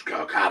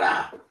 Kazuchika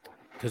Okada.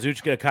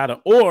 Kazuchika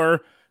Okada,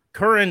 or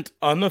current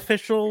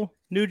unofficial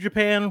New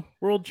Japan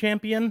World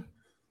Champion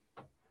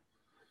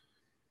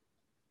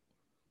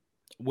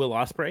Will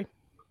Ospreay.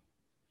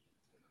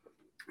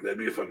 That'd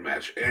be a fun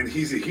match. And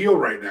he's a heel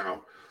right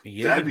now.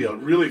 That'd be a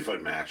really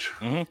fun match.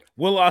 Mm-hmm.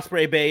 Will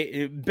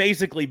Ospreay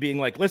basically being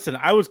like, listen,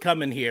 I was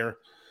coming here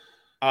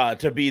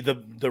to be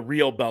the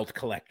real belt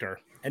collector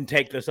and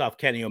take this off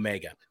Kenny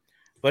Omega.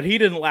 But he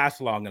didn't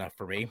last long enough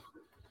for me.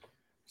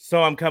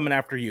 So I'm coming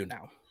after you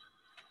now.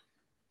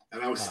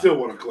 And I still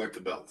want to collect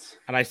the belts.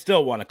 And I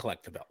still want to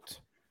collect the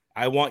belts.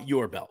 I want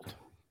your belt.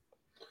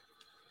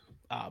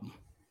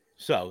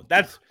 So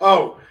that's...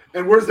 Oh,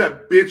 and where's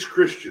that bitch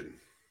Christian?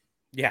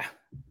 Yeah.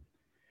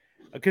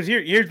 Because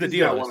here's the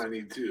deal. That's one I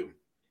need too.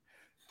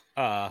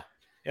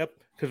 Yep.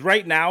 Because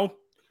right now,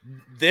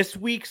 this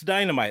week's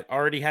Dynamite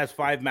already has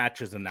 5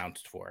 matches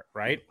announced for it,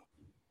 right?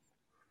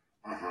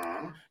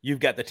 Uh-huh. You've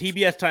got the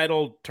TBS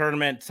title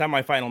tournament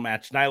semifinal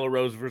match, Nyla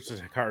Rose versus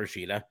Hikaru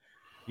Shida.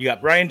 You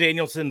got Bryan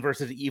Danielson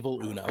versus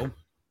Evil Uno.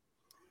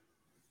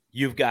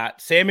 You've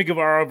got Sammy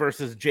Guevara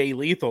versus Jay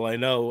Lethal. I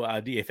know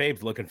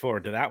DFA's looking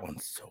forward to that one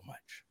so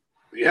much.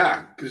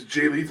 Yeah, because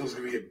Jay Lethal's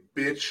going to get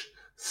bitch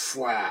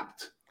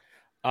slapped.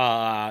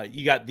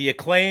 You got the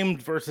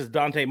Acclaimed versus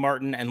Dante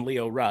Martin and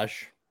Leo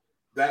Rush.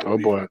 Oh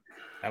boy,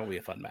 that'll be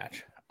a fun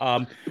match.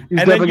 He's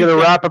definitely going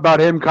to rap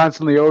about him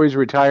constantly always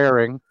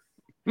retiring.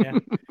 Yeah.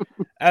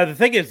 The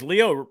thing is,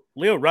 Leo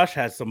Rush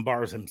has some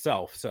bars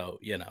himself, so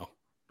you know.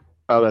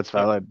 Oh, that's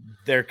valid.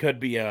 There could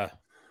be a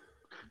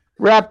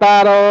rap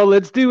battle.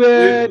 Let's do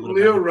it.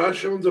 Leo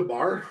Rush owns a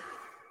bar.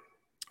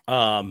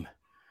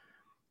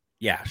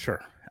 Yeah,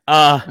 sure.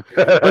 But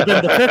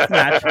then the fifth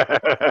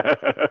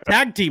match,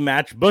 tag team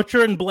match,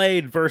 Butcher and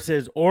Blade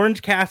versus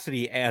Orange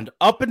Cassidy, and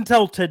up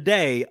until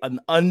today, an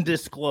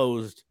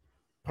undisclosed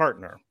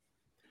partner.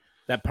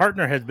 That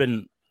partner has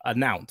been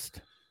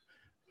announced.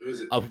 Who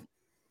is it?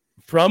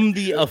 From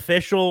the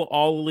official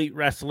All Elite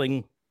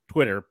Wrestling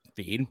Twitter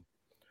feed.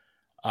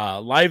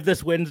 Live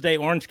this Wednesday,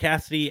 Orange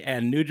Cassidy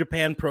and New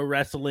Japan Pro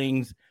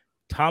Wrestling's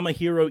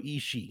Tomohiro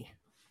Ishii,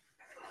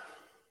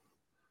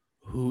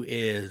 who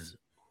is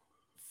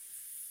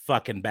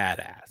fucking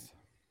badass.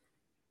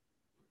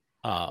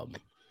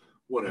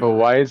 Whatever. But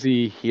why is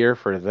he here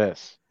for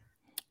this?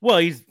 Well,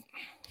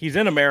 he's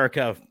in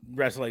America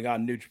wrestling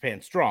on New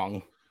Japan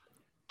Strong.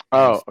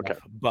 Oh, okay.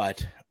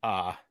 But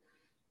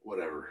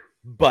whatever.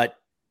 But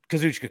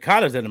Kazuchika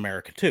Okada's in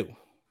America too,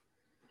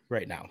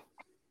 right now.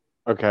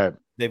 Okay.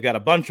 They've got a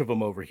bunch of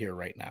them over here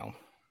right now.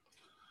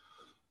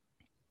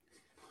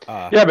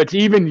 Yeah, but to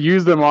even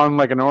use them on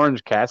like an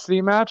Orange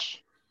Cassidy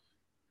match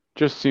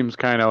just seems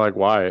kind of like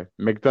why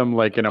make them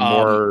like in a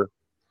more.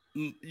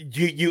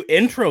 You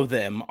intro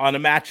them on a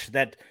match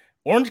that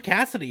Orange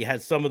Cassidy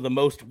has some of the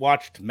most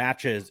watched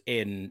matches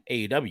in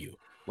AEW,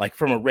 like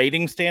from a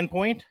rating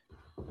standpoint.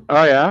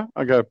 Oh yeah,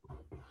 okay.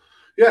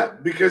 Yeah,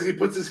 because he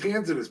puts his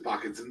hands in his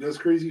pockets and does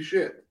crazy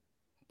shit.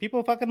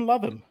 People fucking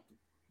love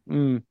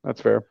him. That's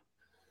fair.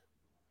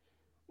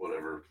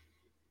 Whatever.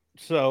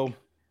 So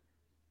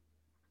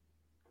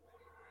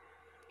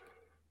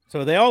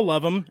they all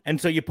love him, and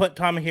so you put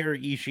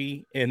Tomohiro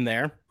Ishii in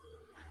there.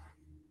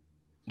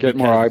 Get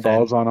more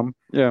eyeballs on him.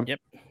 Yeah. Yep.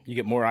 You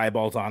get more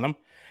eyeballs on him.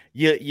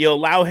 You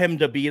allow him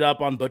to beat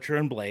up on Butcher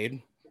and Blade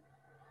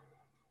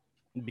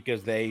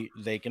because they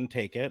can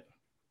take it.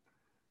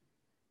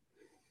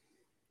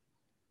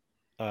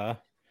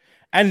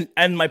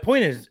 And my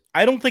point is,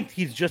 I don't think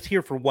he's just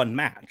here for one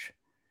match.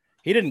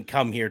 He didn't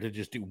come here to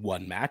just do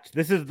one match.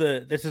 This is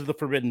the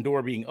Forbidden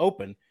Door being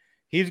open.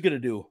 He's going to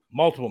do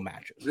multiple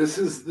matches. This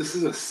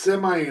is a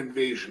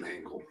semi-invasion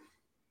angle.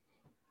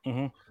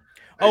 Mm-hmm.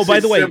 Oh,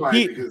 by the way,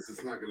 because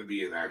it's not going to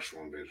be an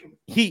actual invasion.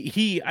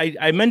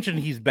 I mentioned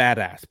he's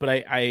badass, but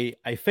I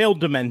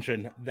failed to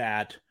mention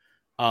that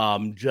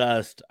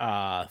just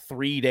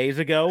 3 days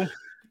ago,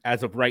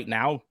 as of right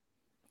now,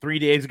 3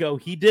 days ago,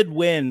 he did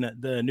win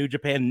the New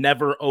Japan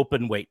Never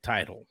Openweight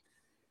title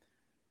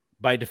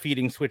by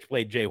defeating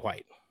Switchblade Jay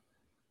White.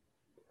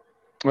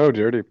 Oh,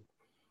 dirty.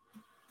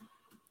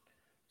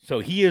 So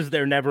he is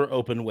their Never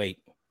Openweight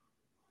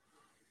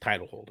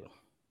title holder.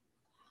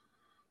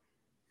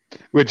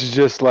 Which is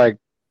just like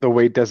the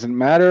weight doesn't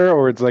matter,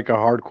 or it's like a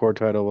hardcore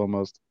title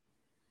almost.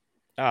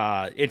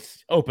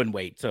 It's open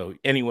weight, so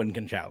anyone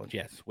can challenge.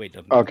 Yes, weight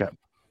doesn't matter.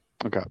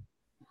 Okay.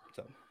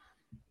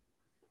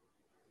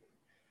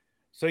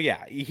 So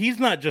yeah, he's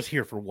not just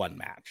here for one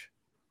match.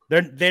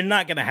 They're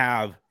not going to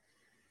have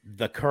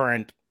the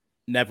current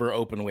Never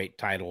Openweight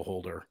title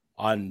holder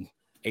on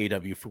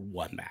AEW for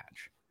one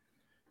match.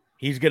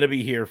 He's going to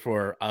be here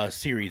for a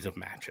series of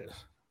matches.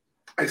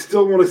 I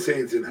still want to say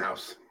it's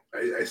in-house.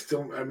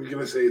 I'm going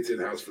to say it's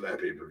in-house for that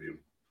pay-per-view.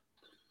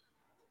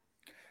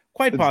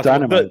 Quite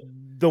possible.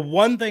 The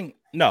one thing,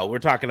 no, we're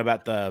talking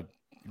about the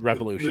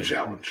Revolution. The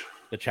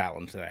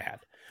challenge that I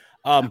had.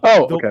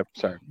 Okay.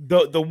 Sorry.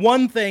 The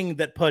one thing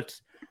that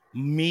puts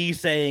me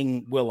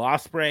saying Will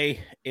Ospreay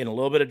in a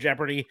little bit of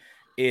jeopardy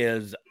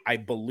is I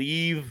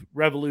believe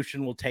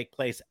Revolution will take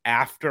place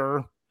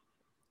after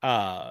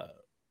Wrestle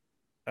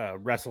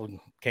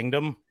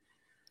Kingdom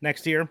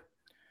next year.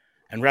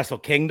 And Wrestle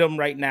Kingdom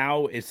right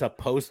now is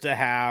supposed to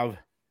have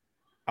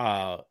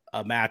a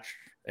match,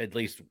 at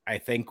least I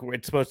think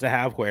it's supposed to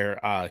have, where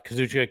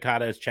Kazuchika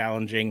Okada is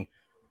challenging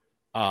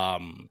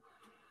Shingo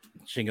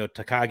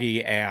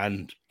Takagi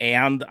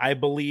and I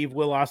believe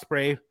Will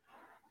Ospreay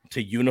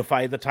to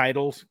unify the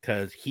titles,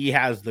 because he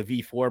has the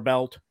V4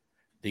 belt,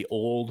 the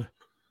old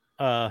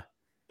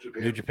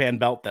New Japan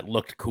belt that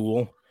looked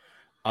cool.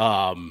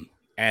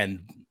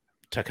 And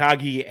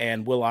Takagi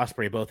and Will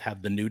Ospreay both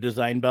have the new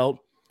design belt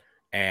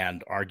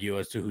and argue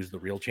as to who's the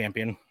real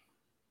champion.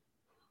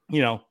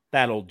 You know,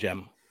 that old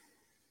gem.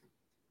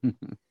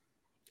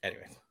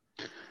 Anyways.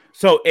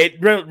 So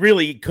it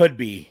really could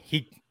be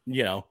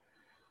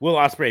Will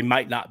Ospreay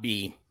might not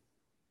be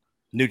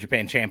New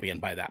Japan champion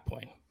by that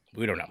point.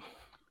 We don't know.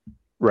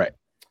 Right.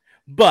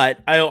 But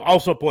I'll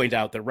also point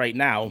out that right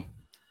now,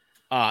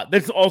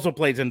 this also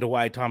plays into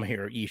why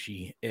Tomohiro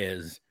Ishii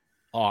is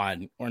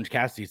on Orange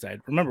Cassidy's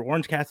side. Remember,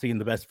 Orange Cassidy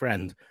and the Best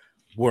Friends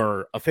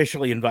were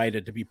officially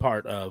invited to be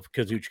part of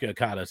Kazuchika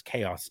Okada's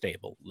Chaos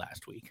stable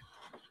last week.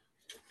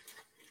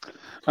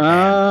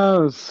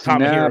 Oh,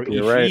 Tomohiro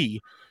Ishii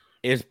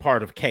is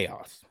part of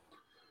Chaos.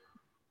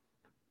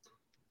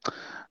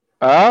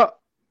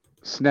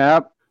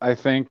 Snap. I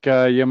think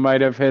you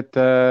might have hit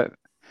the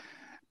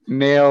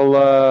nail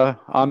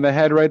on the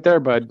head right there,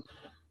 bud.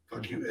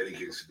 Fuck you, Eddie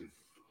Kingston.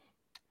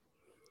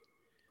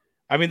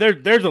 I mean,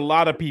 there's a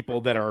lot of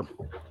people that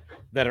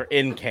are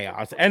in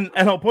Chaos, and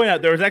I'll point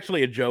out there was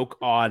actually a joke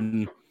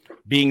on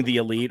being the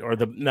Elite, or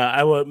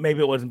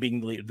maybe it wasn't being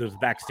the Elite. There was a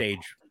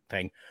backstage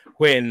thing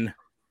when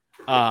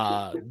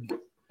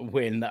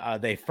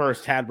they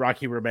first had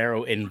Rocky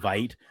Romero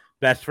invite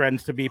Best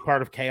Friends to be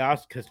part of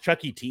Chaos, because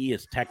Chucky T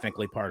is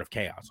technically part of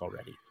Chaos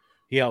already.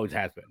 He always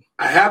has been.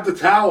 I have the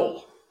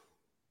towel.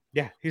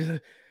 Yeah,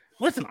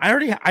 listen.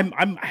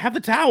 I have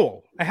the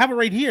towel. I have it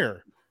right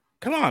here.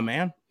 Come on,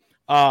 man.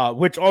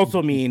 Which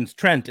also means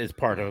Trent is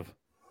part of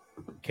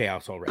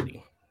Chaos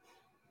already.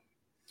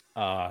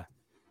 But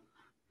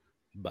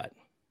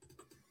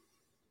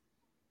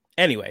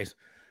anyways,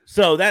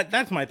 so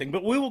that's my thing.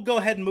 But we will go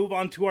ahead and move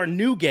on to our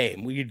new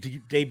game. We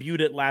debuted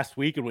it last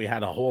week, and we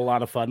had a whole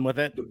lot of fun with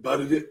it.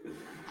 Debutted it.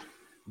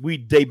 We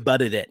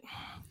debutted it.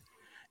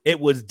 It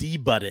was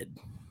debutted.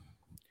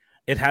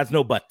 It has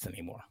no butts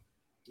anymore.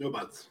 No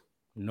butts.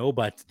 No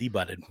butts.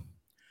 Debutted.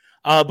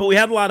 But we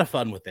had a lot of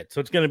fun with it.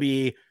 So it's going to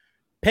be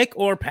pick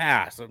or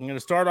pass. I'm going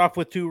to start off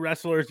with two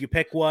wrestlers. You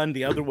pick one.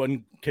 The other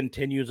one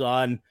continues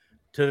on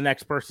to the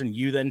next person.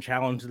 You then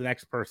challenge the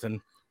next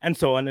person, and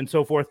so on and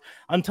so forth,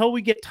 until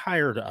we get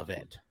tired of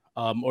it,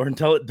 or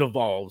until it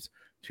devolves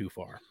too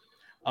far.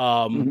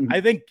 I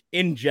think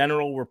in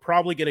general, we're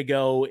probably going to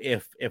go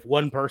if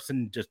one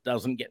person just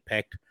doesn't get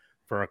picked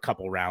for a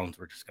couple rounds,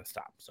 we're just going to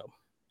stop. So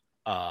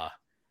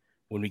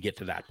when we get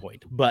to that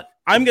point, but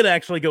I'm going to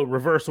actually go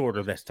reverse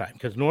order this time,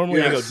 because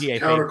normally I go DA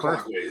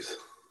first.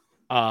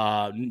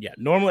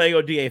 Normally I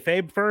go DA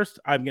Fabe first.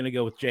 I'm gonna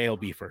go with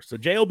JLB first. So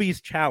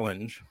JLB's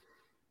challenge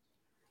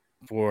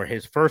for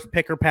his first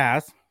pick or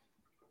pass,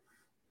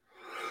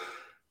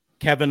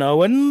 Kevin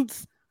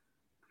Owens,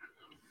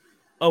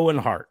 Owen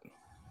Hart.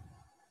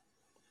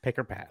 Pick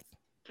or pass.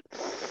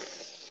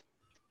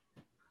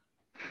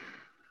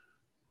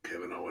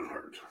 Kevin Owen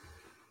Hart.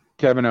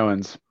 Kevin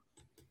Owens.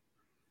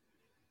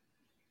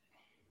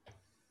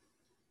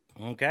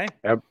 Okay.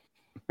 Yep.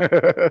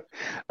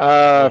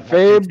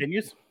 Fabe.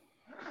 Continues.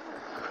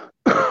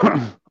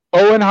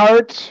 Owen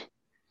Hart.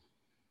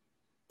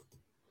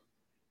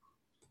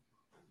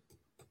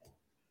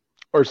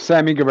 Or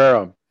Sammy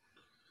Guevara.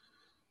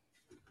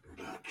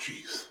 Oh,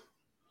 jeez.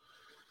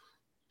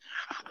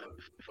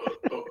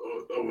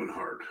 Owen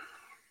Hart.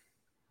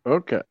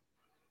 Okay.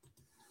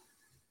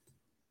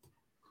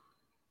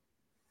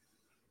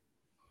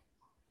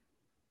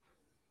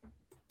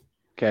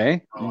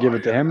 Okay. You give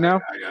it to him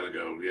now? I gotta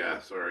go. Yeah,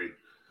 sorry.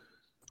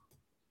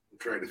 I'm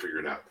trying to figure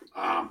it out.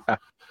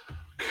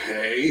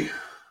 Okay.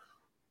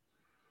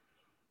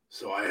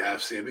 So I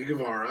have Sammy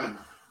Guevara,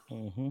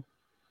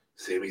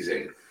 Sami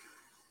Zayn.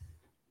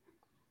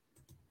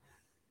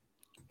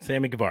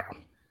 Sammy Guevara.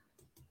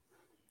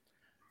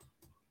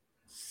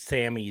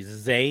 Sami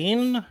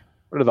Zayn.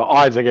 What are the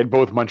odds I get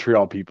both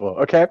Montreal people?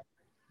 Okay.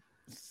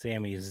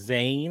 Sami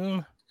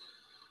Zayn.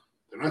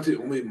 They're not the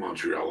only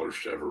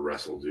Montrealers to ever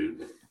wrestle,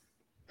 dude.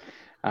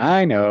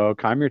 I know.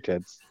 Calm your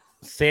tits.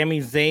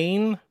 Sami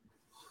Zayn.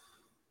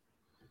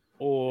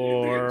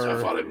 Or I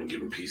thought I'd been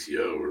given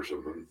PCO or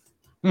something.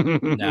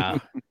 nah.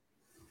 I'm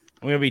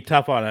gonna be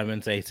tough on him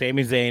and say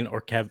Sami Zayn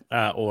or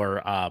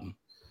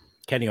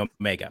Kenny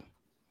Omega.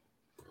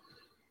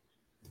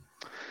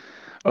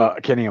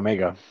 Kenny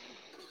Omega.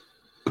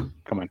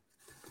 Come on.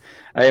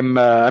 I'm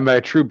a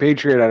true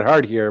patriot at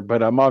heart here,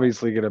 but I'm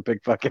obviously gonna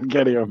pick fucking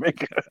Kenny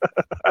Omega.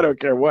 I don't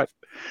care what.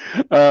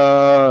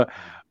 All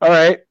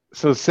right.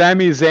 So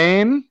Sami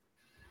Zayn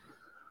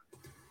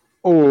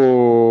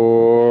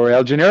or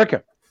El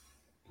Generico.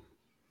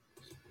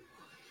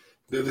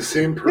 They're the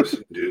same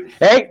person, dude.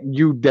 Hey,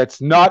 that's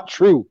not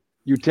true.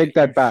 You take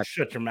that back.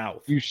 Shut your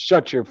mouth. You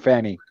shut your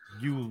fanny.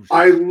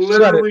 I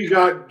literally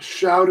got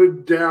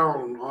shouted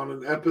down on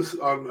an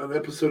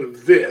episode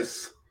of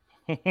this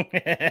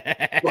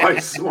by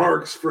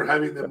Smarks for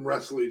having them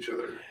wrestle each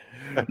other.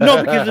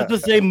 No, because it's the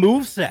same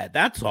moveset.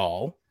 That's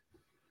all.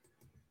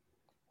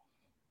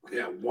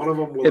 Yeah, one of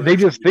them will. They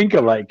just think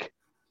alike.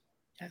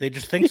 They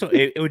just think so.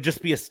 It would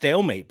just be a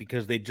stalemate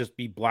because they'd just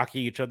be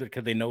blocking each other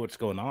because they know what's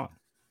going on.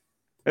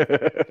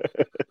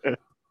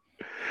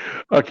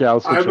 Okay, I'll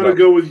switch. I'm going to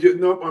go with you.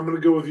 Nope, I'm going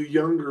to go with you,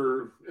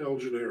 younger El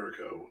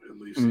Generico,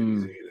 and leave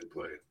Sami Zayn in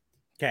play.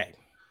 Okay,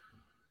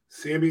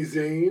 Sami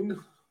Zayn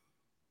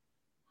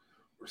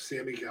or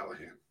Sami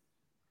Callihan.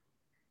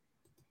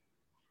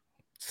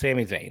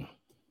 Sami Zayn,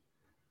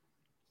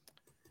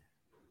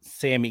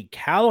 Sami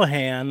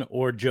Callihan,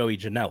 or Joey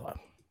Janela.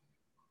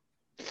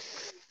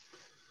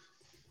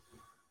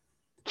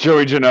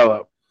 Joey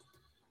Janela.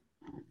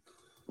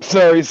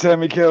 Sorry,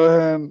 Sami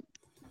Callihan.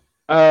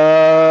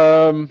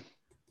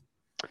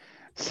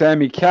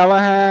 Sami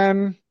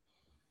Callihan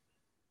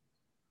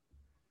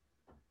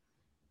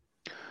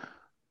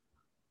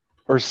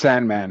or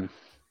Sandman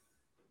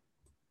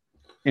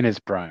in his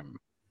prime.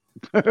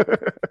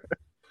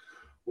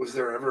 Was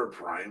there ever a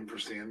prime for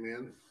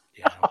Sandman?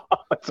 Yeah,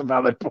 that's a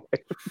valid point.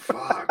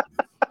 Fuck.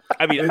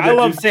 I mean, I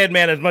love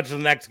Sandman as much as the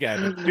next guy,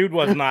 but dude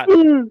was not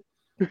a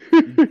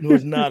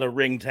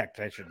ring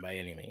technician by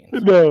any means.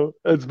 No,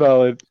 that's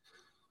valid.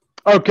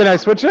 Oh, can I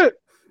switch it?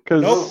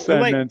 Because nope,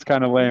 Sandman's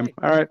kind of lame.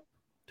 All right.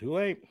 Too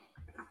late.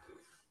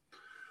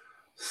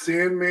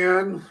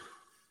 Sandman.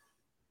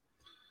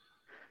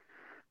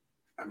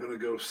 I'm going to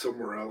go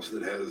somewhere else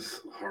that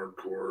has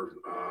hardcore.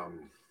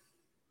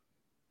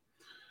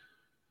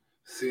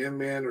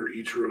 Sandman or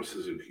Ichiro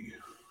Suzuki?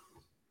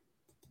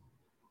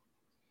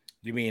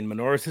 You mean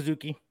Minoru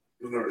Suzuki?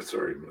 Minoru,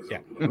 sorry. Yeah.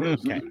 Minoru Okay.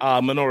 Suzuki.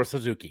 Minoru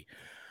Suzuki.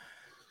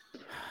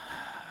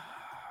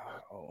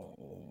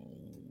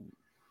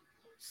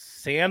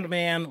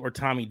 Sandman or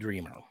Tommy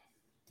Dreamer?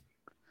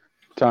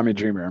 Tommy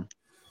Dreamer.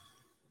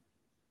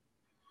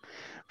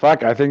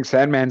 Fuck, I think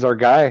Sandman's our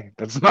guy.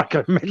 That's not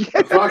going to make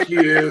it. Fuck, he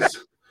is.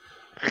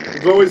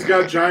 We've always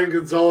got Giant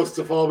Gonzalez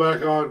to fall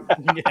back on.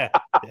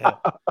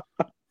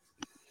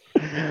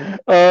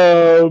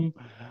 Yeah.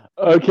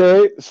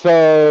 Okay,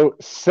 so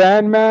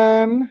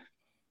Sandman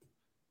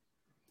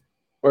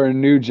or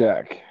New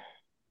Jack?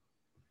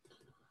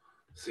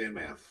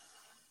 Sandman.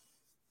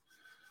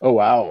 Oh,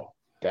 wow.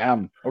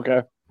 Damn.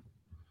 Okay.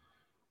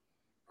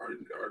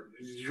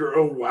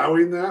 You're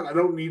wowing that? I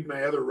don't need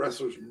my other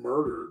wrestlers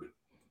murdered.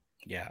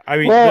 Yeah, I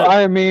mean, well,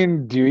 I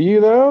mean, do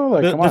you though?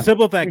 Like, the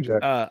simple fact,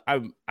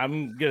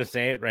 I'm gonna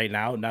say it right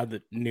now. Now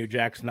that New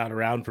Jack's not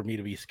around for me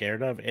to be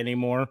scared of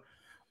anymore,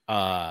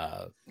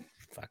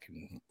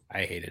 fucking,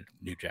 I hated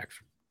New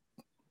Jack's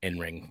in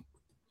ring.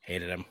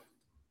 Hated him.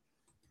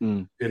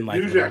 Didn't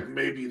like New Jack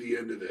may be the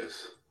end of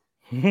this.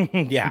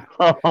 Yeah.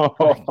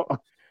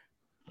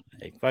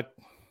 Hey, fuck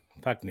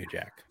New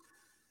Jack.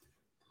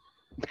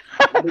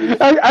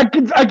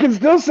 I can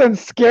still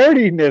sense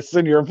scarediness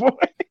in your voice.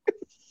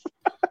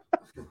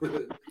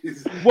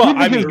 Well, You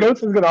think his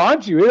ghost is gonna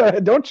haunt you,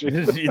 don't you?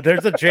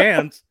 There's a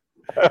chance.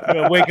 I'm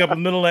gonna wake up in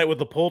the middle of the night with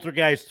the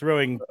poltergeist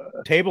throwing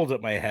tables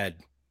at my head.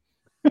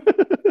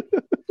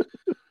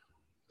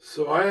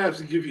 So I have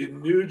to give you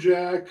New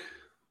Jack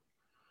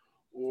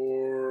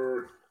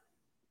or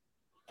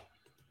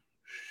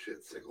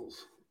shit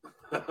sickles.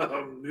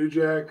 New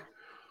Jack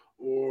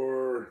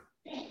or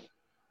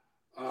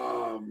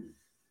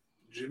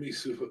Jimmy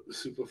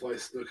Superfly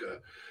Snuka.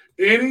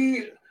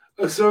 Any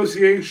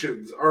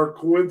associations are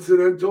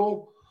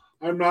coincidental.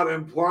 I'm not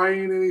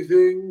implying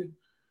anything.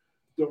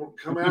 Don't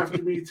come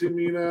after me,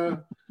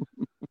 Tamina.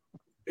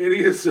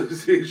 Any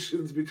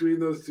associations between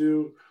those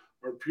two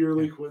are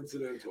purely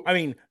coincidental. I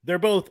mean, they're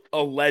both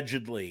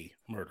allegedly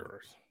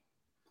murderers.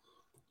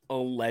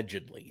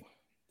 Allegedly.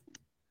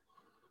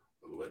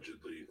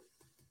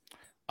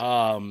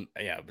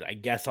 Yeah, I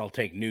guess I'll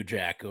take New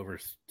Jack over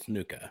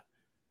Snuka.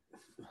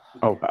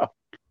 Oh wow.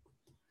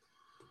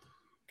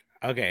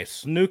 Okay,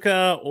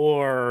 Snuka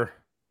or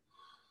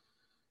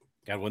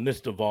God, when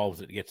this devolves,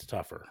 it gets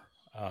tougher.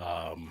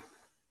 Yeah,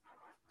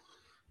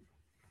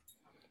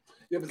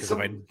 but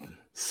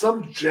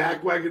some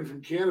jackwagon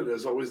from Canada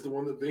is always the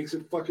one that makes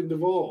it fucking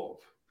devolve.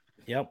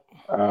 Yep.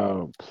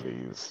 Oh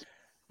please.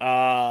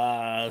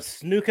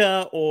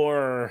 Snuka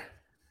or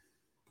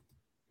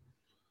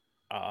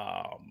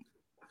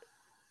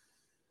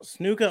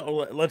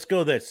Snuka. Let's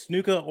go this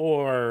Snuka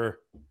or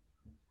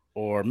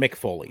Mick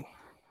Foley.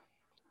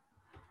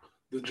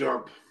 The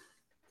jump.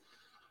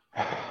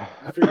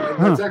 I figured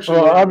that's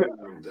actually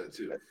that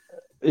too.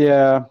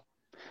 Yeah.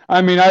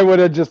 I mean, I would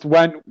have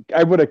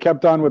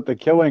kept on with the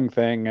killing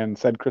thing and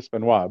said Chris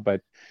Benoit,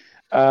 but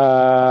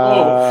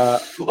oh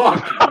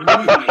fuck me.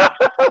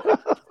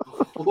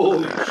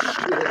 Holy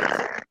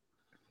shit.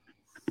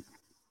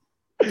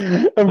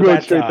 I'm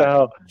going straight to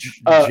hell.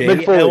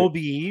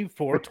 JLB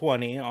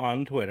 420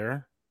 on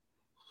Twitter.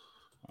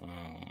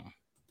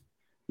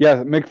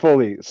 Yeah, Mick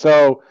Foley.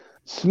 So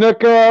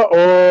Snuka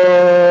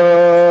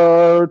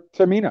or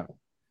Tamina?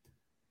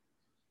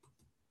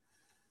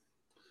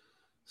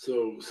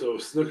 So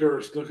Snooker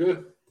or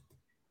Snuka?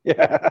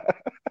 Yeah.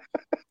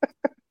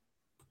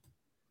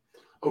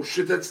 Oh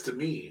shit, that's to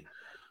me.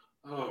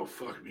 Oh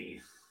fuck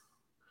me.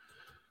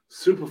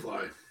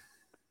 Superfly.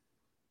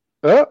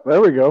 Oh,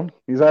 there we go.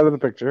 He's out of the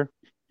picture.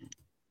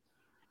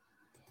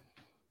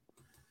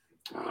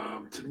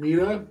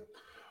 Tamina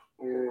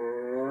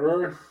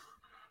or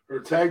her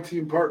tag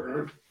team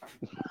partner,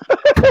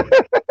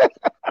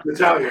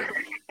 Natalia.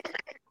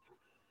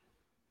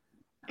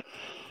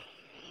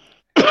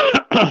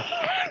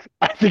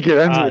 I think it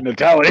ends with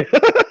Natalia.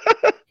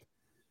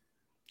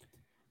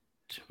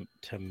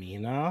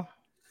 Tamina.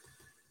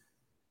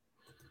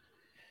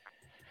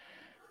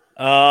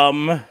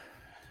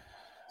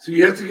 So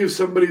you have to give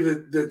somebody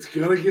that's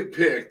gonna get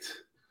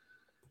picked,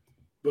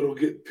 but will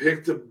get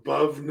picked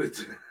above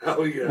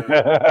Natalia,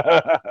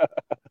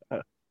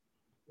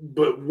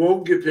 but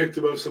won't get picked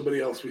above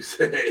somebody else we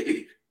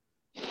say.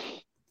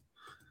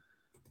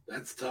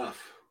 That's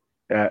tough.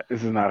 Yeah,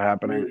 this is not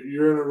happening.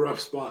 You're in a rough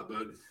spot,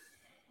 bud.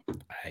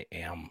 I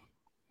am.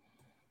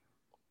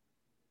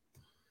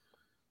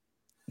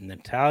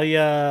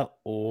 Natalia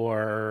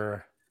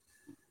or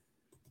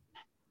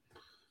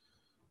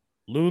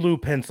Lulu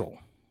Pencil.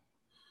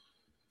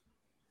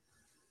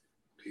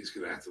 He's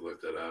gonna have to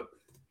look that up.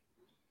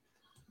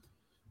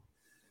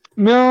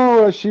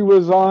 No, she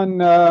was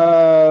on.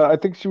 I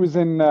think she was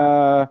in.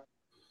 I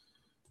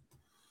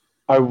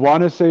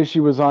want to say she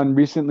was on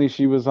recently.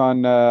 She was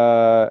on.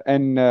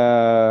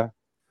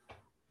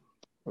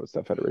 What's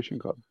that federation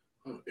called?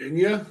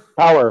 Inya?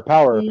 Power.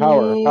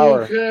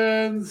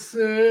 Can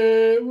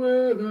say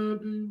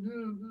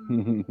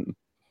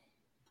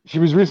She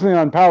was recently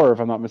on Power, if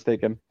I'm not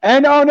mistaken.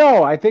 And oh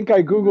no, I think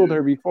I Googled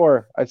her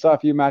before. I saw a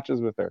few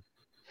matches with her.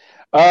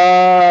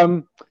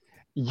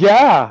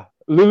 Yeah,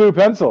 Lulu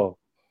Pencil.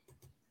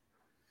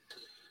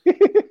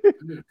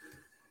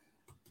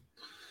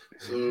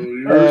 So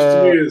yours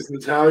to me is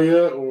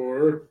Natalia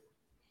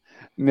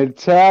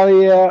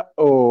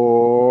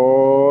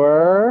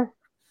or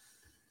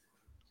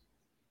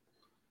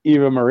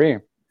Eva Marie.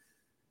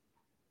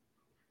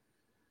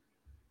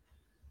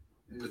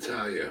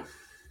 Natalia.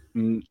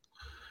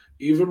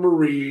 Eva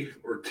Marie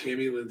or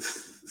Tammy Lynn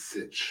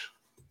Sitch.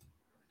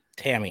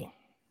 Tammy.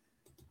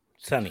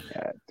 Sunny.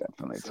 Yeah,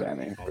 definitely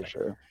Tammy for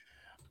sure.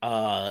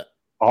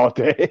 All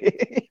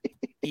day.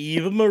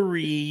 Eva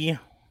Marie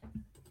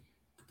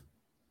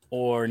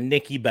or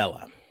Nikki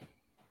Bella.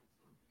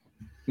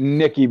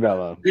 Nikki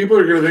Bella. People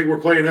are going to think we're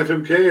playing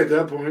FMK at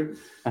that point.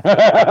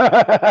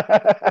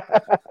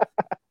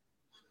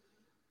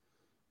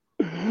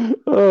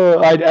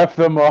 I'd F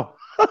them all.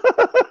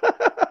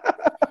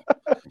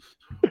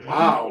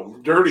 Wow,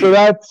 dirty. So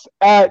that's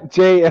at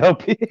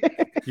JLP.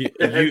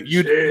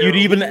 You'd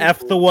even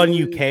F the one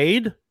you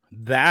K'd?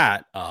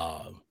 That's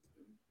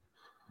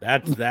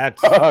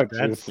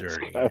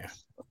dirty.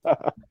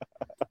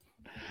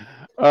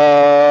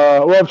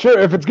 Well, I'm sure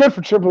if it's good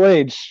for Triple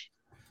H,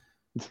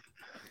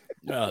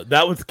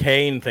 That was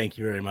Kane. Thank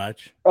you very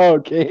much.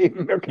 Okay.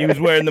 He was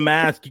wearing the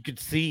mask. You could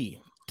see.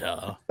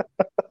 Duh.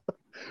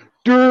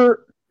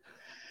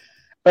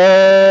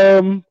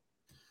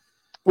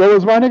 What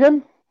was mine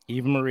again?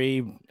 Eva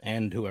Marie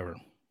and whoever.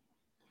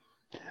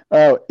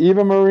 Oh,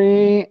 Eva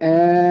Marie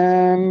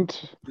and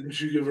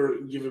Didn't you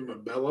give him a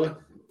Bella?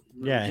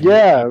 Yeah.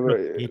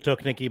 He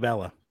took Nikki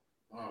Bella.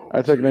 Oh,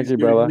 I took Nikki he's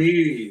giving Bella.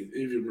 Me,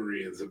 Eva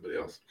Marie, and somebody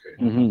else.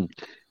 Okay. Mm-hmm.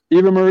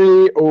 Eva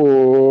Marie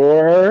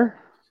or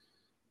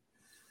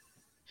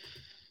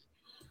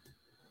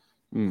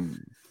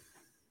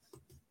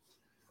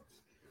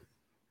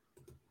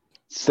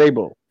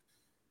Sable.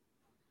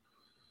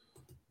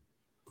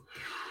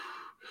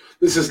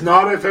 This is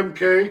not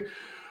FMK.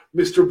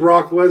 Mr.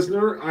 Brock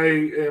Lesnar, I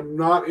am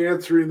not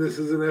answering this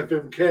as an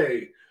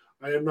FMK.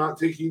 I am not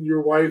taking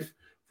your wife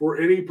for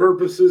any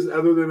purposes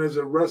other than as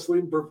a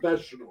wrestling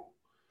professional.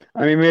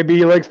 I mean, maybe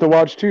he likes to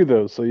watch too,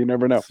 though, so you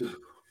never know.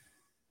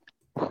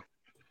 God,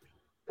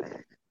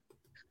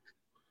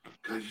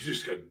 you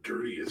just got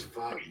dirty as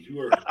fuck.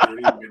 You are a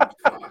dirty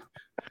fuck.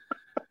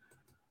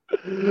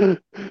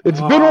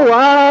 It's been a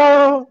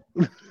while.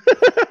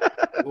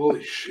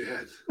 Holy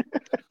shit.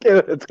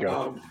 Okay, let's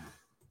go.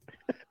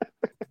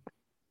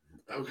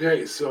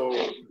 Okay, so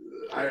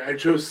I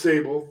chose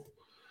Sable.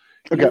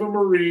 Okay. Eva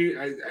Marie,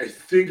 I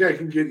think I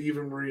can get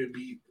Eva Marie a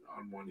beat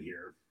on one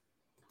here.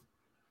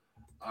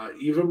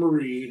 Eva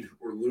Marie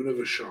or Luna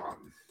Vachon.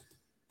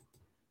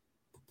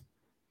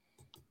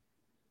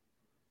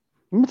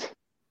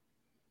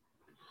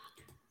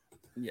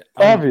 Yeah,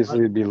 Obviously,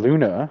 it'd be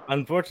Luna.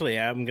 Unfortunately,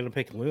 I'm gonna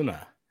pick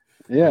Luna.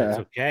 Yeah. It's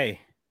okay.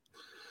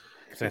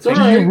 Do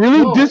you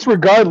really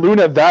disregard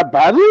Luna that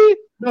badly?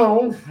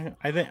 No.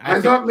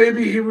 I thought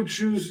maybe he would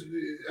choose.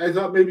 I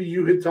thought maybe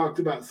you had talked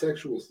about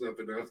sexual stuff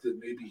enough that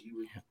maybe he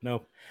would.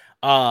 No.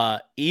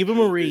 Eva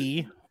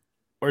Marie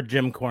or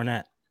Jim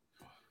Cornette.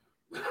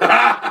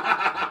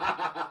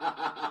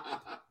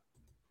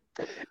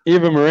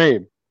 Eva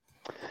Marie.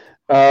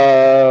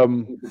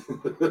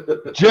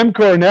 Jim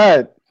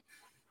Cornette.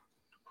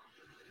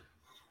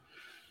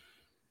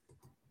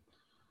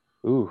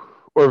 Ooh.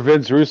 Or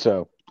Vince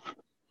Russo.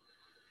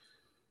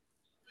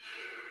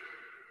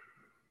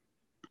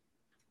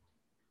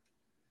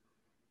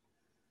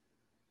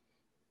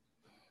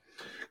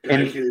 I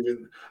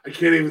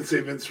can't even say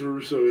Vince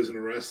Russo isn't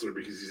a wrestler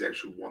because he's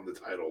actually won the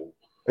title.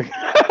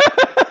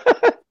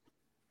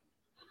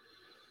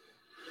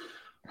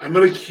 I'm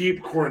gonna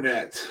keep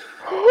Cornette.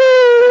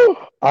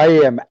 I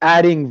am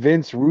adding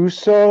Vince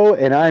Russo,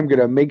 and I'm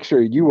gonna make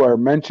sure you are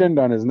mentioned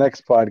on his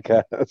next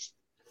podcast.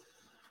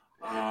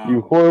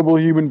 You horrible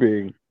human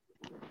being.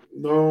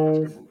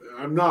 No,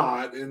 I'm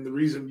not, and the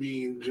reason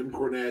being, Jim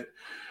Cornette,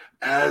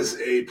 as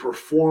a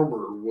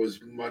performer, was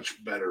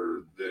much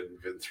better than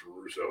Vince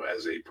Russo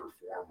as a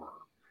performer.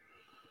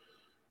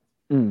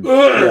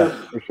 Yeah,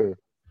 for sure.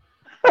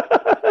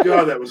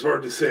 God, that was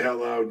hard to say out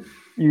loud.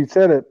 You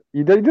said it.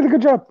 You did a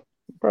good job.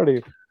 I'm proud of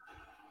you.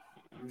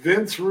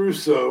 Vince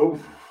Russo.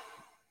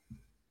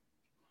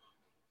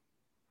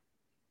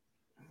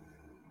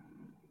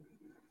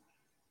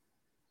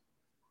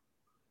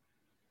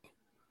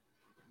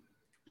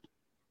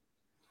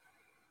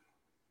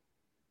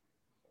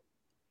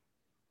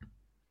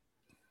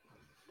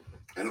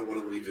 I don't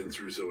want to leave Vince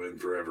Russo in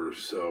forever.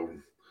 So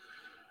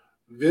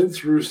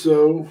Vince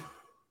Russo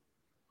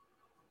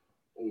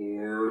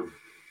or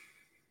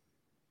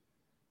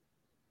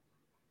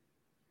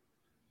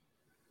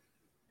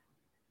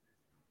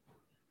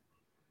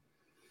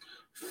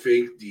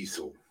Fake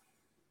Diesel.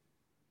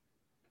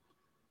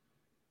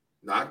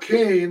 Not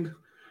Kane,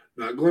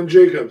 not Glenn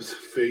Jacobs,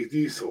 Fake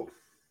Diesel.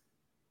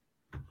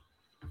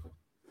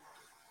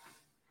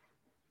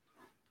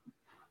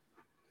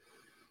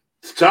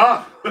 It's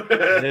tough.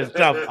 It is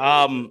tough.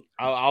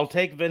 I'll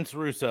take Vince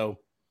Russo.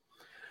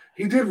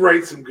 He did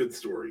write some good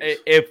stories.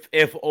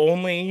 If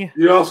only.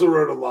 He also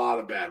wrote a lot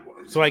of bad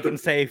ones. So I can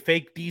say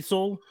Fake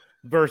Diesel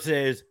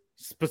versus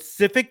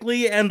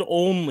specifically and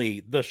only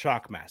the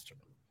Shockmaster.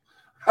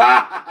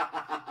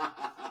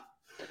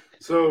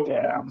 So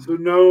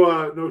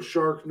no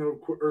shark, no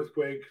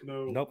earthquake,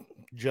 no. Nope,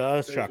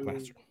 just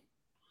Shockmaster.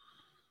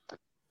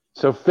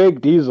 So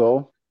Fake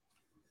Diesel.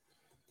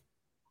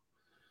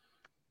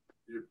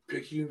 You're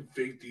picking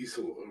Fake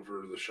Diesel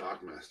over the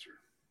Shockmaster.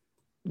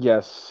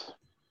 Yes.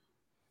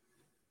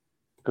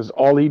 Because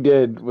all he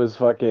did was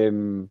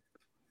fucking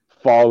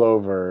fall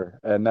over,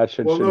 and that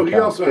shit. Well, no, he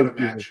also had a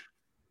match.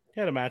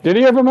 He had a match. Did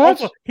he have a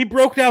match? Also, he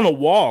broke down a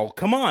wall.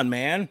 Come on,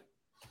 man.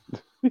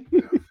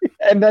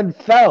 And then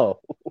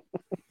fell.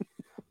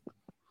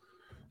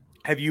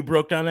 Have you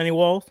broke down any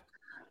walls?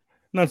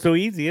 Not so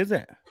easy, is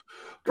it?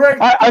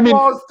 I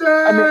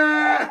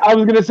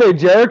was gonna say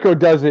Jericho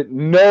does it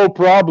no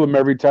problem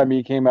every time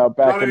he came out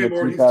back Not in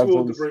anymore. the 2000s. He's too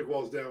old to break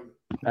walls down.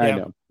 I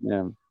know.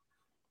 Yeah.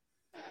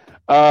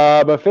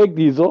 But Fake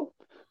Diesel.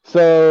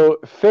 So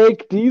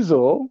Fake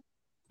Diesel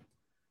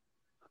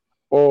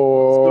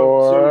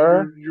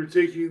or so you're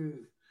taking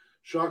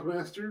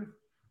Shockmaster?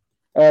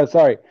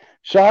 Sorry.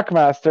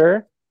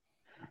 Shockmaster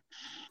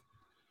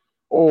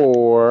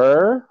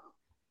or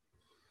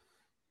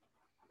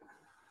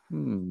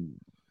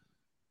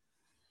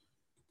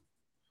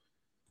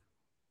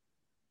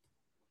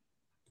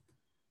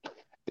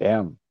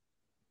Damn.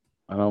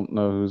 I don't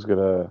know who's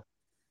gonna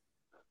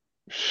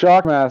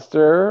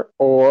Shockmaster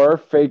or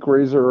fake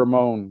Razor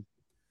Ramon.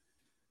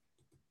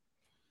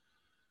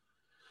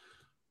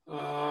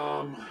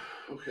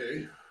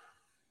 Okay.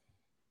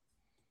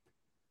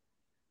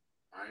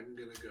 I'm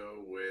gonna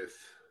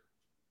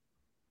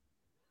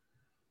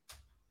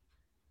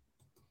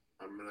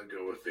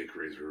go with fake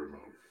Razor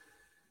Ramon.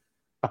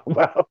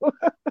 Wow.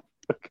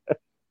 Okay.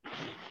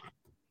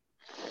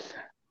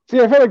 See,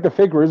 I felt like the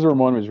fake Razor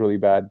Ramon was really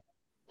bad.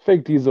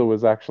 Fake Diesel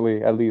was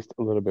actually at least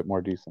a little bit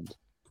more decent.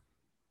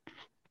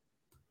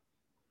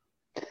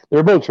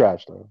 They're both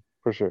trash, though,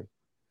 for sure.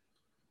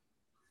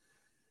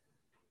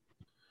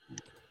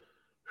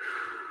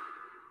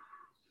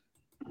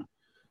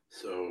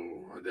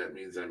 So that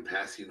means I'm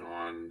passing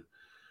on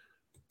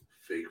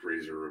fake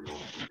Razor Ramon.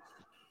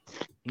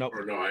 Nope.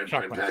 Or no, I'm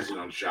passing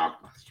on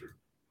Shockmaster.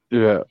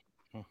 Yeah.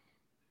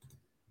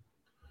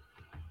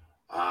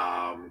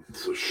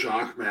 So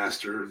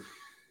Shockmaster,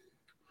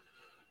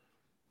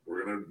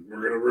 we're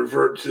gonna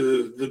revert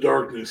to the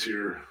darkness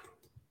here.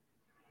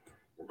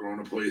 We're going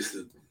to a place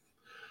that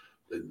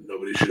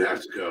nobody should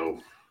have to go.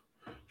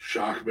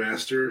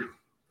 Shockmaster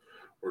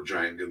or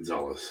Giant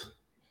Gonzalez.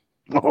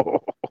 Oh.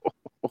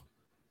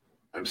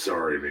 I'm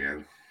sorry,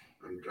 man.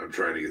 I'm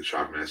trying to get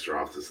Shockmaster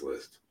off this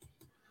list.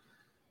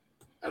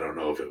 I don't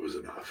know if it was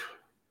enough.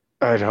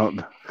 I don't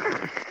know.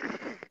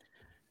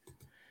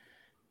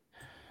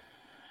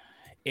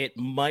 It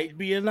might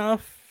be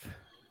enough,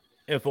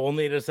 if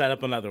only to set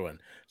up another one.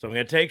 So I'm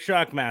going to take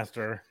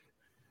Shockmaster,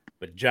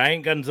 but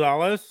Giant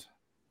Gonzalez,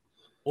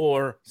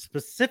 or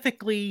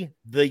specifically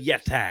the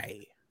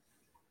Yeti.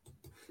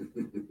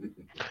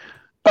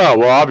 Oh,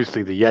 well,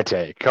 obviously the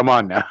Yeti. Come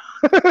on now.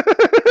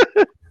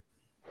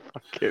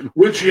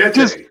 Which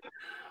Yeti?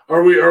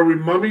 Are we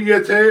Mummy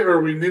Yeti or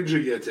are we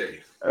Ninja Yeti?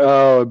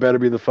 Oh, it better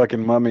be the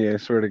fucking mummy, I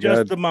swear to God.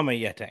 Just the Mummy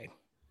Yeti.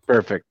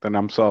 Perfect. Then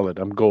I'm solid.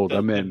 I'm gold.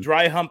 I'm in. The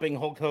dry humping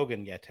Hulk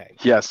Hogan Yeti.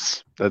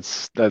 Yes.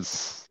 That's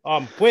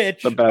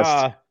which the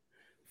best.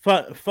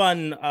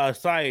 Fun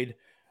side,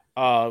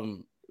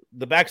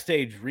 the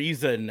backstage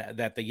reason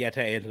that the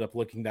Yeti ended up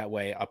looking that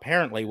way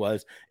apparently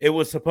was it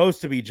was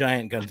supposed to be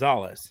Giant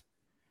Gonzalez,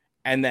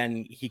 and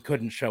then he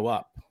couldn't show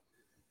up.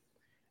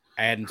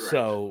 And Correct.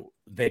 So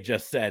they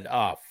just said,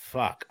 oh,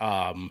 fuck.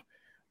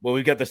 Well,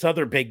 we've got this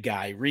other big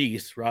guy,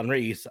 Ron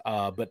Reese,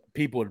 but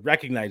people would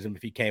recognize him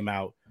if he came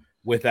out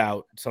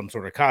without some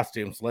sort of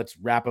costume. So let's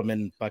wrap him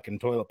in fucking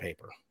toilet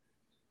paper.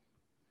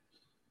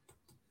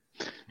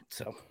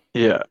 So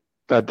yeah,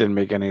 that didn't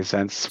make any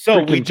sense. So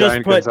Freaking we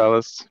just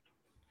Gonzalez.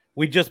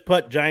 We just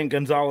put Giant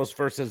Gonzalez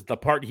versus the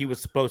part he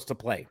was supposed to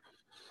play.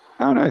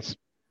 Oh, nice.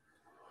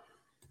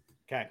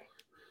 Okay.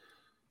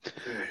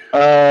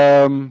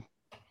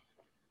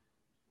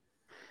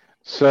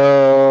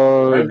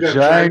 So I've got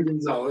Giant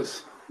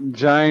Gonzalez.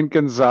 Giant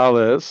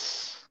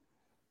Gonzalez.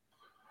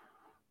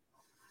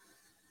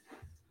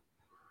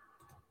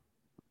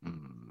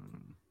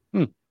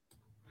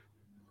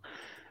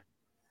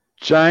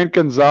 Giant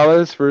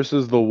Gonzalez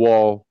versus The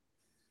Wall.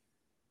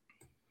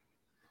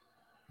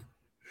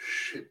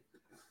 Shit.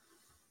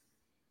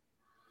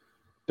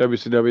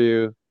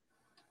 WCW.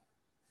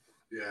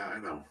 Yeah, I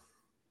know.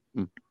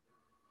 I'm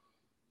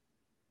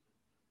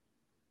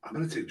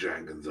going to take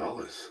Giant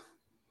Gonzalez.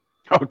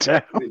 Oh,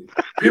 damn. I mean,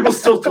 people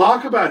still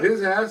talk about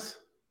his ass.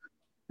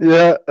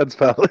 Yeah, that's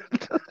valid.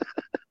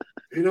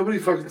 Ain't nobody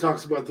fucking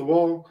talks about The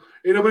Wall.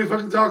 Ain't nobody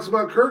fucking talks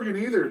about Kurgan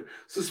either.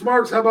 So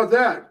Smarks, how about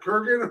that?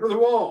 Kurgan or The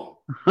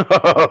Wall?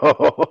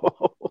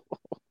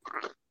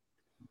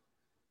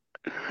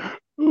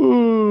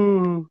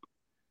 Ooh.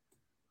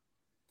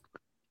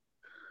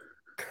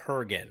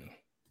 Kurgan.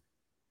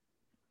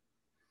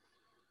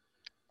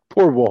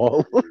 Poor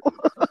Wall.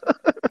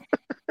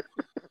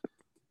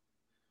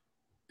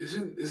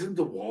 Isn't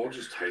The Wall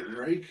just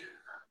Titanreich?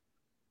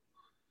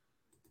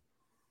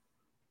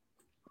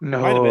 No,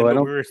 Might have been, I but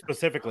don't. we were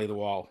specifically The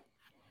Wall.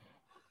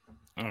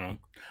 I don't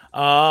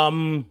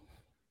know.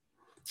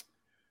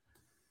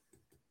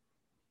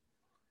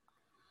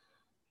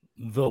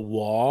 The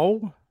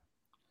Wall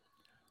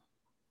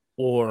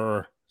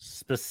or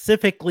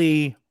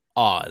specifically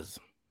Oz?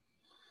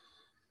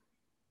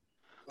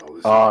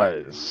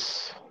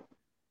 Oz.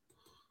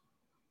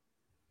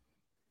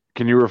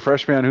 Can you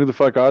refresh me on who the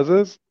fuck Oz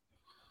is?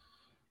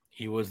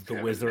 He was the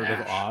Kevin Wizard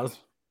Nash. of Oz,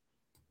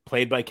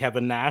 played by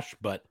Kevin Nash,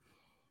 but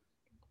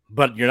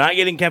you're not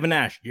getting Kevin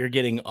Nash. You're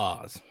getting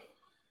Oz.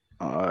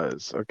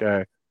 Oz.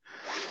 Okay.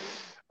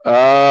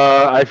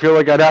 I feel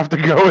like I'd have to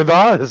go with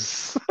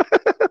Oz.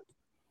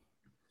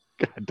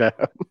 God damn.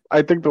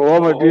 I think The Wall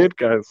might be it,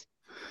 guys.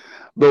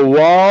 The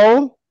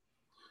Wall.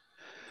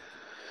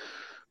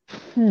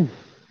 The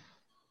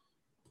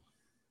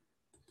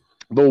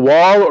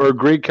Wall or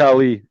Great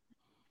Khali?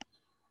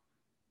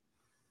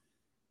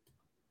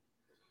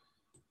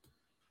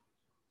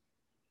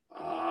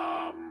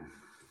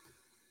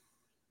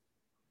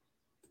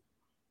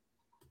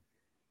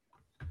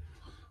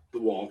 The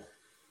Wall.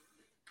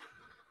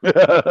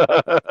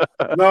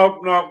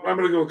 No, I'm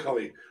gonna go with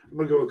Cully.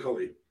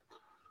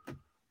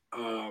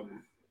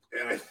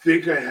 And I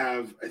think I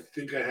have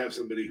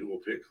somebody who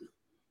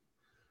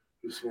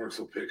Smarks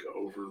will pick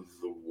over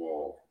the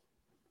wall,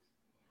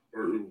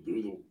 or who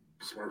the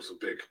Smarks will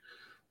pick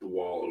the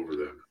wall over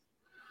them.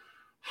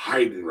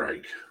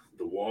 Heidenreich,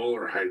 the wall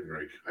or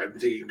Heidenreich. I'm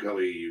taking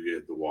Cully. You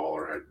get the wall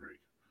or Heidenreich.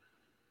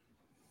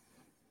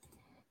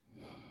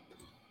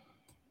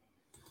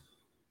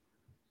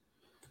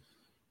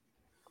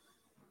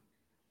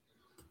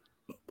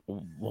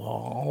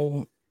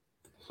 Wall,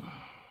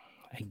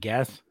 I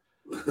guess.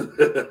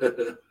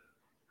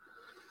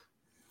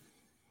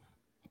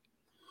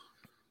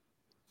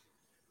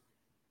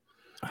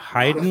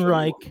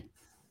 Heidenreich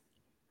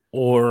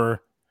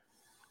or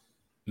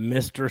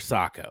Mr.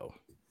 Sacco.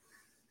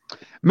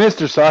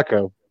 Mr.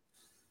 Sacco.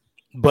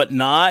 But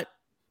not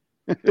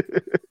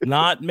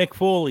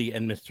McFoley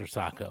and Mr.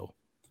 Sacco.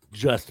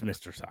 Just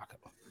Mr. Sacco.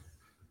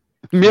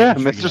 Yeah,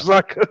 Mr.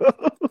 Sacco.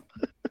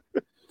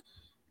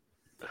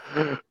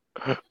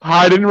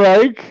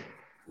 Heidenreich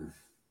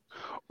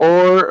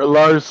or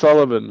Lars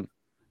Sullivan?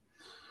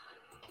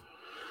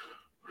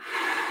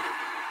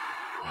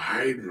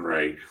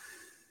 Heidenreich.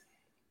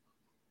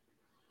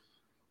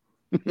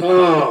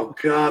 Oh,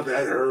 God,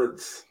 that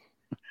hurts.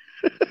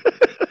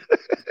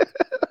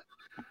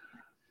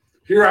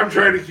 Here I'm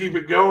trying to keep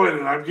it going,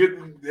 and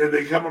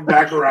they coming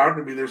back around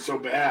to me. They're so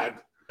bad.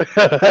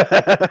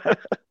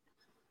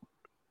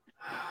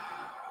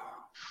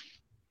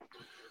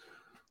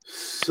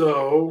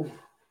 So,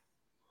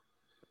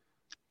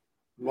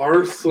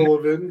 Lars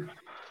Sullivan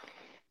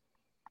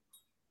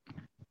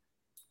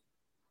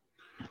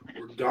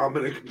or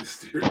Dominic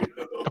Mysterio.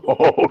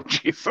 Oh,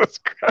 Jesus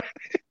Christ.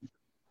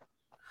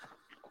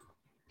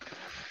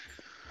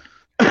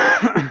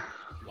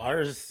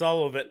 Lars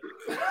Sullivan.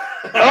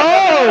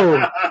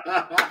 Oh!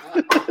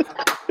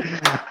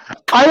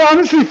 I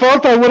honestly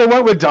thought I would have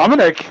went with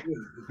Dominic.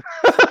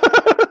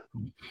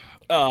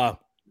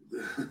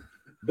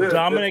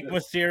 Dominic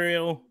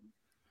Mysterio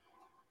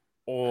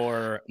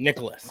or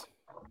Nicholas.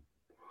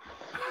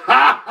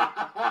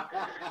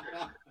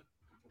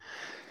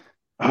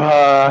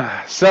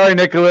 Sorry,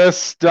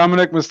 Nicholas.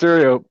 Dominic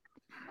Mysterio.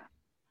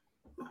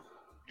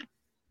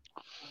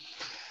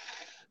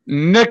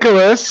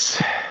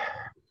 Nicholas.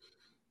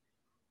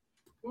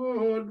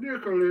 Oh,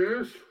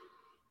 Nicholas.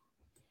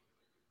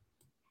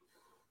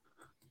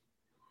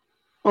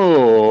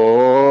 Or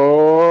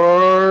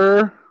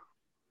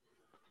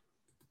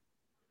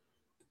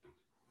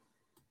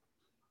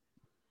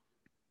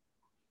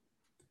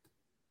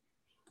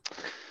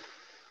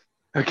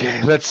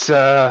okay, let's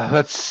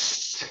I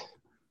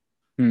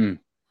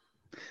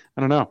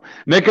don't know.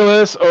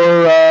 Nicholas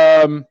or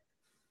I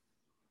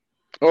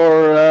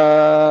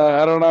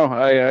don't know.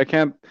 I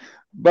can't.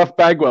 Buff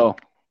Bagwell.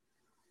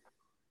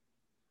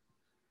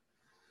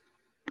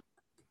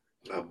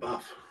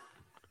 Buff.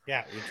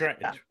 Yeah, you're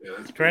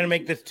trying to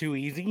make this too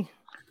easy.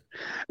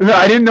 No,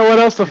 I didn't know what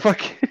else the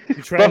fuck.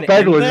 Buff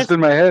Bagwell was just in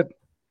my head.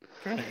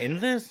 Trying to end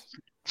this.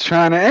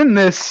 Trying to end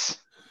this.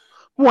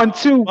 1,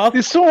 2. Buff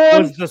This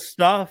one was the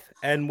stuff,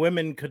 and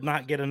women could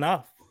not get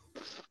enough.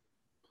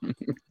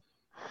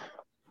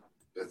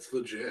 That's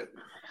legit.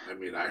 I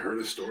mean, I heard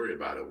a story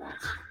about it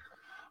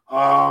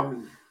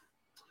once.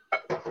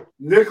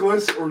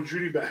 Nicholas or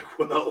Judy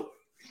Bagwell?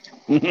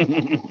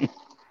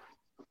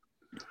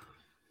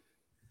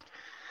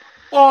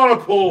 On a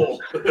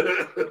pole.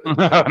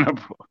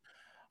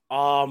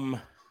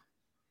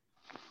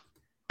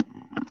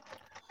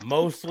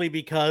 Mostly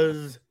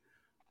because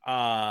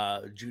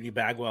Judy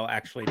Bagwell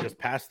actually just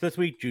passed this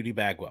week. Judy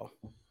Bagwell.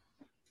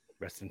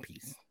 Rest in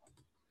peace.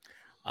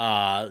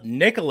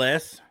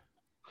 Nicholas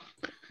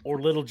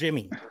or Little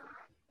Jimmy?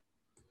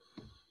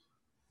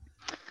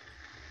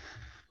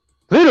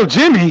 Little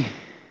Jimmy?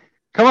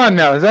 Come on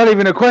now. Is that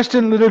even a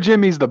question? Little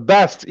Jimmy's the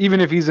best, even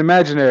if he's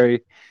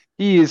imaginary.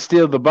 He is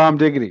still the bomb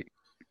diggity.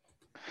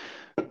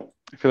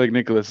 I feel like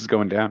Nicholas is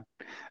going down.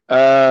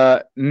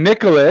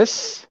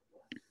 Nicholas.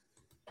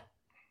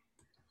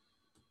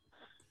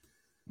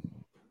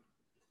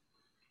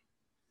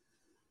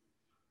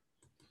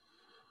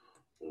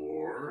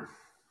 Or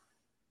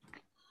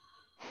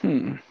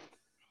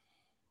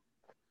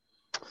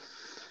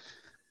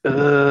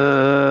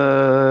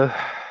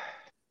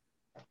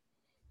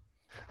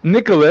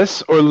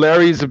Nicholas or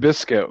Larry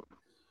Zbyszko?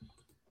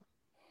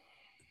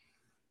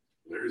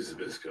 Larry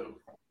Zbyszko.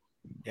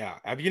 Yeah.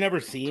 Have you never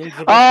seen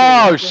Zbyszko?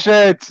 Oh,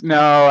 shit.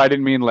 No, I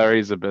didn't mean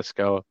Larry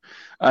Zbyszko.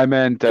 I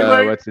meant,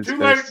 what's his Too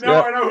face? late.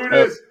 No, I know who it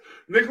is.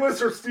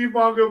 Nicholas or Steve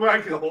Mongo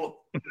Michael?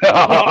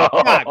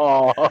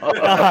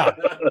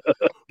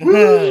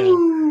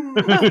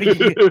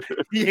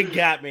 You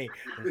got me.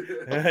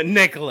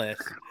 Nicholas.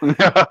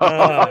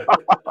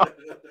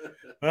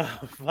 Oh,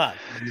 fuck.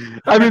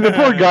 I mean, the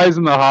poor guy's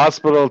in the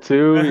hospital,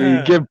 too.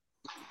 You give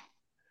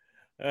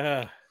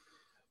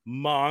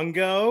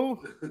Mongo.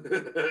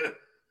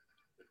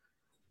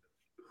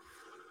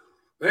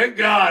 Thank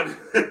God.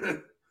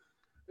 That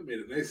made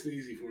it nice and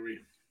easy for me.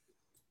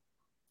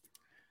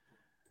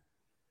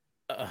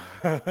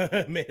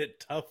 Made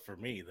it tough for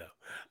me though.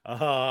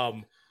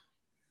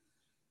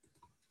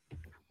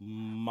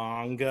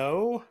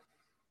 Mongo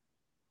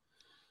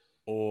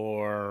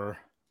or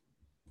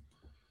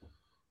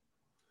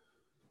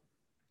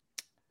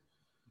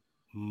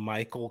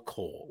Michael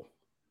Cole.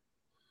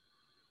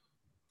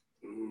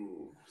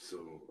 Ooh, so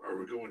are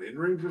we going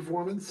in-ring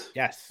performance?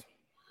 Yes.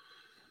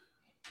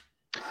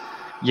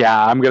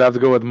 Yeah, I'm gonna have to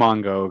go with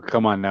Mongo.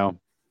 Come on now.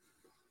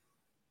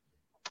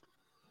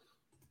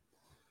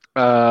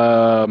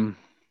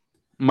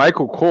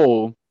 Michael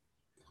Cole.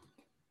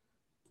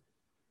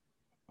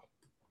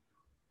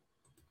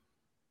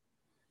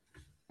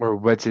 Or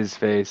what's his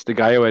face? The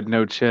guy who had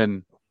no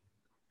chin.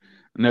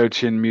 No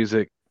chin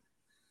music.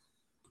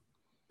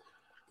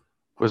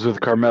 Was with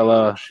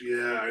Carmella. Gosh,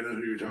 yeah, I know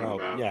who you're talking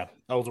about. Yeah,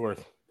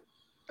 Ellsworth.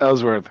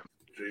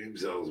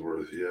 James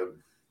Ellsworth, yeah.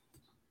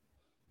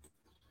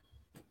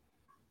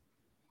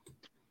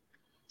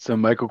 So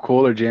Michael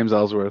Cole or James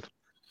Ellsworth?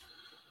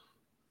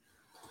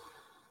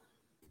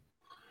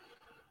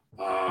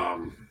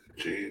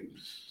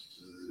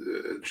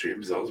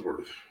 James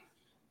Ellsworth.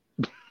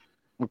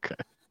 Okay.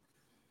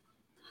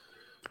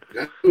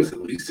 That was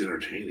at least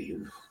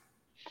entertaining.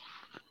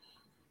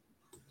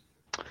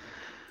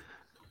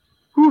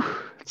 Whew.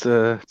 It's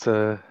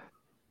a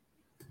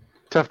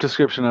tough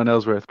description on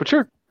Ellsworth, but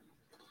sure.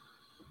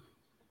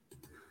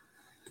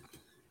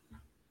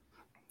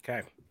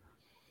 Okay.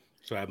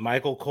 So I have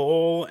Michael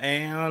Cole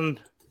and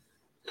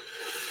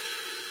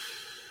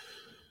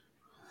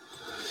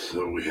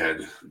So we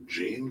had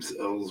James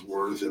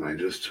Ellsworth, and I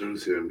just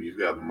chose him. You've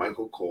got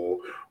Michael Cole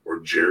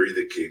or Jerry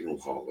the King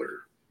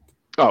Lawler.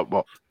 Oh,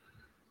 well.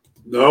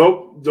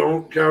 Nope,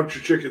 don't count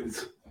your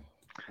chickens.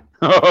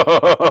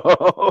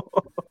 I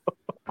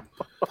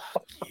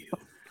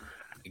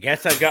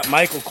guess I've got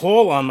Michael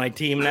Cole on my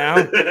team now.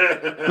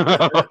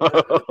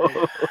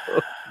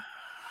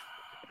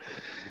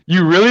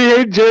 You really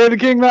hate Jerry the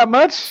King that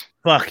much?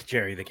 Fuck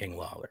Jerry the King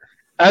Lawler.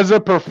 As a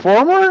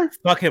performer?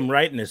 Fuck him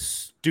right in his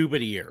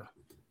stupid ear.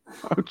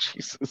 Oh,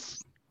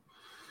 Jesus.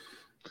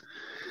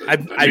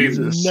 I've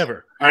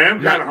never. I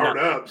am kind of hard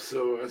up,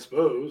 so I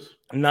suppose.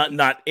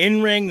 Not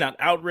in ring, not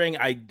out ring.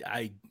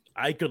 I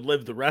could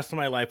live the rest of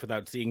my life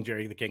without seeing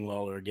Jerry the King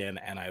Lawler again,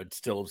 and I would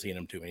still have seen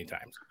him too many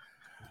times.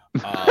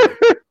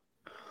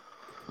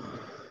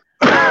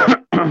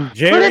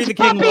 Jerry the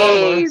King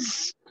Lawler.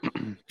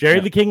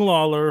 Jerry the King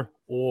Lawler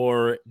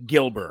or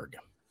Gilbert.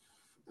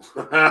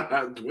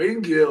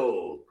 Dwayne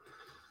Gill.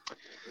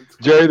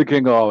 Jerry the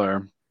King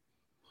Lawler.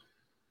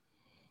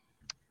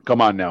 Come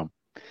on now.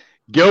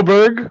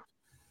 Gilbert.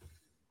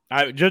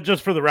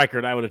 Just for the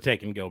record, I would have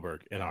taken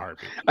Gilbert in a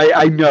heartbeat.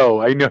 I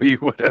know you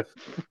would have.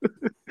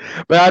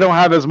 But I don't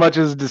have as much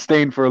as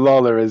disdain for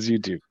Lawler as you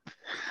do. You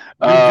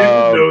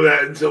didn't know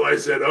that until I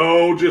said,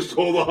 "Oh, just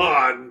hold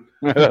on."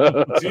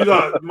 So you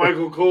thought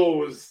Michael Cole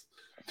was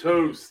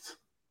toast.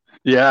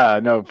 Yeah,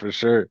 no, for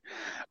sure.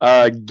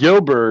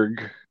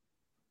 Gilbert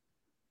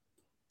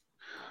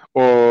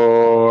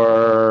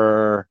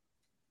or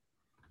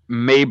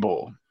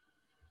Mabel.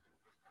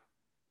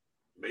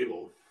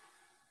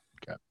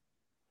 Okay.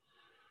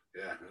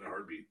 Yeah, in a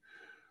heartbeat.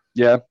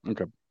 Yeah,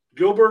 okay.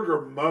 Gilbert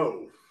or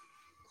Mo?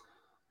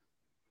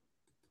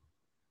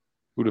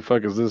 Who the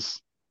fuck is this?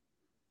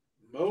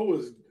 Mo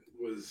was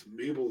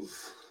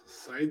Mabel's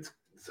sidekick.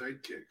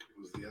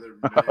 Was the other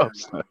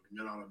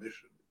man on a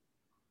mission.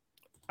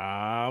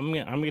 I'm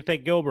gonna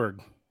take Gilbert.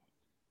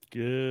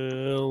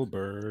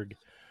 Gilbert.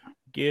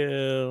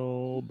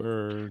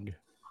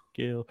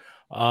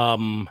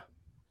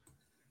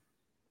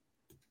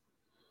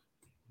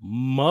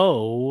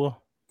 Mo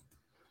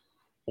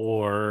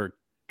or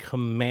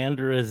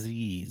Commander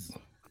Aziz.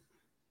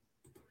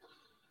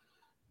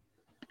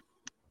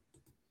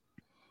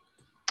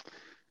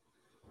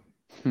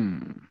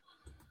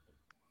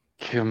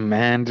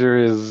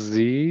 Commander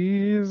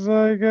Aziz,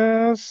 I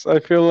guess. I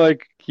feel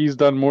like he's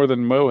done more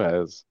than Mo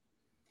has.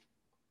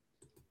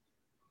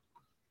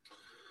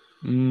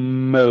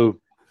 Mo.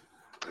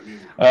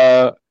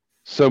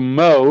 So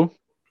Mo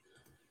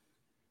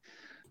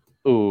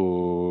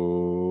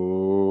or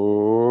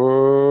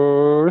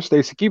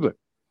Stacy Keibler.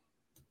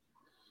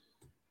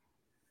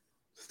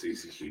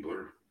 Stacy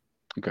Keibler.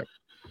 Okay.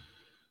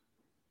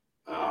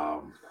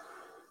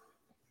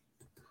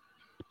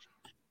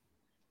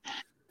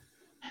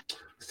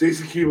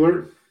 Stacy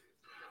Keibler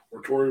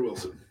or Tori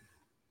Wilson.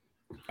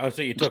 Oh,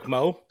 so you took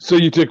Mo? So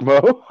you took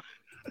Mo?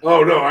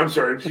 Oh no, I'm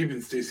sorry. I'm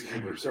keeping Stacy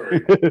Keibler.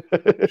 Sorry.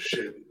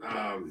 Shit.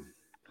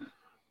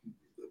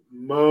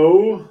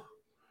 Mo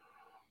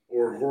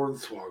or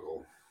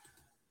Hornswoggle.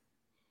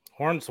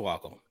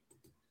 Hornswoggle.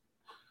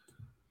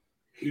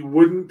 He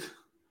wouldn't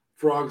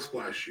frog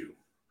splash you.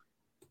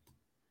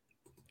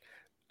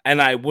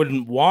 And I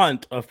wouldn't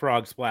want a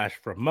frog splash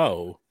from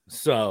Mo,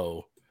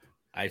 so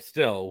I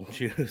still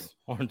choose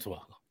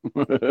Hornswoggle.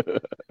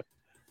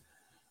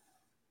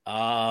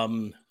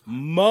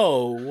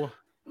 Mo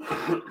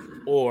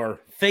or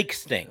Fake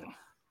Sting.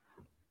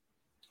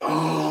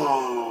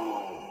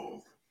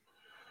 Oh,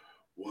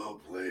 well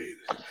played.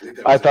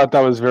 I thought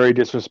that was very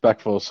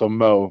disrespectful. So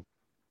Mo.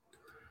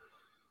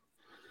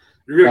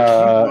 You're gonna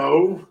keep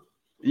Mo?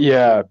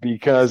 Yeah,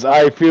 because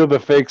I feel the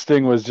fake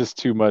Sting was just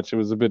too much. It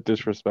was a bit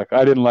disrespectful.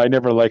 I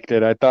never liked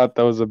it. I thought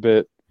that was a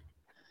bit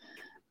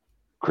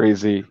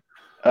crazy.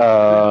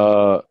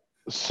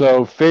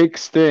 So fake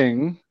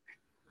Sting.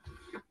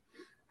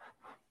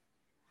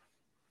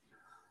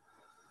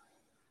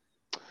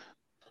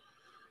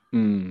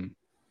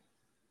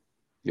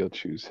 You'll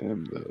choose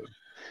him though.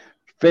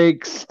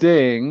 Fake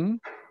Sting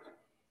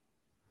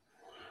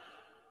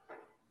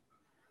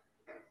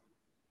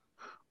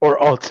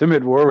or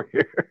Ultimate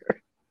Warrior.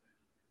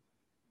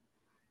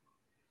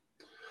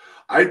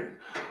 I'm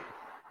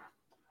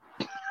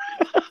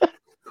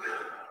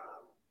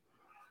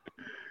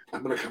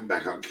gonna come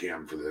back on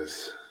cam for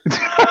this.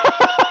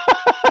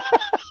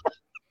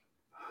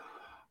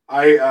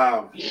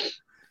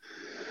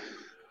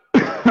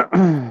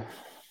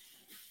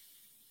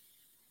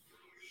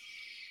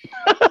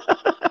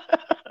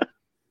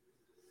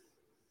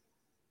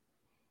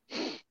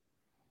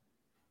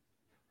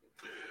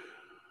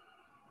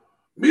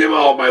 Me and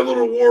all my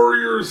little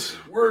warriors,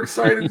 we're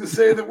excited to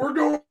say that we're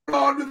going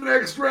on to the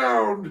next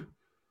round.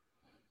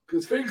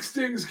 Because fake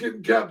Sting's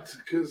getting kept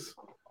because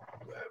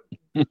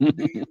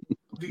the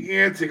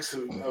antics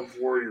of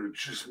Warrior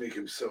just make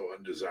him so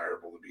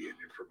undesirable to be in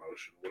your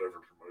promotion, whatever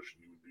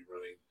promotion you would be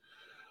running.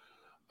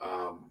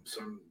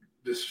 So I'm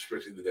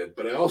disrespecting the dead.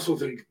 But I also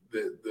think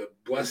that the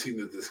blessing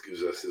that this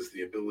gives us is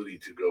the ability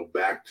to go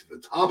back to the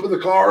top of the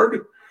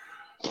card,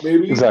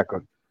 maybe. Exactly.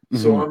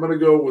 So I'm going to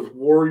go with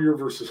Warrior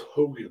versus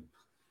Hogan.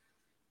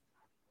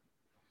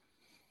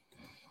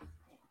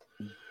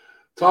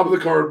 Top of the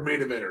card main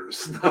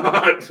eventers,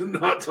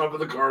 not top of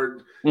the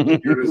card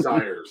your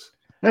desires.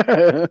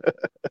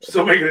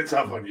 Still making it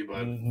tough on you,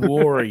 bud.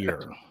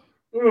 Warrior.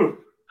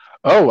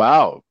 Oh,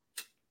 wow.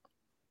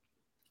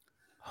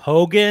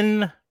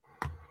 Hogan.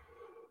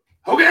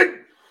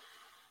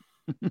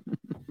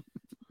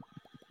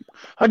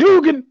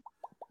 Hadouken.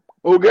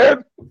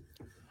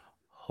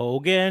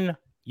 Hogan.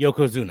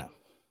 Yokozuna.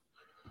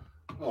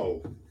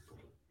 Oh.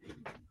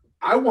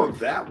 I want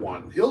that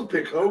one. He'll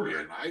pick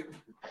Hogan.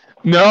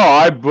 No,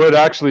 I would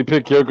actually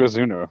pick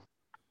Yokozuna.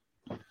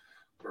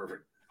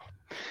 Perfect.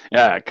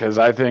 Yeah, because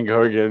I think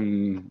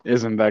Hogan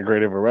isn't that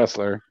great of a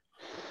wrestler.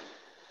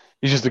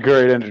 He's just a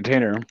great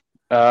entertainer.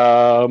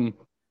 And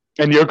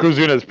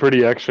Yokozuna is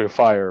pretty extra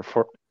fire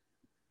for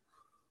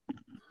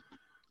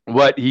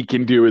what he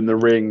can do in the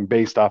ring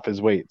based off his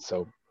weight.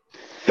 So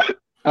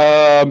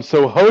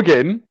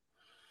Hogan.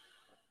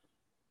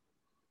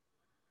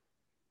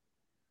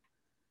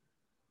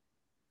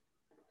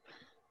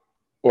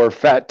 Or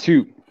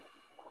Fatu.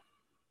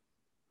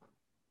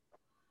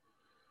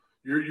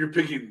 You're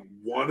picking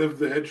one of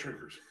the head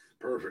shrinkers.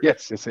 Perfect.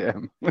 Yes, I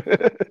am. I'm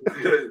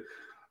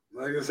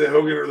not gonna say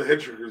Hogan or the head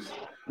shrinkers.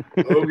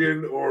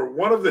 Hogan or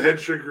one of the head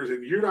shrinkers,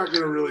 and you're not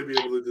gonna really be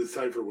able to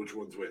decipher which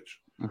one's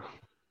which.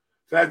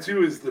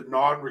 Fatu is the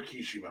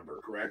non-Rikishi member,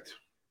 correct?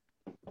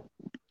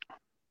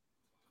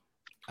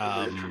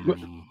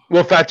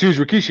 Well, Fatu's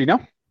Rikishi, no?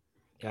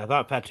 Yeah, I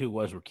thought Fatu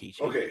was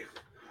Rikishi. Okay.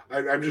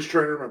 I'm just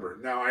trying to remember.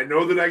 Now, I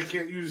know that I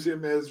can't use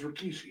him as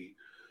Rikishi.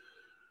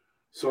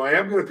 So I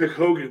am going to pick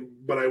Hogan,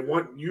 but I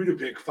want you to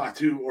pick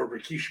Fatu or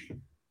Rikishi.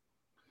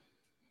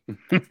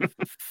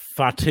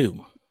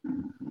 Fatu.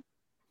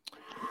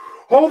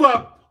 Hold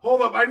up.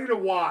 I need a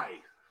why.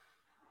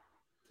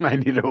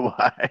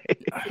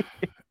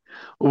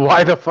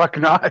 Why the fuck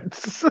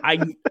not?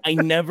 I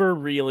never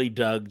really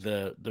dug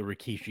the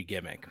Rikishi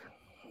gimmick.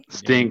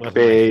 Stink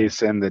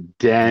face and the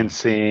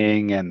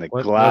dancing and the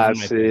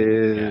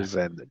glasses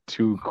and the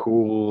too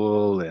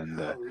cool and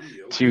the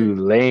too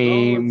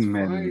lame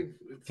and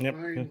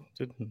fine.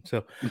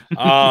 So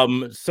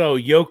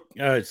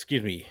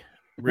excuse me,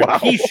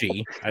 Rikishi.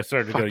 Wow. I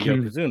started to go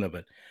Yokozuna,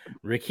 but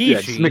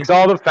Rikishi mix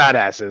all the fat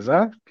asses,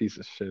 huh? Piece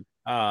of shit.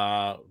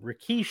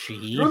 Rikishi.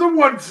 You're the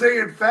one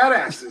saying fat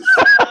asses,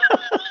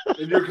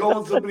 and you're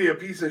calling somebody a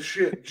piece of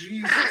shit.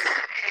 Jesus.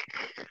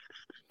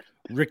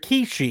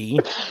 Rikishi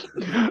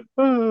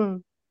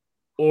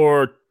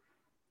or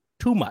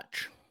Too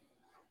Much.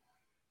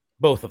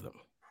 Both of them.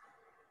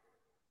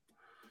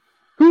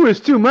 Who is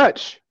Too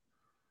Much?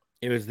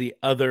 It was the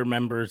other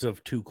members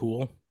of Too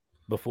Cool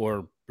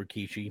before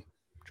Rikishi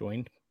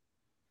joined.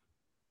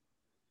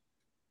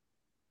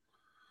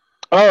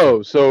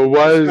 Oh, so it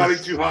was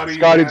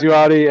Scotty Too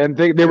Hotty, and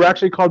they were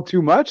actually called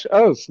Too Much?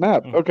 Oh,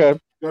 snap. Okay.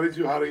 Scotty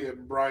Too Hotty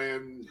and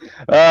Brian.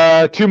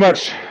 Too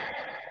Much.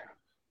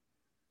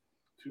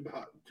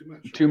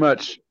 Too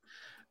much.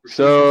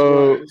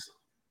 So,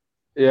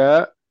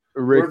 yeah.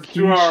 We're at the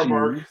 2-hour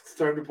mark. It's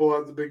time to pull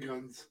out the big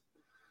guns.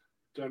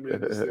 Time to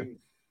end this thing.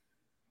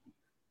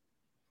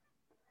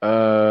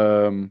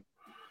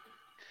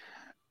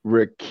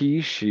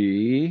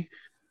 Rikishi.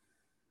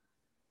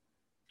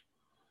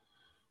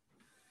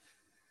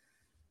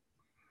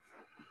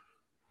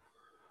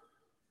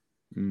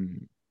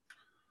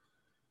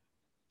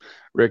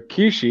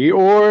 Rikishi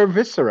or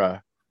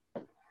Viscera?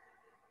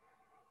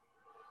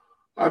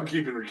 I'm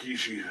keeping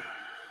Rikishi.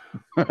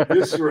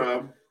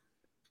 Viscera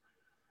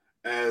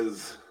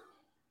as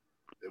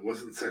it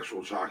wasn't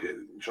sexual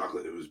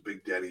chocolate. It was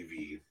Big Daddy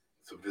V.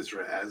 So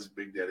Viscera as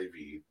Big Daddy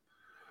V,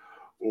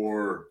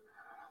 or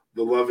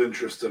the love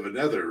interest of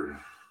another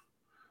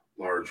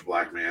large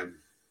black man,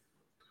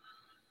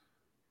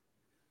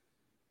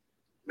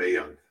 Mae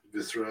Young.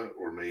 Viscera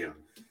or Mae Young.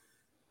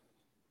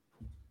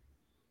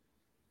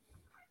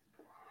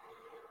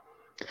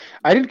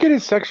 I didn't get a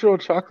sexual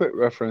chocolate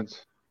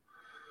reference.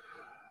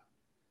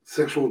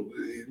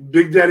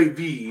 Big Daddy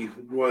V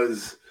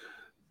was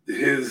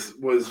Viscera's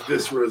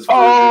version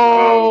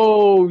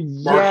Oh, of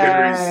Mark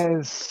Henry's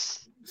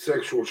yes.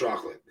 sexual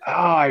chocolate. Oh,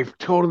 I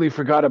totally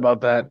forgot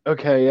about that.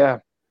 Okay, yeah.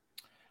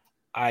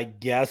 I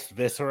guess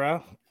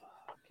Viscera.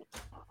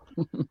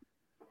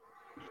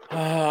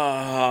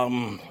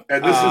 And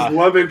this is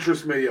love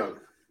interest Mae Young.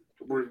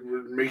 We're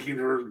making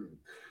her.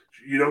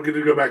 You don't get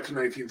to go back to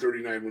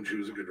 1939 when she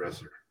was a good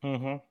wrestler.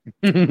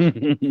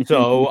 Mm-hmm.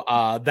 So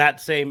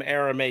that same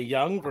era Mae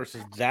Young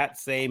versus that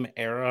same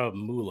era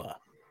Moolah.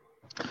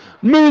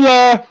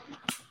 Moolah.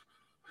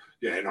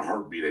 Yeah, in a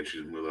heartbeat, I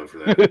choose Moolah for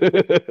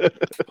that.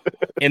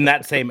 In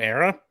that same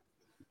era?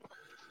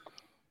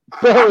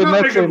 I'm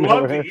not making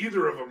love to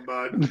either of them,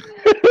 bud.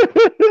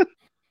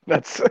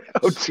 That's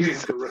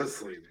Jesus. The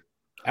wrestling.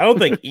 I don't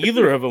think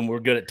either of them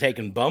were good at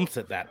taking bumps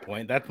at that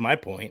point. That's my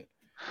point.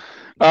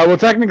 Well,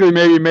 technically,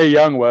 maybe Mae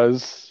Young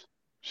was.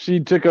 She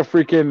took a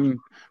freaking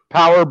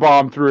power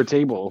bomb through a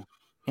table.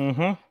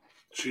 Mm-hmm.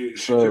 She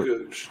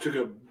took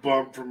a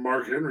bump from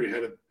Mark Henry,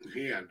 had a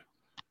hand.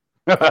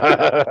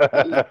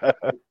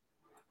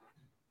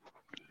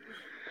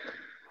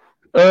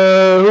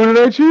 Who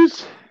did I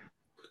choose?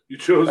 You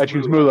chose. I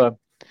choose Moolah.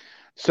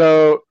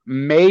 So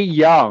Mae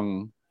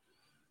Young.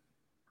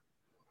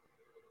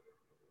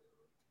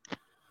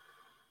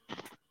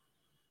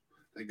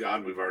 Thank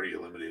God we've already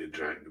eliminated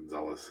Giant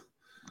Gonzalez.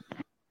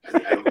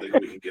 I don't think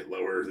we can get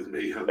lower than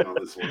Mae Young on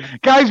this one.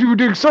 Guys, we were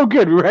doing so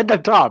good. We were at the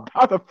top.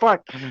 How the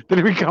fuck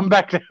did we come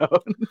back down?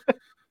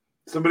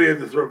 Somebody had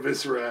to throw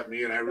Viscera at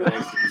me, and I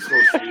realized it was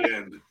close to the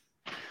end.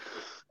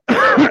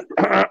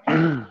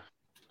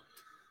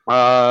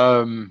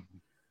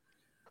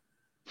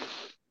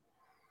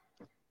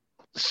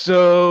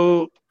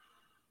 So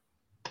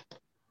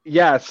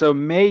yeah, so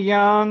Mae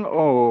Young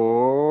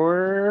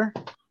or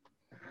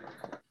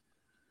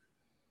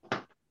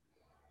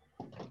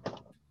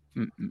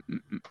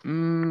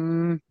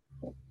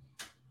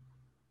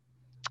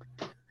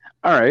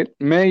all right,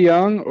 Mae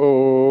Young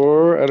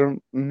or I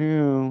don't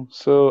know.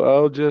 So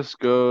I'll just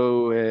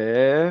go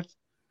with.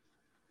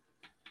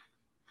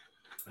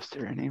 Is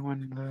there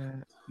anyone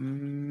that?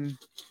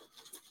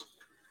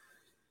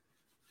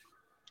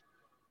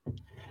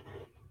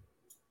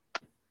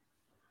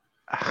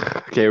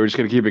 Okay, we're just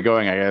gonna keep it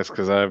going, I guess,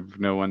 because I have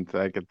no one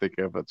that I can think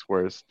of that's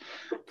worse.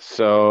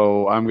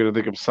 So I'm gonna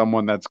think of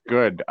someone that's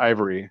good.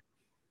 Ivory.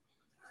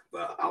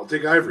 I'll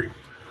take Ivory.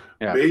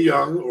 Yeah. Mae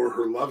Young or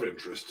her love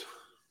interest,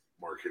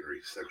 Mark Henry,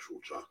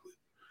 sexual chocolate.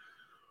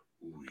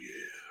 Ooh,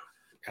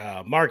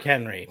 yeah. Mark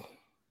Henry.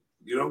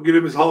 You don't get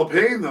him his Hall of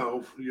Pain,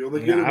 though. You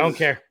only get him. I don't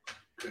care.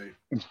 Okay.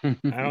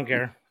 I don't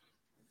care.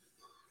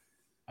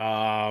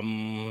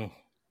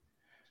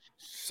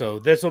 So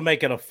this will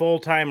make it a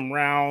full-time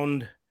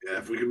round. Yeah,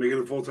 if we can make it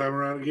a full-time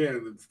round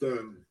again, it's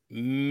done.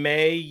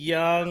 Mae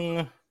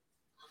Young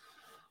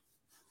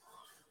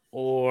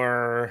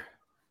or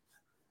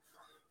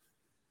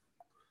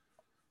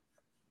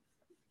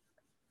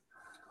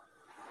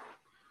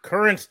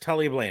current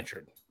Tully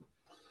Blanchard.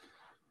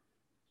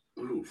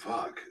 Ooh,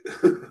 fuck.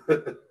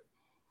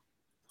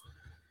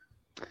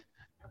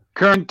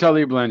 Current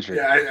Tully Blanchard.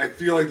 Yeah, I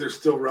feel like there's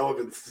still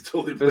relevance to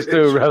Tully There's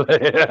Blanchard. still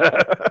relevant.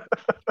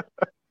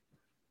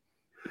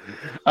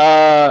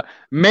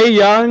 Mae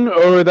Young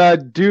or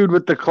that dude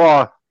with the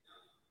claw?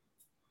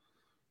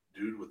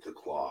 Dude with the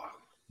claw.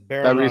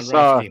 Baron That we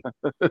saw. Von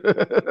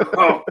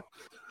Oh,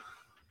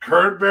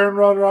 current Baron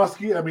Von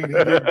Roski? I mean,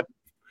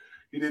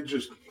 he did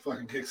just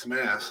fucking kick some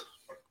ass.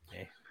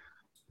 Okay.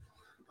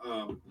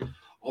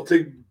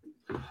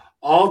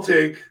 I'll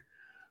take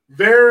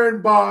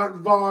Baron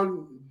Von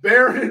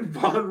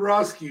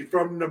Roski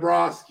from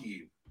Nebraska.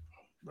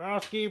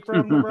 Roski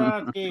from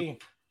Nebraska.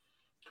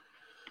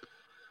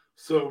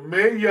 So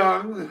Mae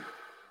Young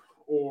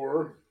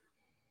or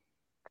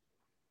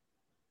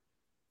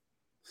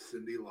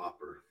Cyndi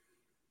Lauper.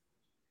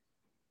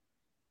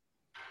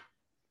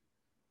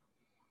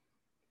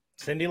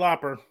 Cyndi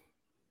Lauper.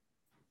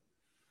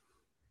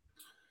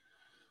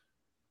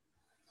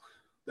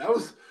 That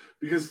was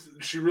because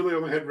she really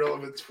only had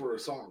relevance for a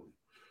song.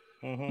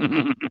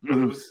 Mm-hmm.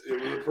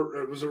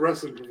 It was a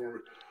wrestling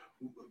performance.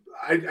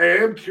 I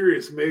am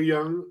curious, Mae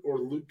Young or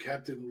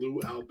Captain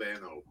Lou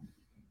Albano.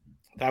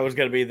 That was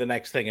going to be the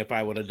next thing. If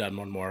I would have done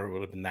one more, it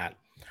would have been that.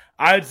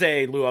 I would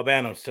say Lou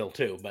Albano still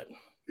too, but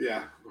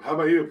yeah. How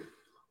about you?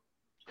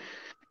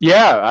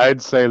 Yeah,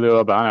 I'd say Lou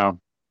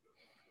Albano.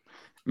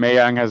 Mae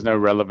Young has no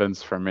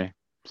relevance for me,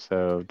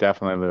 so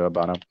definitely Lou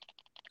Albano.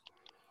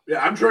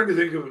 Yeah, I'm trying to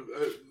think of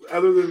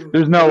other than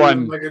There's no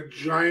one like a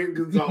Giant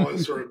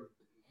Gonzalez or a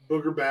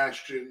Booger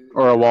Bastion,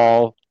 or a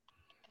wall.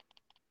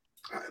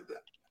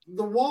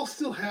 The wall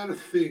still had a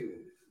thing,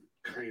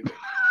 kind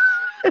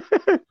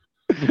of.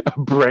 A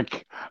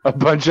brick, a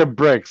bunch of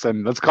bricks,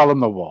 and let's call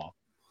them the wall.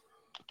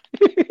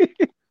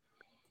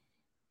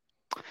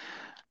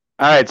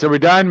 All right, so we're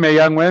done. Mae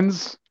Young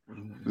wins.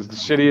 This is the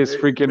shittiest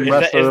freaking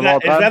wrestler of all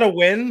time. Is that a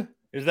win?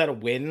 Is that a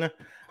win? I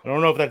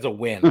don't know if that's a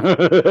win.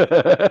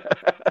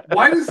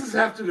 Why does this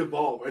have to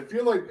devolve? I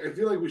feel like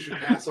we should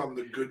pass on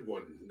the good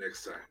one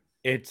next time.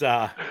 It's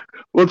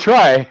We'll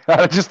try.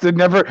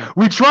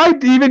 We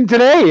tried even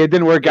today. It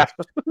didn't work out.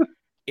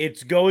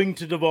 It's going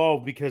to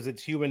devolve because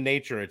it's human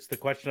nature. It's the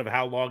question of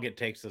how long it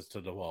takes us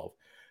to devolve.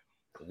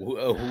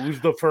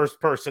 Who's the first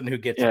person who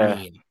gets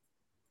mean?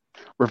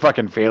 We're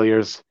fucking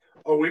failures.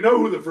 Oh, we know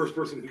who the first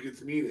person who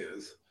gets mean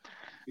is.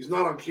 He's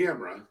not on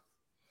camera.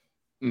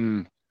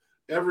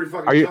 Every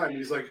fucking time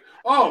he's like,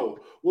 "Oh,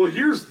 well,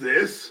 here's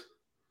this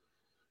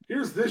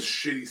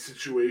shitty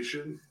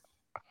situation."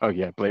 Oh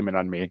yeah, blame it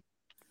on me.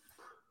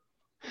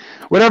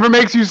 Whatever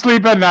makes you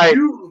sleep at night.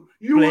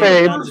 You were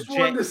the first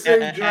one to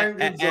say Giant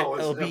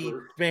Gonzalez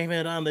ever. Blame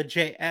it on the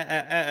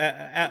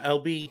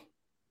JLB.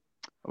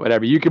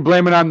 Whatever. You can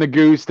blame it on the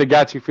goose that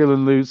got you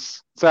feeling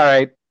loose. It's all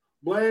right.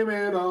 Blame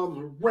it on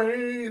the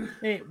rain.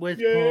 It was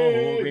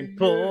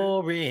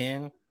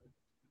pouring.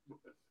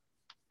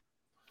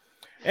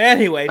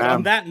 Anyways,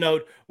 on that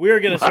note, we're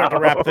going to start to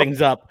wrap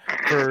things up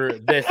for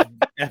this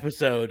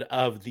episode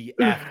of the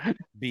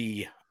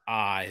FBI,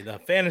 the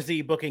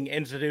Fantasy Booking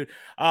Institute.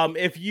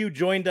 If you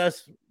joined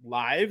us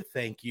live,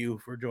 thank you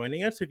for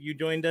joining us. If you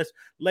joined us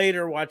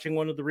later watching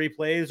one of the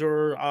replays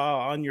or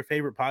on your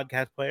favorite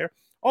podcast player,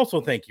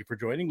 also thank you for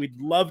joining. We'd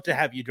love to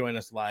have you join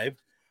us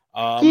live.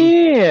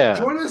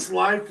 Join us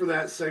live for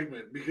that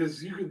segment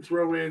because you can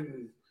throw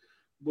in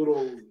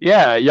little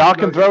y'all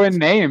can throw in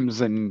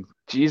names and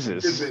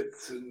Jesus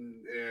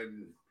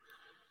and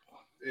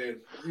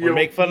or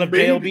make fun of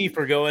JLB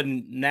for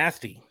going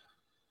nasty.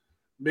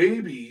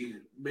 Maybe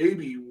I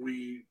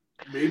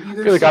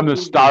feel like I'm the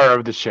star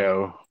of the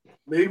show.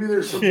 Maybe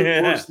there's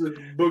something worse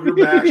than Booger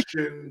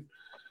Bastion,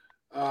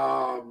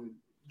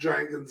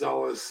 Giant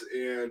Gonzalez,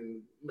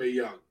 and Mae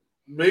Young.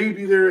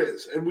 Maybe there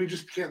is, and we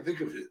just can't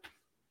think of it.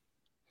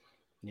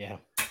 Yeah.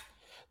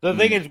 The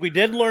thing is, we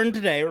did learn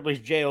today, or at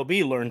least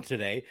JLB learned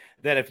today,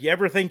 that if you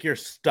ever think you're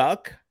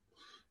stuck,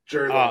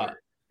 Jerry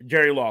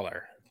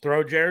Lawler.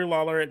 Throw Jerry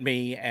Lawler at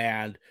me,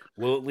 and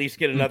we'll at least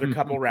get another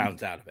couple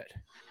rounds out of it.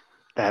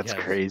 That's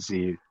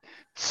crazy.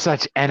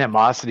 Such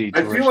animosity.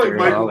 I feel like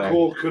Michael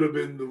Cole could have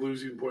been the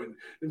losing point.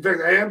 In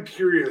fact, I am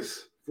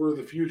curious for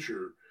the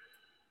future.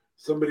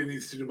 Somebody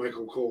needs to do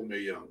Michael Cole,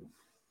 Mae Young.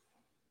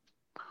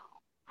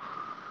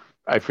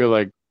 I feel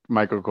like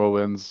Michael Cole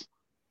wins.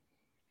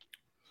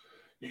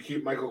 You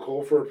keep Michael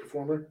Cole for a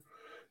performer?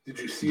 Did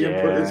you see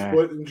him put his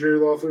foot in Jerry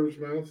Lawler's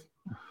mouth?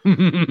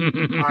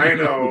 I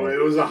know.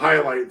 It was a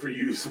highlight for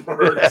you,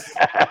 Smarks.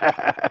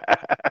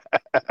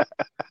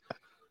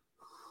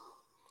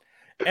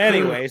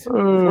 Anyways,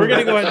 we're going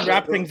to go ahead and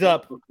wrap things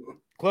up.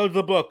 Close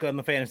the book on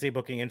the Fantasy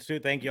Booking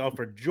Institute. Thank you all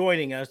for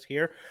joining us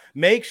here.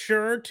 Make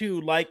sure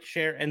to like,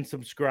 share, and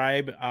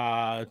subscribe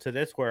to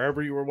this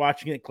wherever you were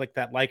watching it. Click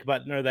that like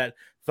button or that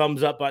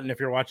thumbs up button if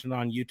you're watching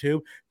on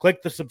YouTube.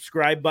 Click the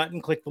subscribe button.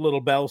 Click the little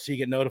bell so you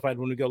get notified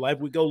when we go live.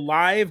 We go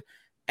live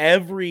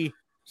every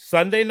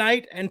Sunday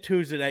night and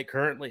Tuesday night,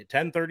 currently at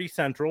 10:30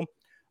 Central.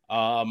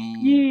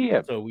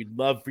 So we'd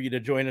love for you to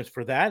join us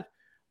for that.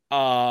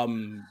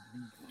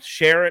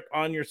 Share it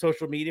on your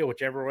social media,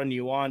 whichever one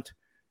you want.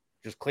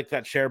 Just click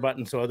that share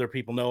button so other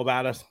people know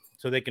about us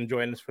so they can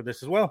join us for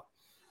this as well.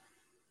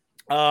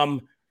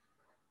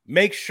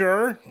 Make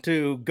sure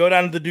to go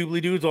down to the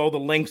doobly-doos. All the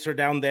links are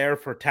down there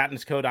for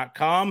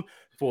tatnisco.com,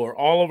 for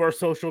all of our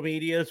social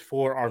medias,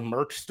 for our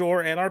merch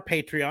store and our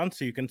Patreon,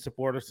 so you can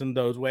support us in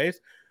those ways.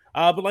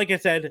 But like I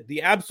said,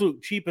 the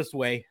absolute cheapest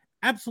way,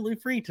 absolutely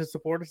free to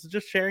support us, is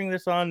just sharing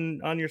this on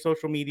your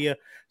social media,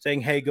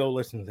 saying, hey, go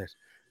listen to this.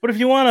 But if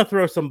you want to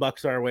throw some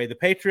bucks our way, the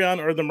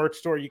Patreon or the merch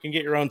store, you can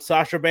get your own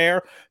Sasha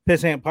Bear,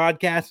 Pissant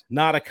Podcast,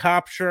 Not a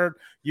Cop shirt.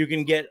 You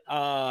can get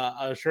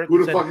a shirt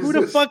that said, who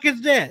the fuck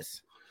is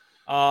this?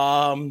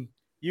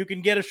 You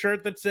can get a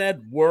shirt that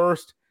said,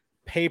 worst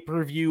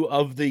pay-per-view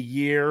of the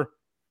year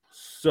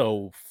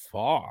so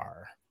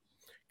far.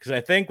 Because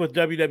I think with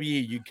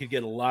WWE, you could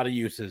get a lot of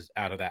uses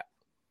out of that.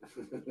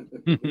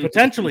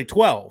 Potentially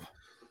 12.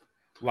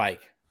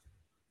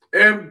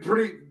 And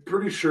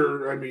pretty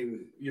sure, I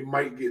mean, you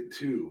might get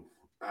 2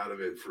 out of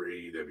it for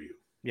AEW.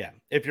 Yeah.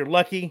 If you're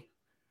lucky,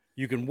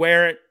 you can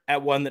wear it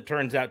at one that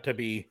turns out to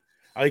be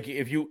like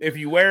if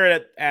you wear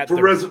it at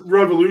for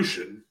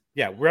Revolution.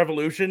 Yeah,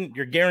 Revolution,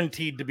 you're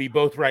guaranteed to be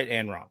both right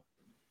and wrong.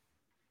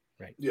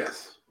 Right.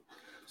 Yes.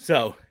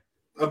 So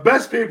a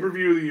best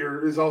pay-per-view of the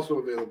year is also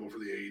available for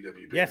the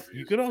AEW. Yes,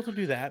 you could also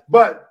do that.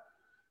 But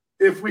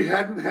if we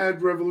hadn't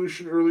had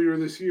Revolution earlier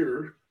this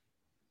year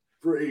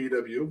for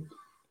AEW,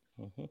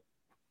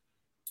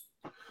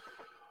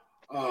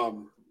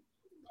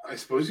 I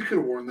suppose you could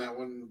have worn that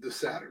one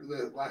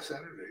the last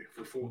Saturday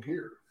for Full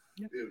Gear.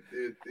 Yep.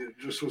 It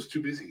just was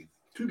too busy.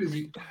 Too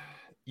busy.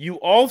 You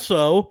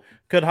also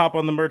could hop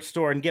on the merch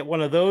store and get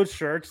one of those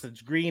shirts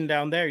that's green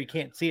down there. You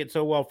can't see it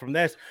so well from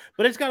this,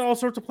 but it's got all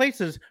sorts of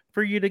places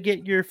for you to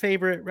get your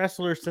favorite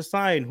wrestlers to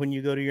sign when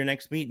you go to your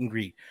next meet and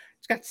greet.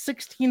 It's got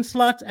 16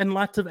 slots and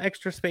lots of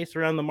extra space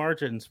around the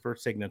margins for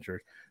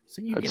signatures.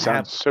 So you That can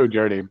sounds have so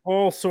dirty.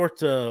 all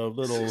sorts of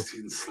little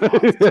 16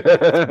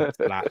 slots.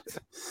 slots.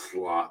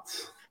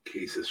 Slots.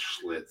 Cases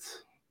Schlitz.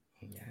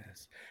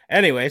 Yes.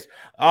 Anyways,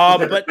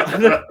 but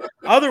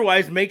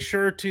otherwise, make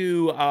sure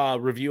to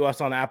review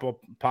us on Apple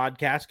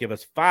Podcasts. Give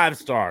us 5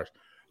 stars.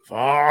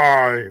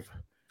 5.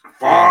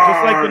 Just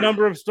like the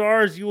number of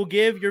stars you will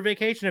give your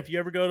vacation if you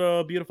ever go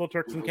to beautiful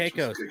Turks and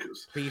Caicos.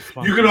 Please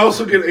You can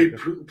also get a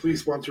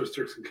please sponsor us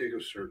Turks and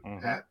Caicos shirt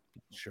hat.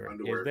 Sure,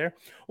 underwear. is there?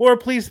 Or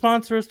please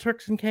sponsor us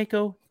Turks and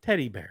Caicos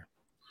teddy bear.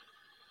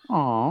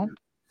 Aw.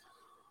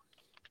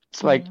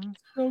 It's like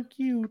so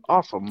cute.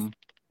 Awesome.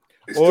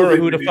 Or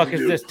who the fuck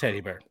is this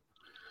teddy bear?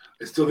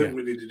 I still think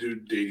we need to do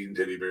dating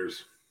teddy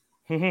bears.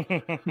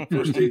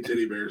 First date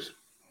teddy bears.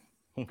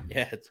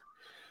 Yes.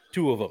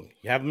 2 of them.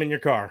 You have them in your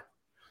car.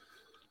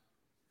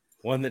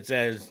 One that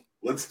says,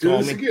 let's do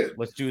this again.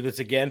 Let's do this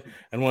again.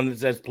 And one that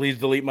says, please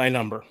delete my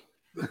number.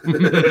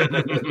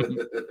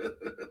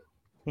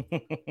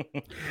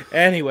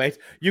 Anyways,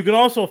 you can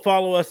also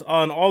follow us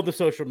on all the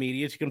social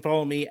medias. You can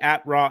follow me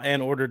at Raw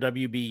and Order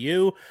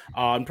WBU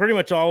on pretty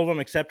much all of them,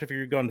 except if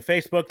you're going to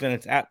Facebook, then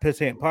it's at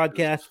Pissant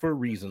Podcast for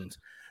reasons.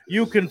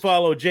 You can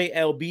follow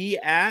JLB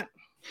at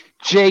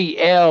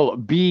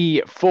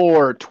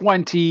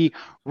JLB420.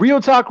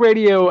 Real Talk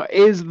Radio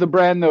is the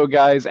brand, though,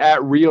 guys,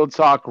 at Real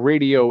Talk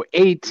Radio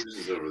 8.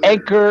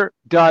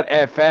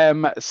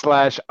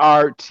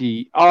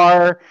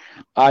 Anchor.fm/RTR.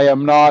 I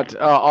am not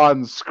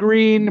on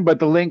screen, but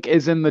the link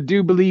is in the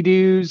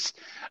doobly-doos.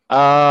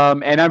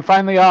 And I'm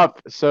finally off,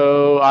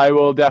 so I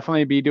will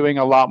definitely be doing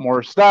a lot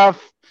more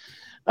stuff.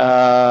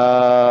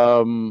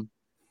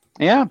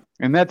 Yeah,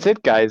 and that's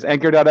it, guys.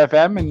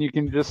 Anchor.fm, and you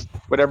can just,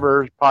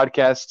 whatever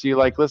podcasts you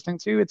like listening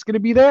to, it's going to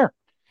be there.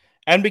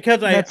 And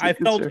because I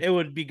felt it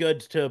would be good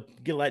to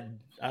let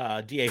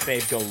D.A.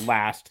 Fabe go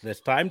last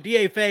this time.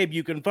 D.A. Fabe,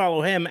 you can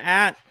follow him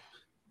at...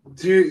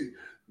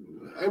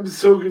 I'm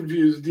so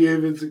confused. D.A.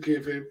 Vincent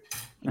Kayfabe.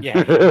 Yeah,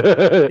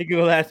 you can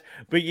go last.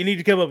 But you need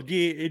to come up with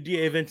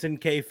D.A.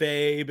 Vincent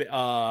Kayfabe.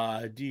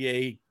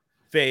 D.A.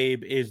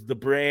 Fabe is the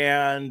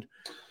brand.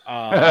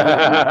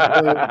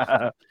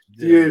 D.A.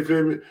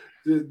 Fabe...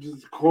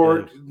 The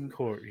court,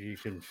 you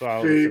can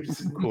follow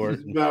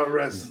court about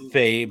wrestling,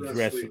 Fabe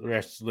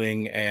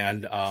wrestling,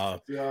 and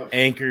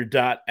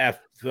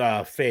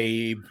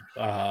Anchor.ffabe.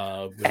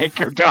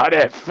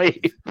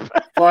 Anchor.ffabe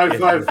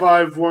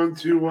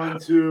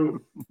 555-1212.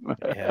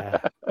 Yeah.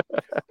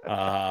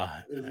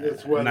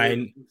 It's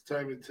weather. It's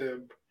time and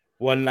temp.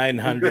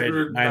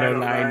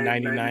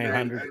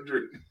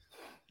 1-900-909-9900.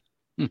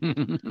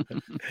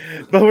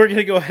 But we're going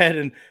to go ahead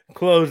and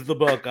close the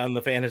book on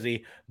the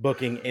Fantasy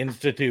Booking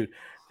Institute.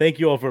 Thank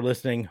you all for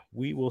listening.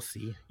 We will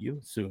see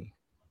you soon.